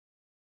later.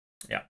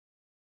 Yeah.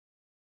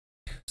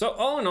 So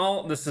all in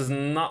all, this is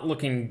not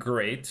looking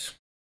great.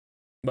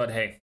 But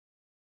hey.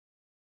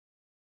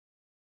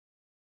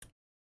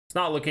 It's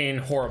not looking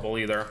horrible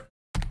either.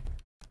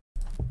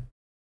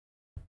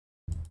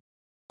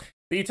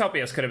 The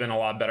Utopias could have been a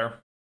lot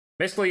better.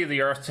 Basically,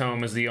 the Earth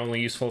Tome is the only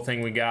useful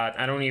thing we got.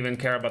 I don't even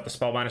care about the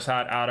Spellbinder's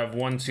Hat. Out of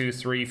 1, 2,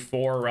 3,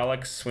 4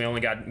 relics, we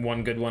only got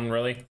one good one,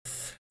 really.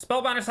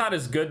 Spellbinder's Hat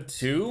is good,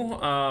 too.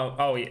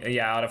 Oh,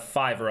 yeah, out of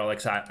 5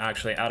 relics,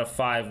 actually. Out of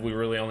 5, we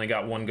really only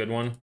got one good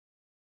one.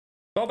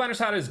 Spellbinder's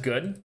Hat is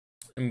good,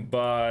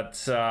 but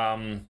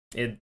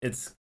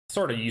it's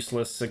sort of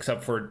useless,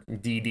 except for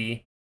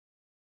DD.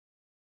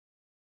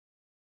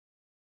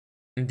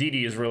 And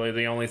DD is really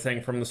the only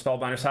thing from the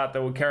Spellbinder's Hat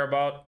that we care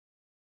about.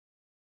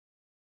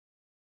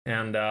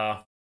 And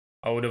I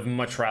would have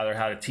much rather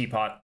had a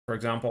teapot, for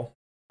example.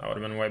 That would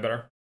have been way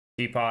better.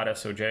 Teapot,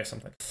 SOJ,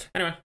 something.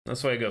 Anyway,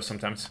 that's the way it goes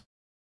sometimes.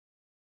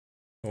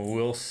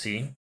 We'll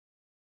see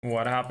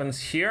what happens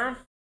here.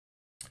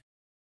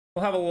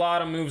 We'll have a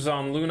lot of moves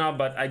on Luna,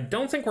 but I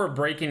don't think we're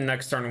breaking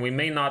next turn. We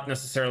may not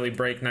necessarily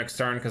break next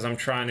turn because I'm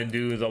trying to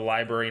do the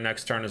library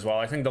next turn as well.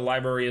 I think the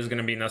library is going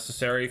to be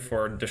necessary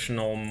for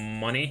additional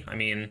money. I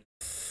mean,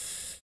 how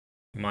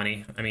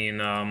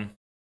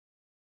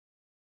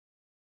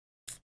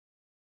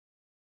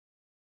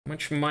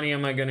much money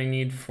am I going to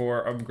need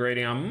for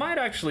upgrading? I might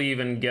actually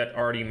even get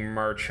Arty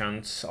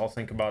Merchants. I'll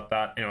think about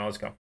that. Anyway, let's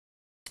go.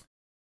 I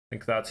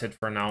think that's it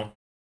for now.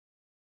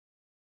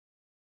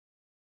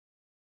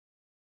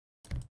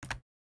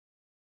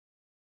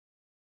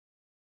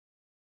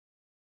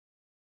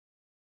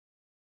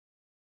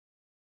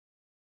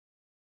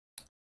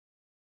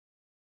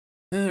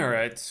 All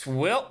right,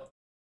 well,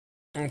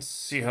 let's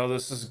see how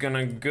this is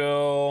gonna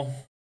go.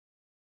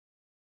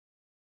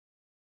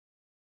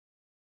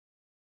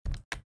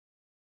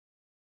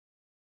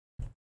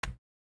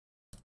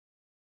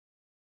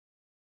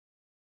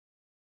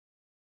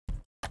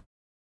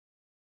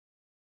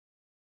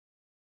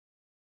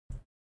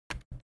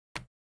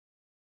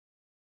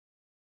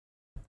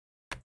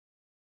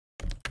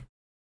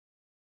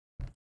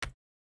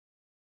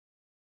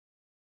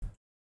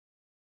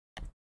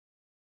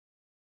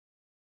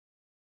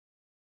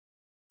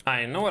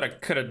 I know what I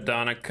could have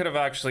done. I could have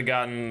actually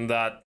gotten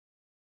that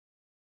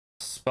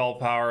spell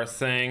power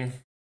thing.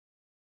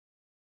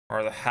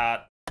 Or the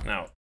hat.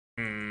 No.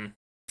 Would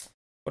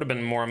have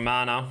been more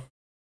mana.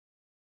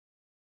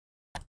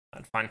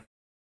 That's fine.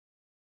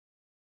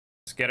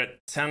 Let's get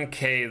it.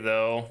 10k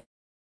though.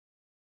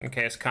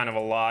 10k is kind of a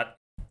lot.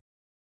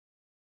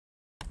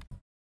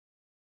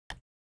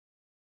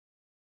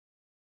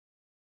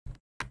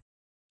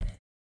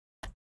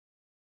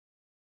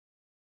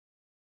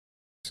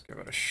 Let's give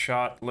it a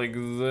shot like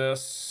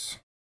this.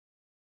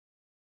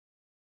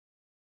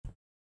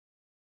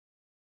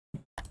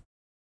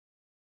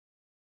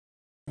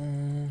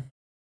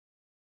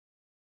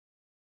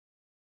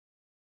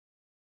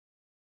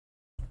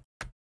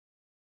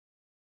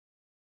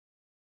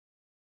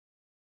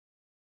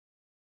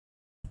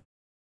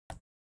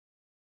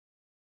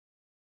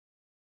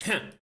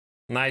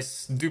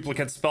 Nice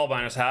duplicate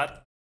Spellbinder's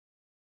hat.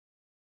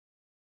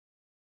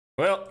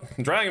 Well,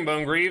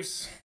 Dragonbone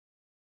Greaves.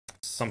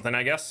 Something,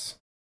 I guess.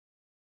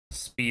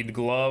 Speed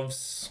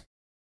gloves.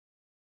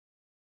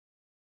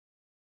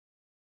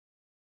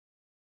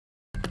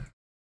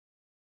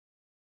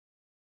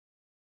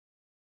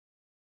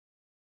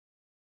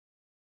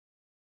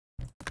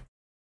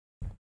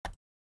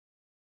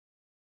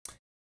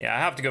 Yeah, I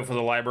have to go for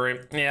the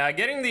library. Yeah,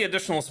 getting the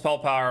additional spell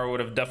power would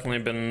have definitely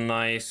been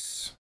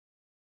nice.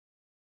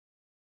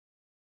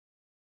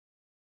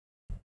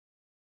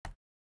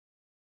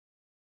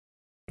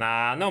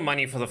 Nah, no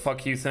money for the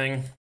fuck you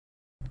thing.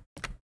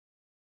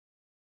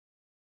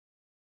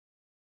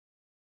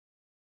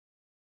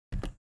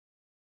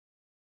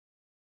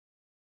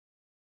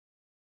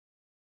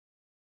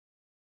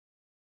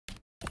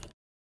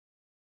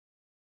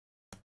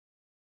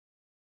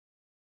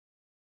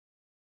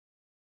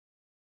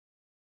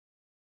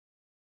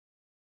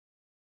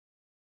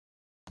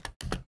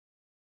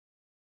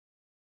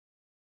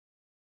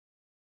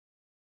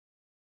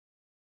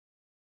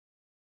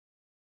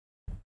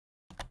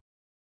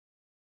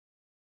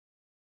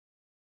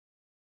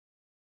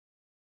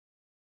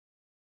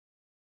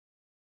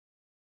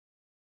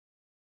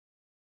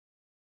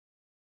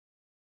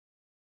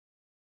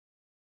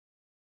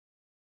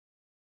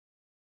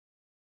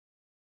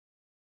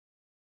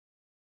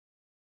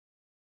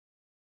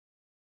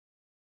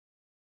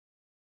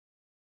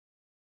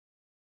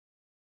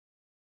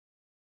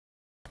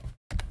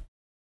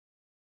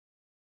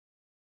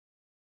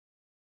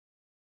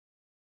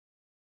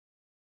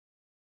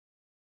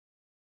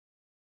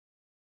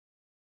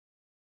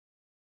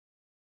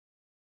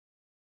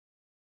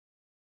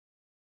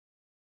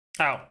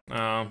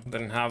 Oh,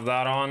 didn't have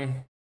that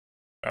on.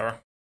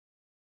 Whatever.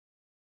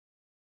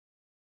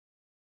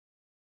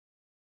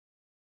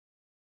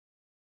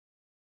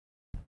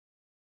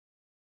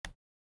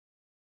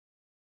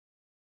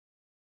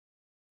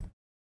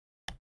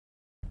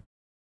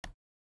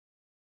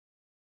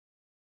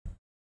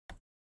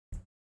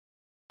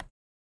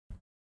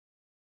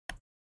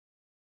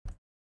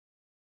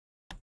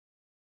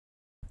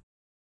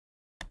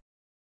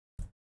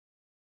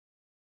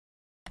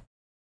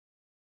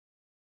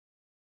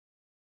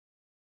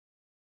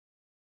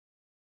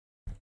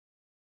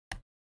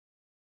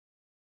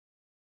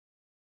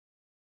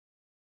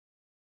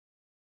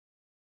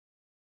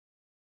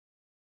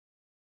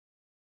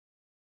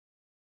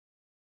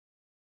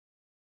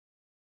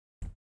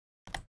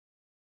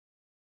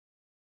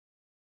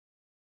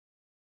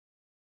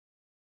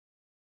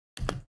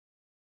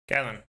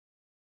 Okay then.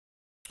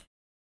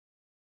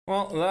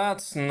 Well,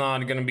 that's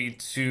not gonna be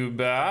too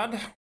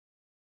bad.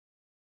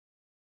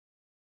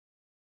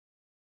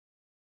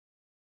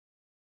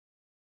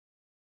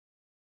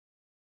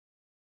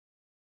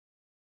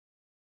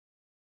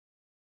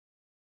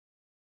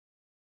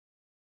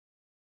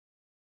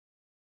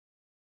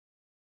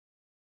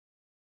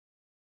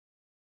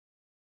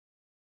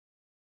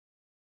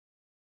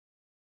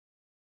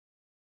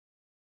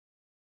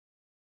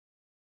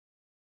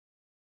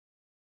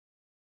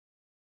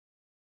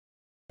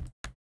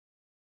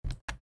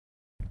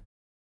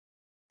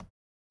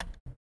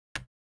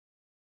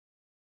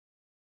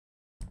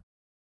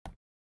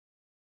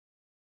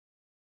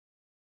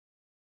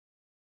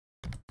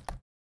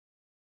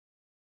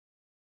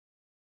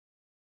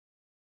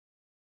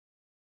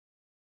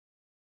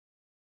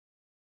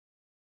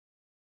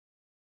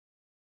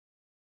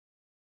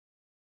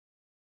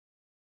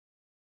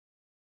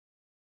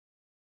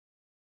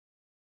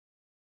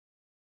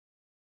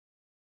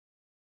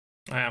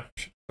 Yeah,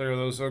 should clear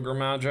those Ogre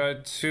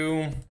Magi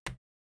too.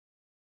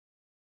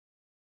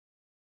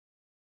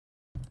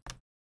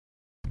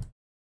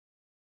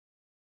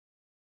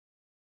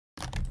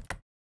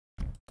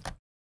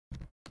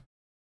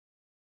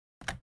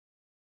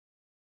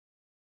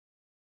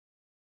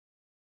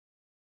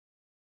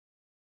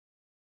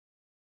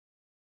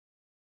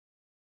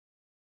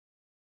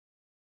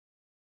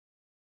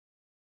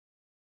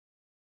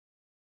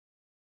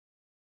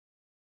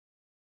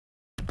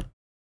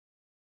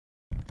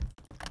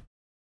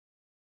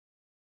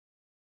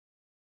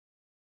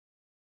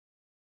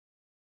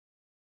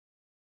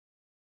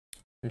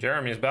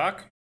 Jeremy's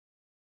back.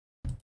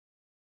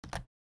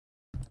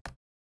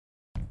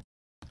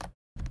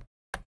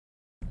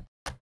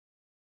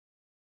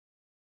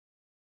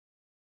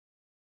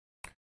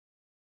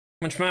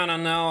 Much mana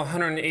now?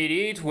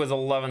 188 with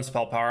 11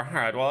 spell power.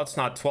 Alright, well, that's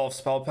not 12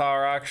 spell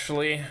power,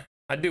 actually.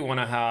 I do want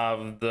to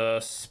have the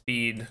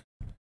speed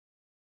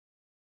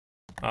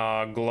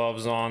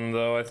gloves on,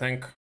 though, I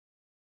think.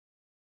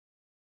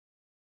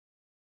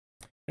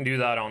 Do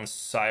that on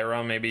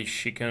Syra. Maybe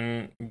she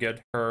can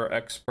get her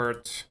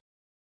expert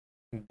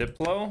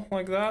Diplo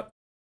like that.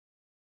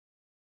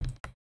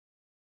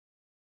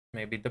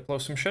 Maybe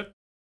Diplo some shit.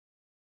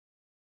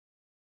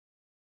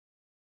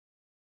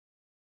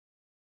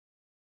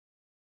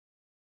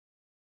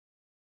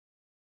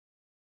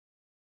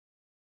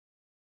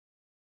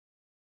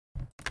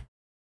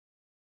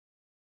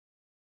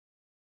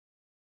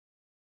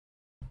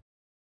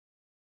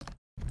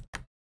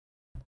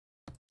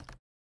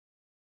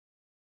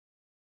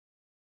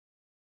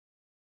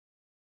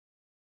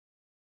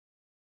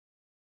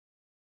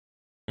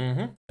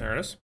 There it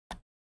is.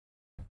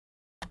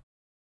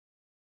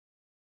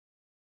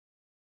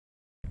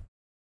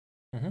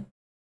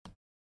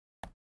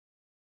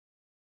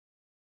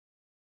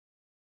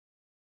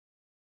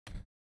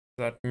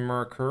 That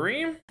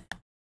Mercury.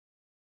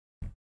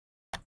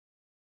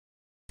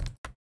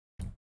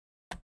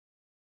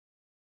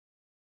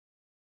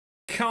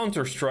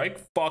 Counter-Strike,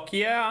 fuck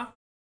yeah.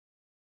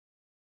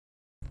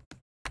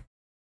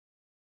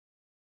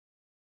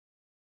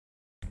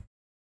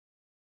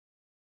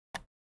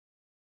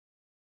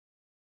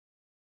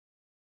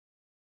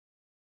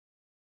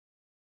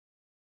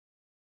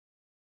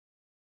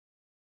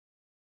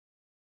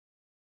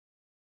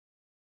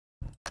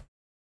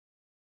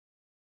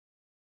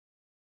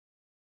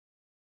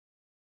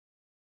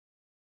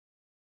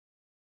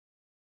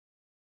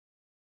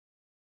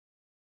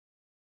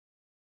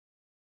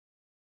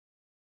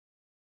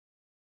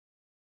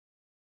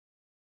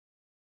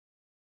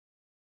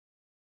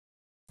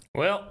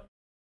 Well,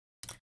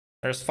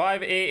 there's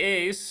 5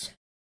 AAs.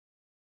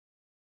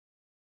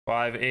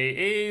 5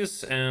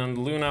 AAs and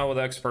Luna with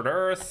Expert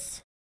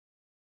Earth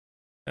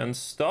and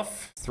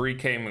stuff.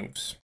 3k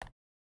moves.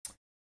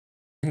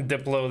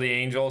 Diplo the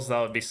Angels, that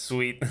would be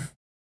sweet.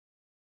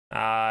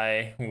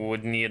 I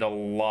would need a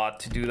lot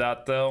to do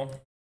that, though.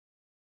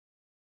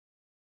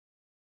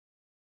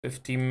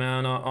 50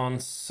 mana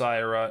on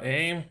Syra,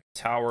 eh?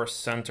 Tower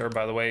center,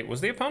 by the way. Was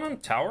the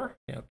opponent Tower?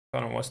 Yeah, the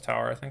opponent was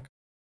Tower, I think.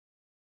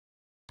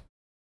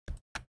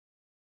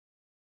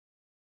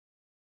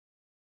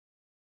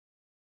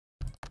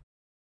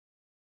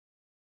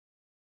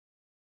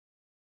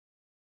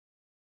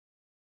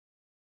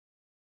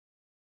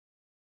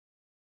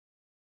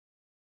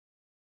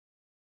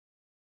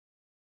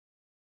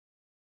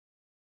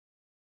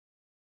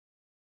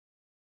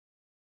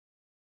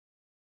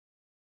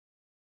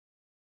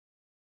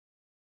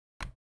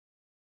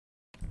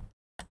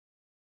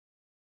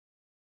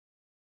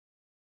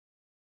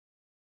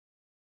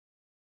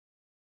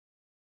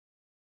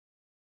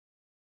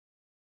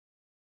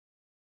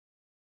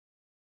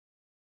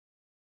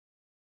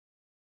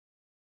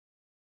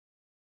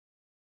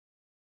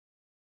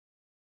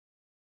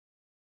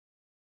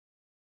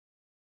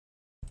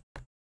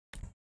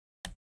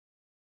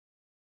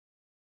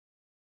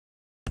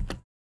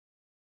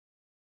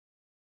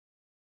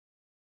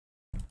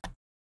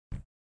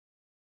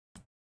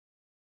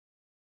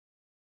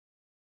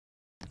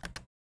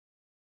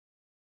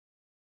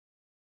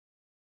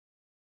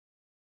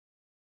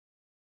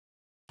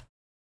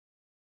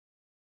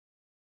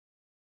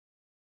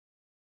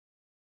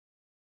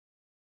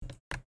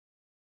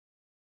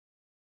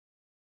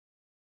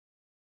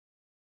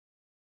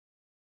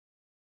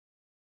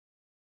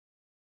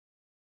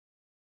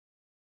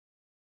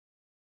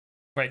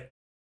 Wait,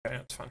 okay,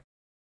 that's fine.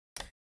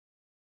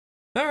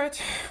 All right.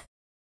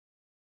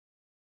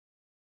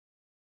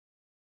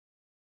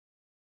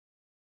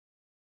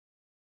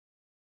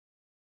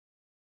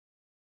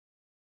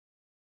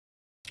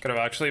 Could have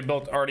actually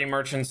built arty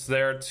merchants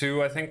there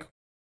too, I think.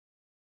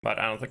 But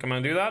I don't think I'm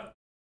gonna do that.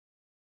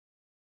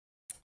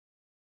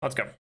 Let's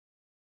go.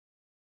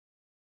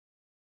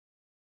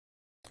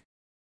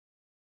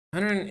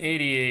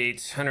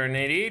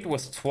 188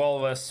 with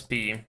 12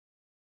 SP.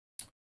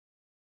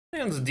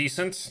 And it's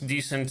decent.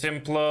 Decent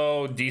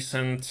Implo,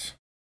 decent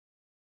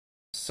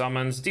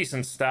summons,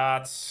 decent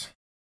stats.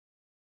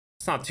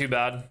 It's not too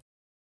bad.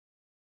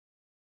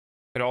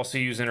 Could also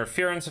use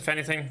interference if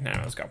anything.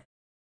 Now let's go.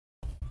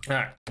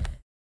 Alright.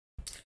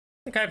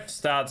 Okay,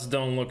 stats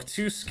don't look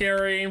too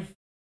scary.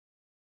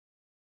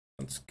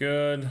 That's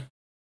good.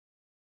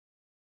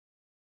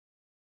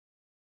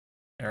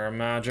 Air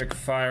magic,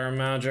 fire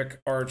magic,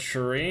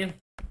 archery.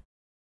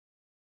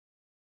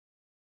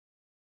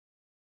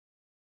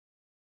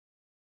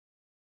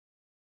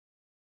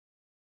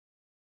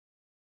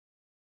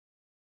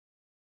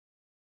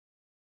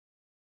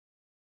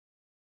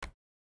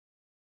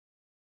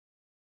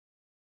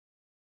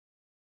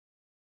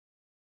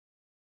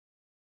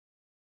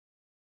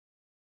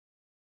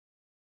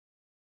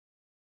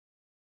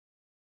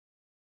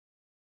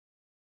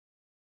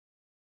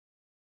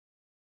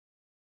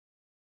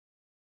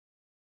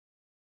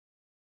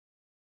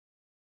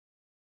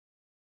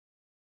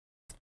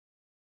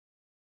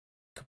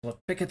 Couple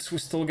of pickets we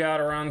still got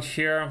around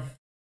here.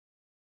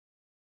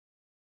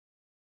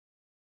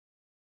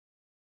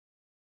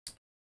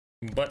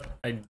 But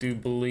I do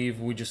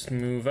believe we just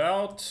move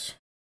out.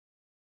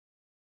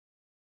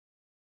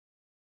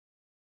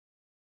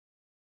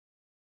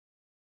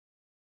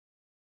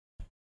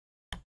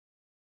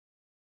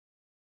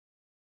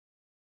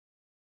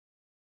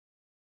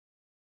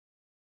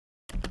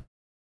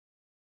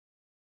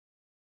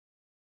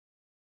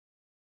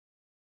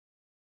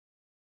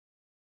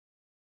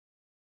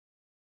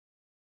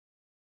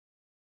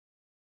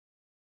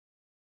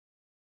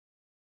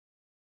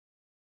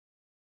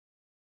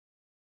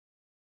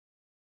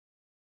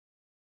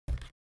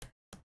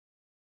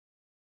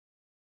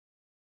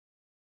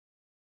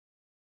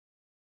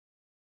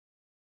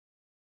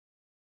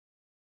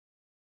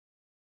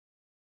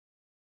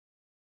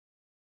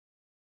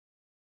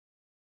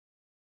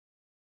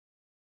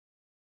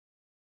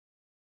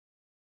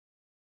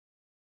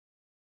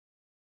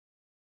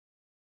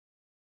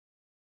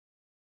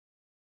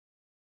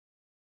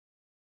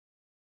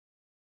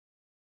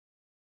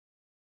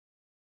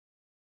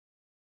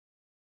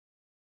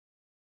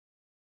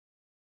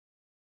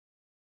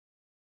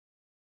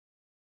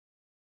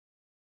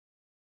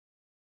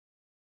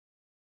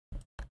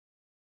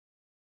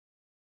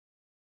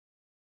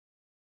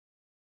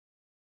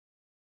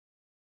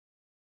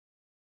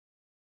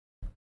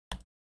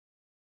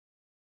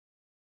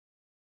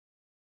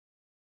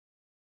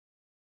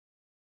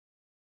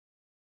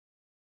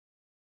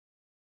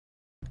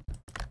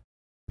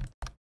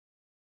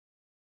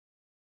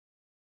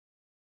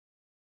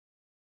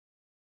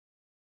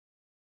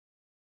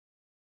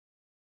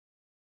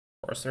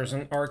 Of course, there's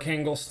an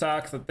Archangel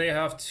stack that they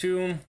have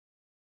too.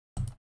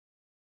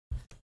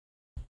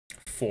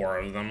 4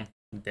 of them.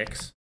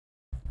 Dicks.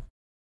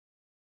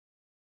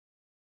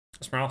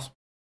 Somewhere else.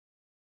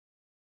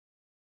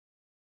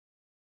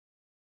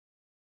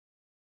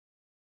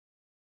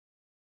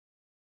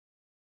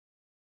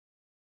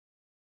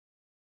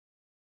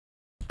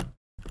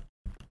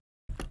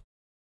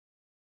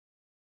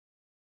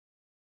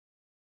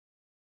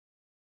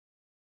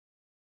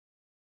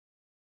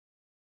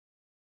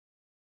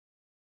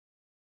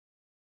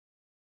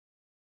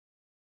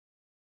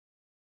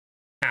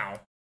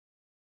 Ow.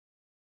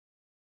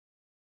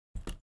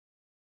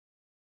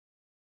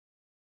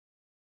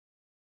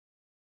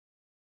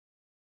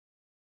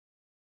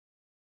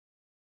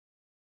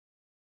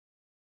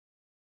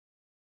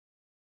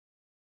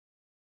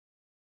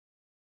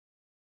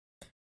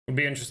 It'll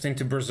be interesting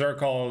to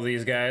berserk all of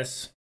these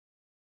guys.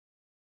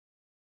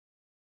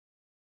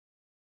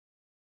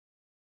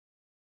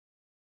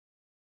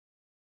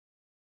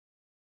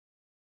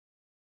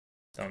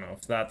 Don't know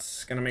if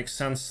that's gonna make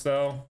sense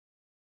though,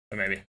 but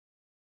maybe.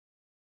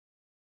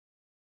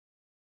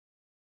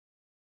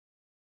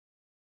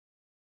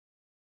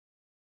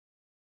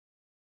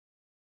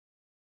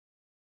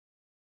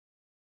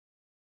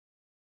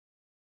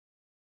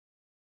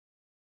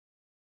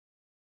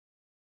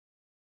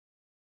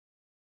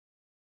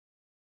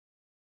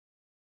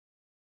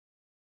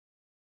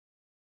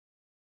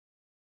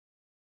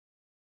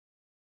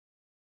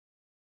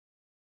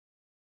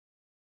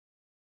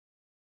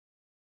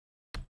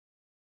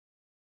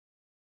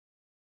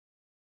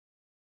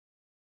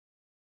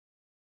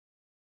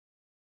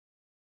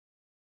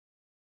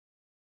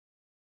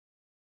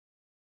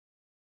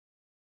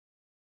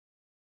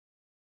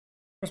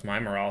 Where's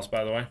my morales,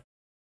 by the way?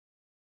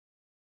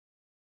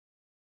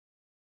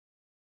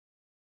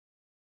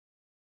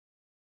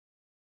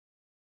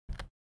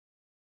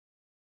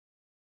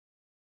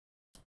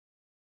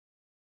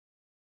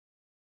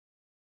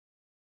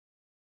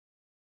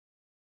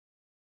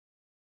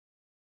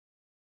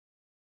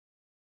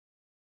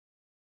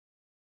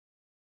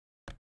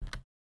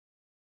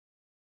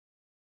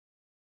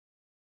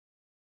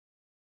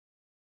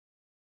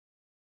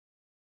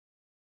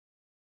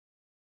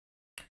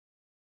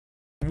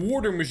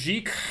 Water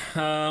Magique.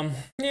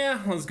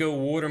 Yeah, let's go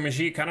Water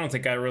Magique. I don't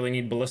think I really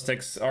need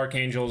ballistics.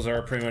 Archangels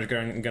are pretty much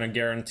gonna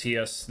guarantee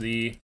us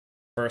the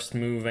first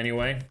move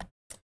anyway.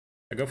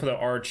 I go for the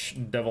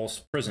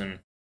Archdevil's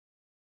Prison.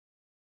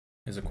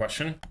 Is a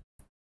question.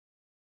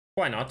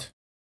 Why not?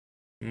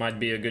 Might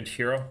be a good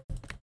hero.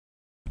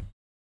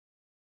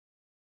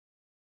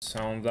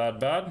 Sound that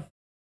bad?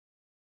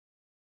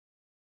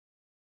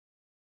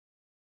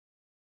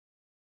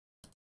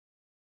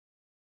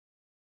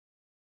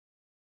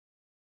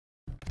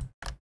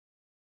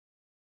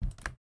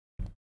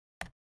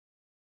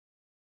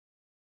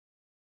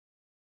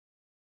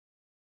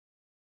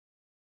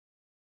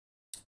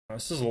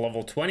 This is a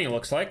level 20,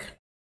 looks like.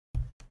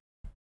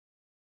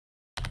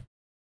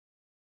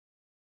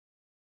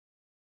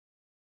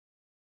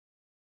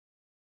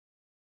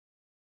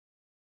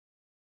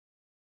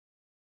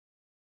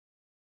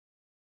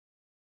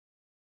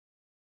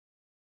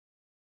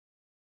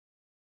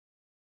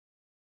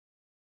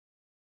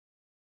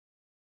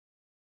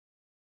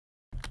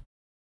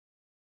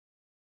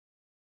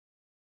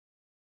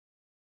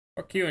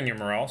 Fuck you and your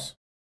morals.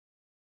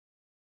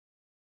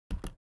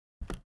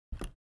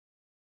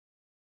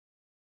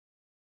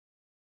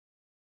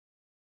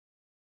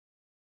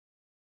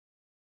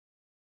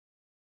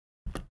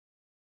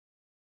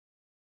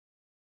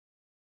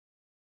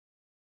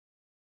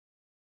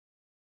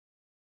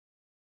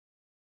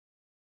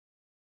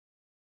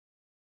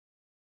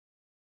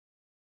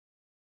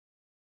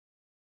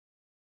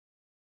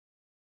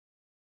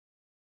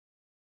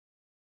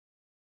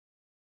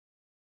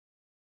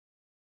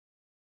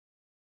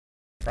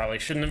 Probably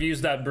shouldn't have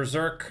used that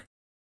Berserk.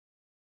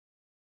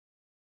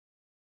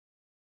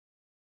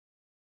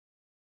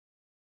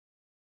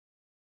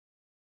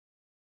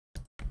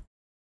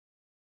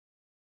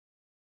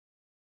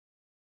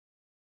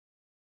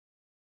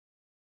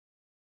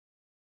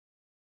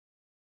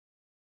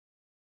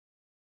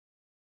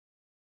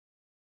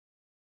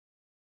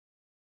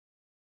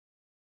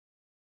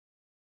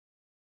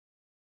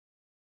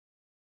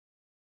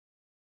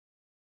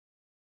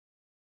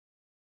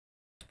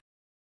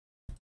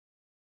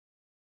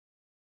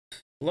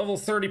 Level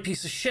 30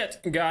 piece of shit.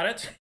 Got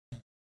it.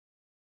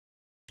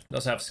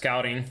 Does have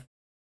scouting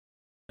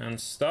and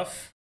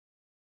stuff.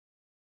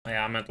 Oh,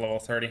 yeah, I'm at level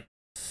 30.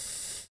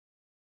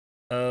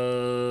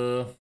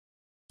 Could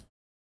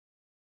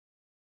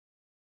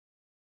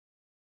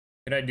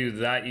I do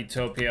that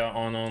Utopia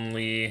on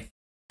only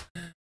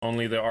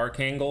the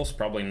Archangels?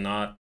 Probably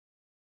not.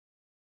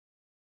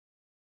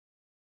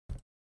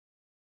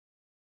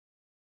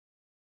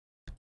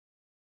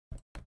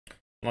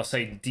 Unless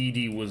I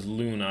DD was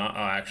Luna. Oh,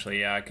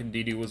 actually, yeah, I could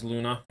DD was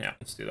Luna. Yeah,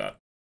 let's do that.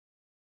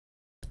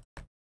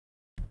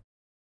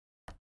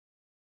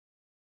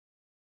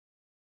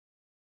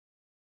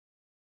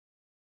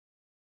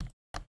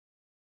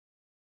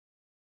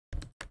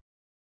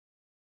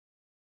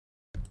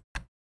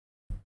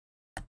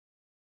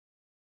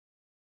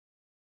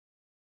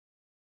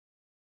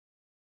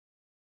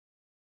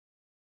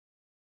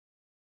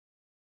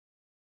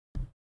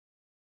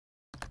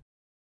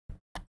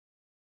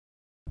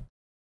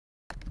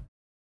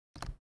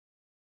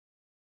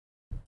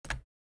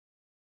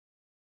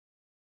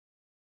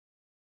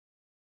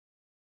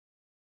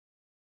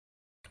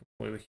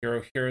 Hopefully the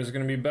hero here is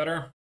going to be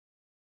better.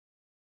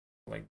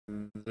 Like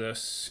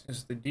this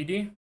is the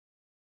DD.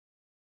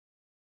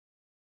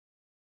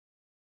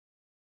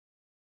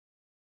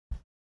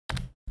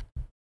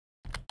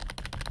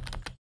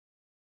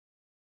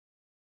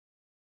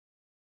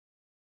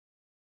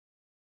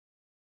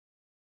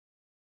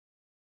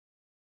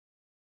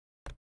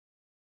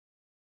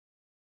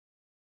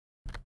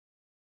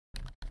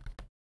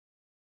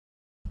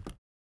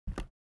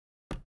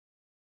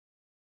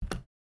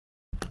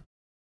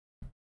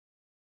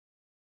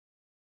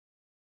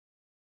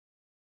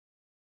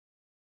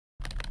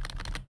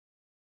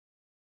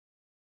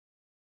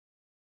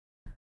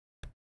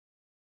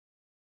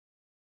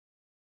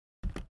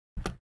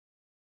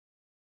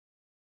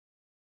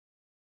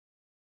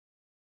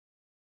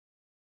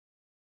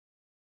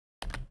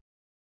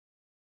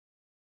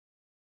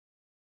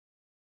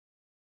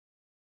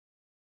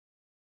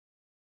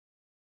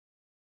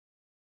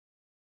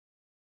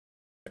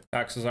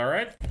 Taxes all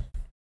right.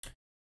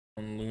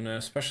 On Luna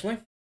especially.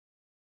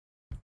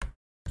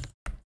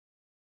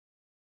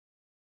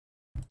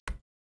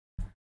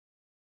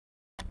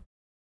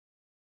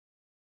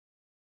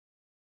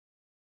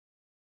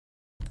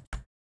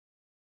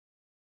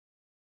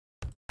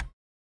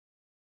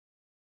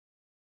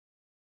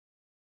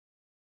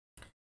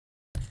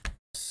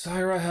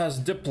 Zyra has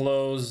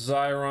Diplo,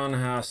 Zyron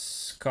has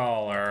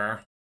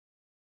Scholar.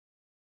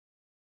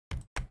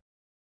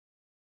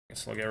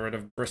 Guess I'll get rid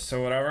of Briss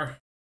or whatever.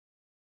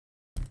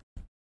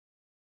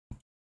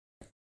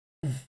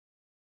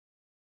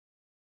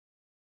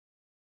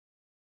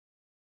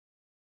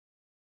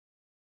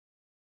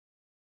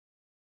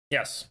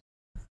 Yes.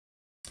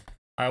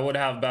 I would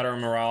have better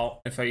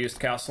morale if I used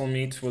Castle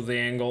Meat with the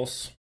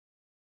angles.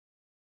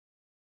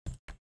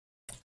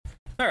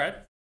 Alright.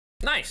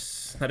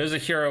 Nice. That is a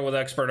hero with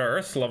Expert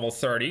Earth, level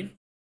 30.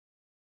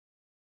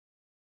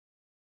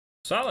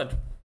 Solid.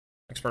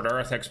 Expert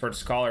Earth, Expert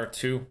Scholar,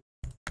 2.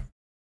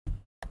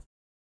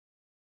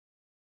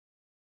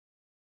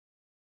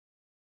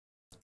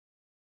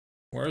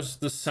 Where's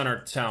the center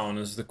town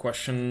is the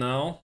question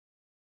now.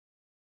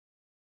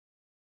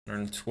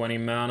 120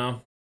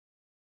 mana.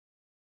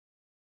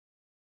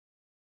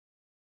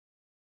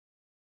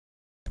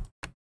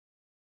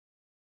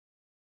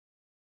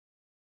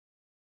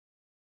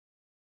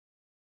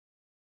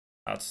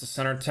 That's the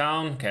center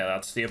town. Okay,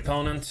 that's the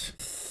opponent.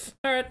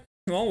 Alright.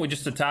 Well, we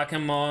just attack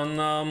him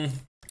on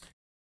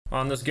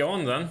this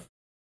going then.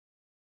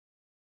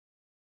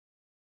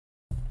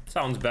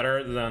 Sounds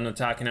better than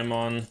attacking him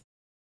on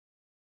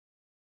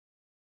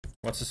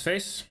what's his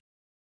face?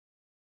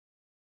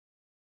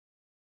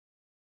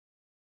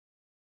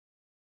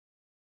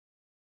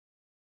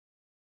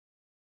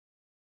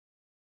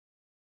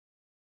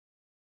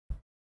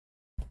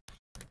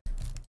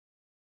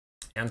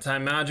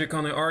 Anti-magic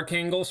on the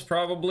Archangels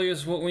probably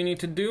is what we need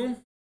to do.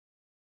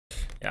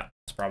 Yeah,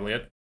 that's probably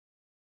it.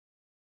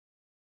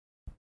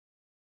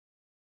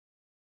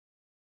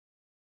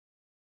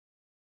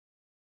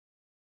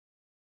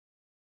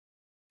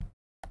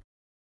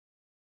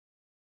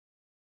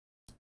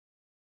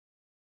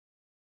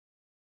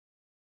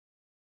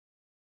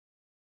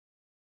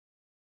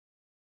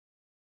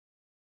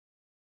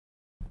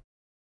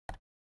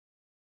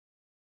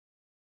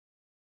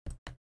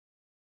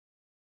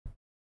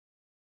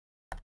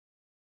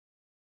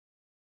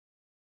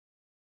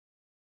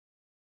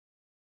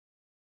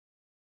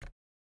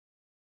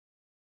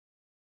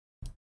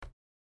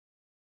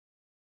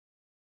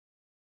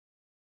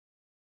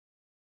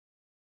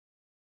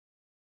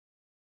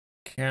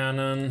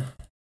 cannon.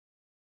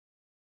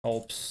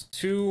 Helps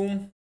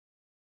 2.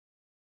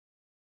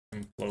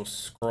 Inflow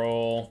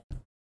scroll.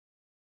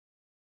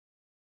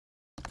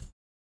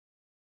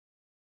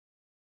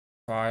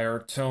 Fire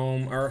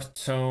tome, earth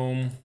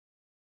tome.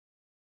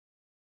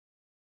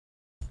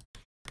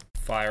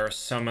 Fire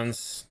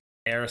summons,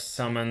 air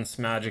summons,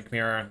 magic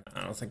mirror.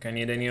 I don't think I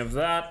need any of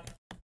that.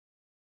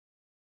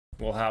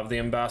 We'll have the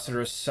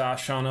ambassador's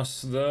sash on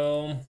us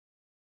though.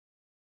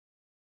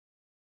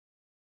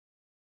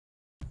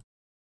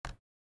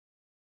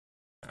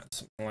 Add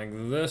something like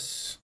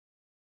this.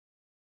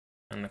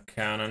 And the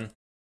cannon.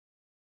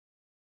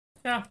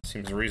 Yeah,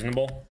 seems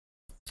reasonable.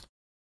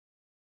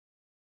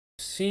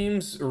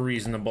 Seems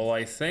reasonable,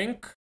 I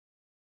think.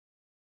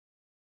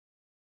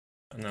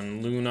 And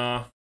then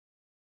Luna.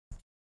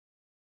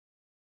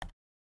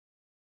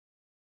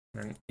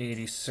 And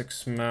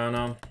 86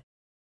 mana.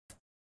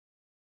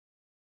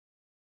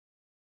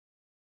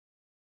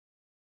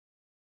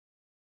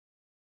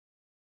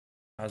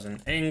 Has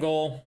an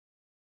angle.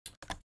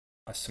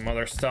 Has some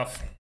other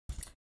stuff.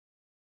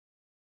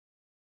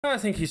 I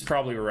think he's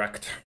probably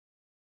wrecked.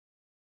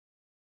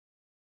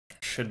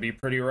 Should be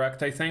pretty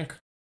wrecked, I think.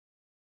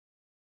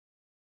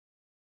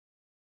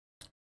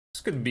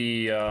 This could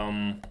be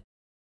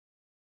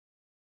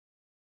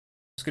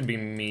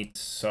meat,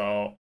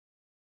 so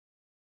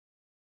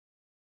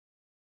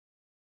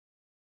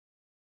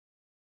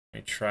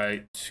let me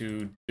try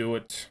to do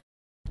it.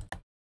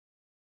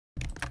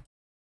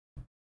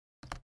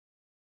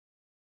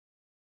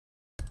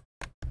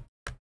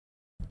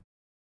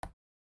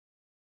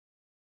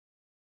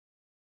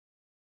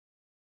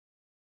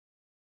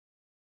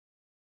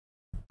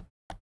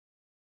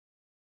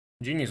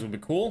 Genies would be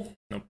cool.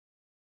 Nope.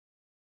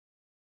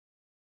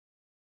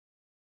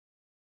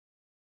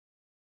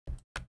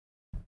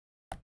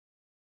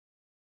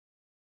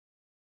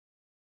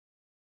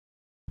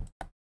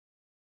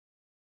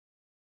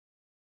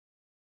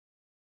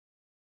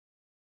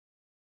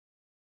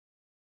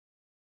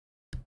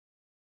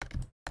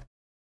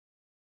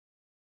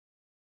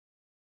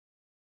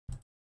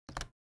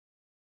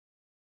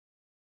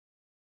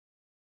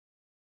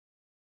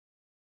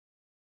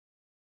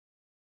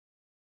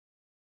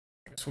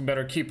 Guess we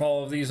better keep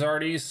all of these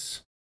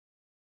arties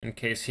in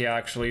case he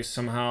actually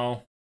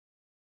somehow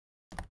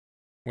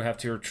we have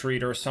to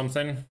retreat or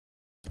something,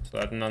 so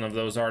that none of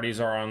those arties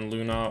are on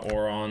Luna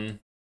or on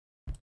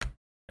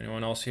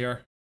anyone else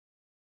here.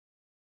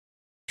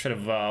 Should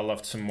have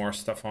left some more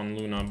stuff on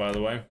Luna, by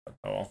the way. But,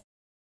 oh well.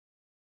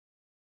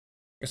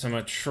 Guess I'm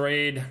gonna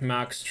trade,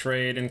 max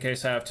trade in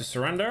case I have to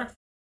surrender.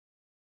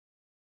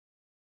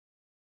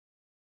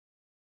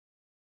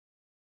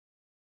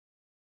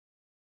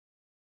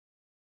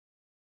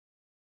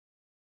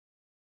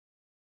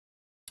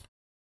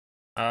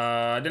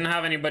 I didn't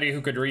have anybody who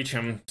could reach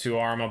him to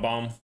arm a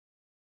bomb.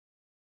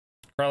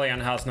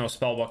 Krelian has no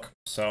spellbook,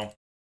 so...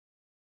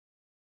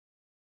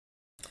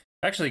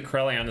 Actually,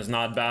 Krelian is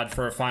not bad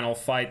for a final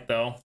fight,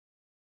 though.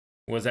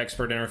 With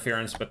expert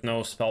interference, but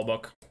no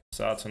spellbook.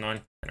 So that's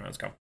annoying. Anyway, let's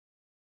go.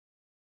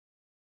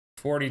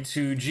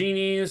 42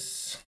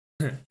 genies.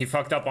 He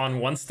fucked up on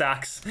 1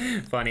 stacks.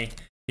 Funny.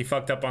 He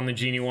fucked up on the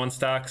genie 1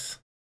 stacks.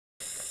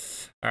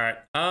 Alright,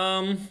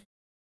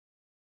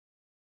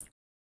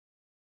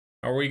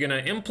 are we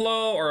gonna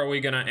Implo or are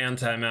we gonna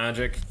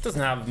anti-magic?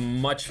 Doesn't have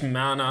much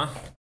mana.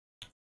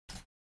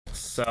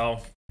 So...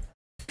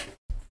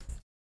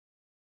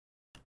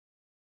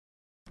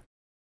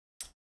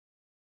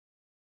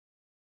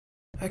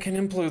 I can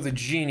Implo the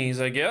genies,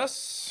 I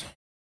guess.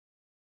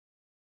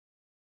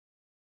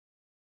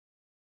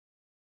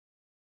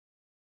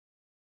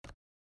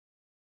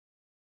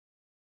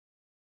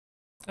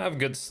 I have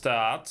good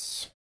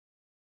stats.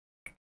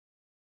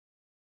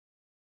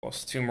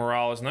 +2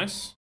 morale is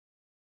nice.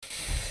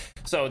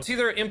 So it's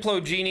either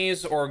Implo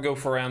genies or go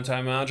for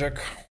anti-magic.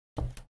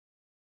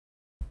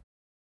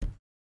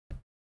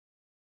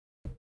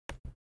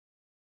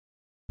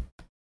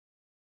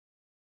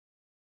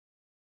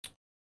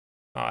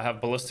 Oh, I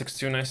have ballistics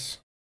too, nice.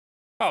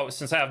 Oh,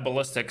 since I have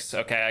ballistics,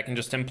 okay, I can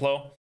just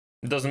Implo.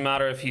 It doesn't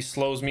matter if he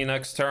slows me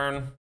next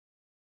turn.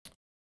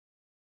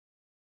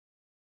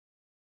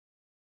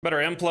 Better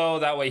Implo,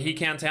 that way he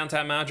can't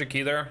anti-magic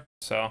either,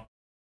 so.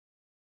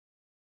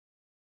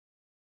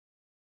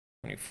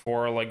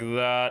 24 like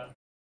that.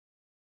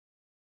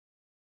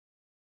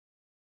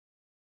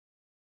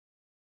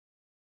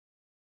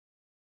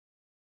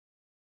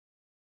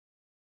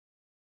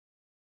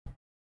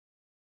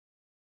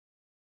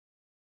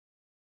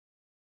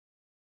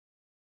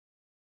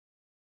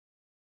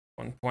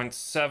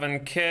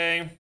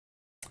 $1.7K.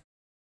 A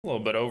little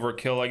bit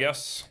overkill, I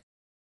guess.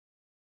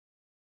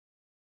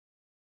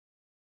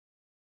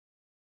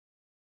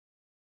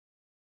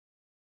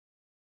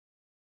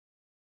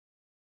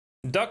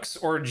 Ducks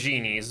or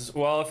genies?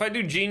 Well, if I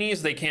do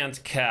genies, they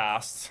can't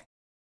cast.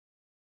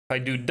 If I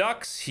do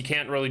ducks, he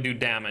can't really do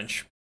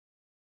damage.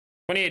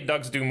 28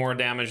 ducks do more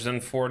damage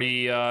than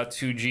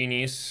 42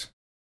 genies,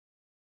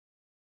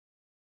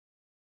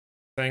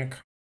 I think.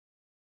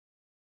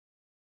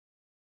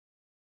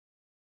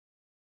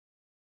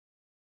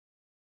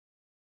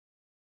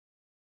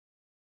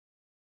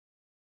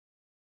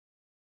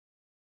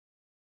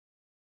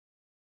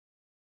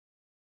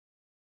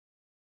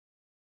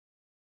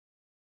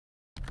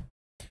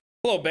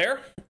 Hello, Bear.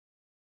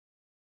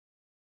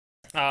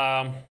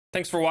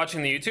 Thanks for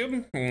watching the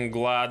YouTube. I'm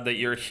glad that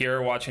you're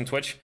here watching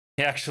Twitch.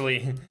 He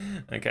actually,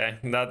 okay,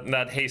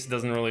 that haste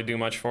doesn't really do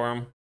much for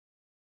him.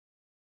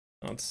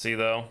 Let's see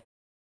though.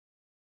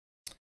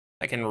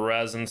 I can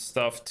res and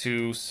stuff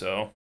too,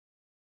 so.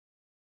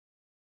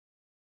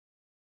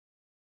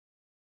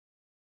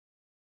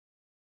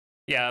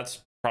 Yeah,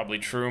 that's probably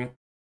true.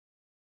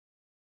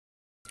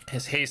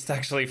 His haste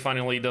actually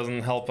funnily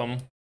doesn't help him.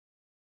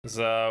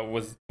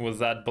 With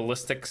that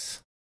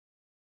ballistics.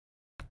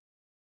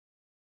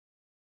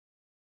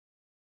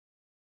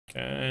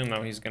 Okay,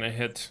 now he's gonna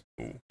hit.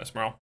 Ooh, nice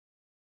morale.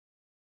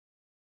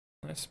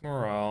 Nice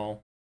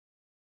morale.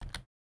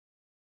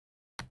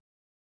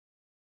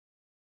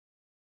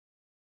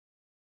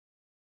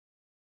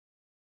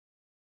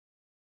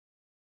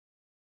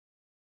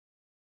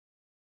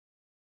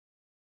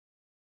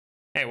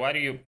 Hey, why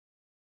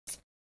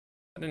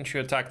didn't you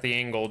attack the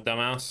angle,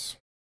 dumbass?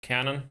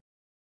 Cannon?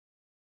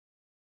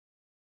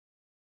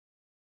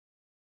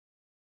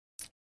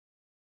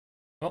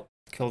 Well,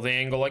 kill the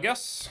angle, I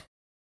guess.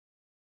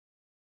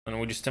 And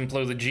we just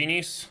implode the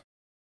genies.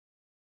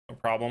 No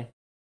problem.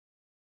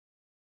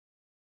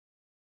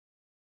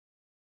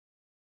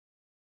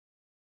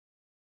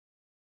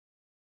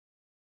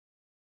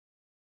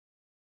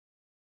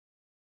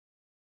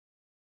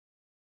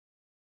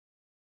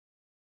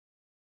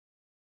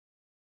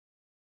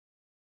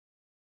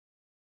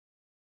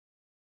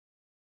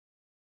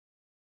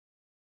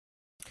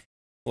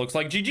 Looks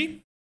like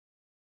GG.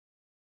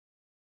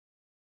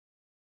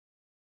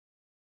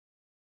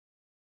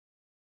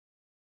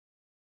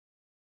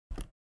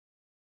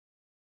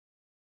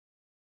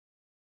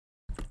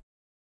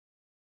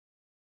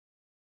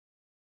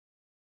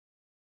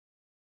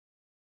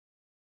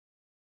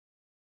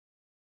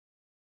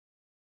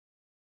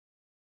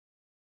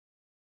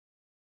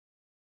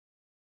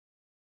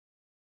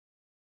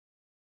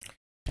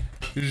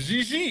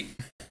 GG.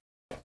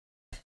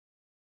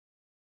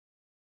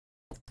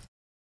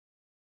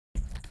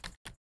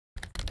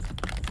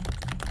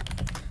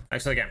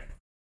 Actually, again.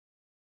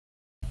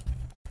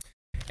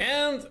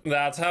 And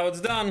that's how it's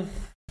done.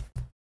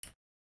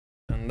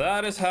 And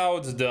that is how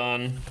it's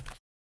done.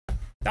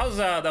 That was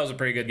a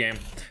pretty good game.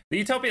 The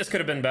Utopias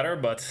could have been better,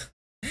 but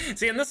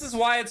see, and this is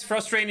why it's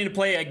frustrating to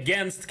play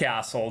against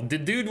Castle. The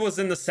dude was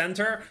in the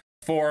center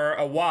for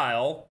a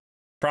while,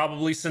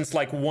 probably since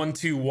like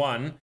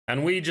 1-2-1,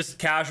 and we just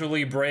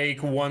casually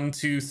break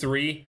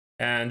 1-2-3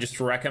 and just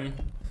wreck him.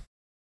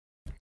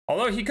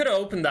 Although he could have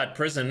opened that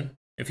prison.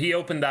 If he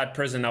opened that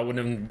prison, I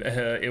wouldn't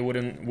it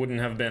wouldn't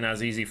have been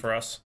as easy for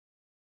us.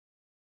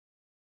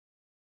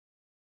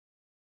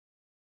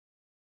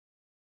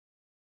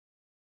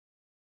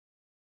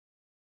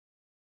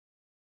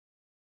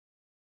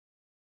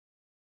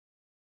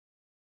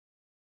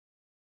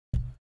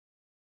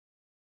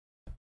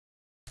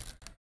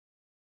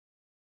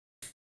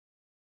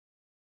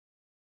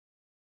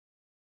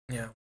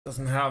 Yeah,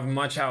 doesn't have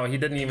much out. He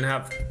didn't even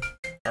have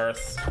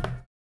Earth.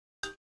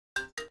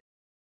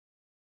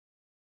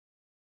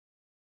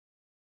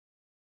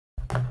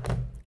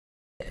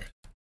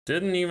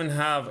 Didn't even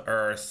have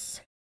Earth.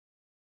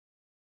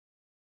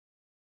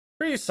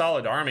 Pretty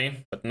solid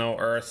army, but no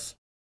Earth.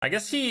 I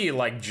guess he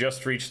like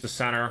just reached the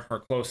center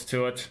or close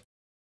to it.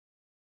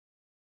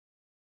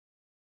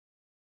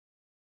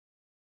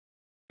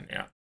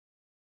 Yeah.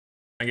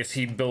 I guess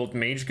he built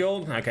Mage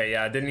Guild. Okay,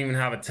 yeah, didn't even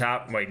have a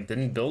tap. Wait,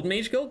 didn't build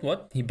Mage Guild?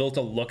 What? He built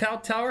a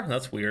lookout tower?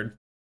 That's weird.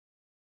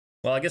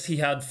 Well, I guess he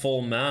had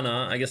full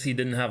mana. I guess he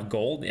didn't have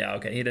gold. Yeah,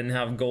 okay, he didn't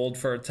have gold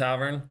for a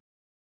tavern.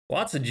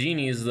 Lots of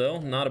genies, though.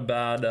 Not a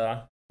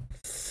bad,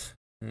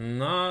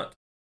 not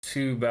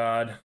too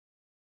bad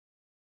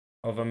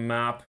of a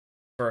map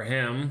for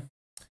him.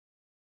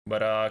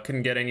 But,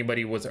 couldn't get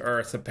anybody with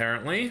Earth,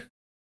 apparently.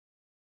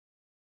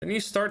 Didn't he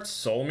start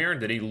Solmir?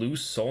 Did he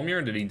lose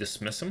Solmir? Did he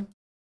dismiss him?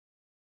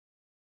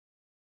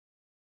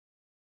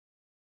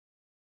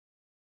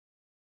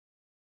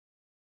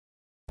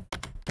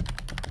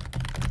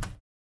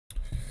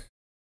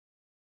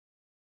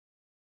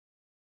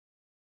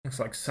 Looks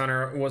like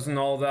center wasn't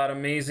all that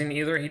amazing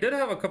either. He did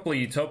have a couple of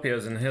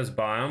Utopias in his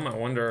biome. I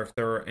wonder if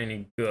they were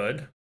any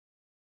good.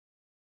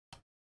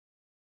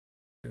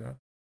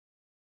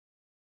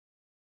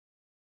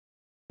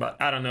 But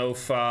I don't know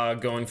if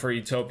going for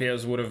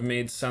Utopias would have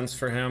made sense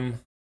for him.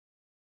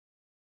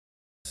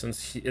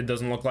 Since it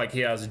doesn't look like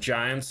he has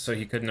Giants, so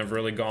he couldn't have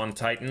really gone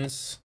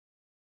Titans.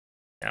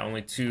 Yeah,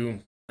 only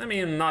two. I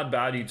mean, not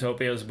bad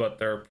Utopias, but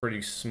they're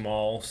pretty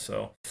small,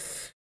 so...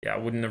 Yeah,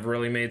 it wouldn't have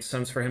really made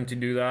sense for him to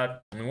do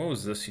that. I mean, what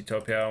was this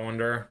Utopia, I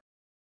wonder?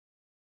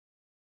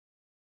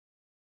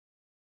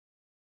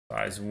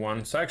 Size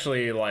 1. So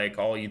actually, like,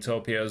 all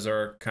Utopias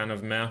are kind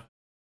of meh.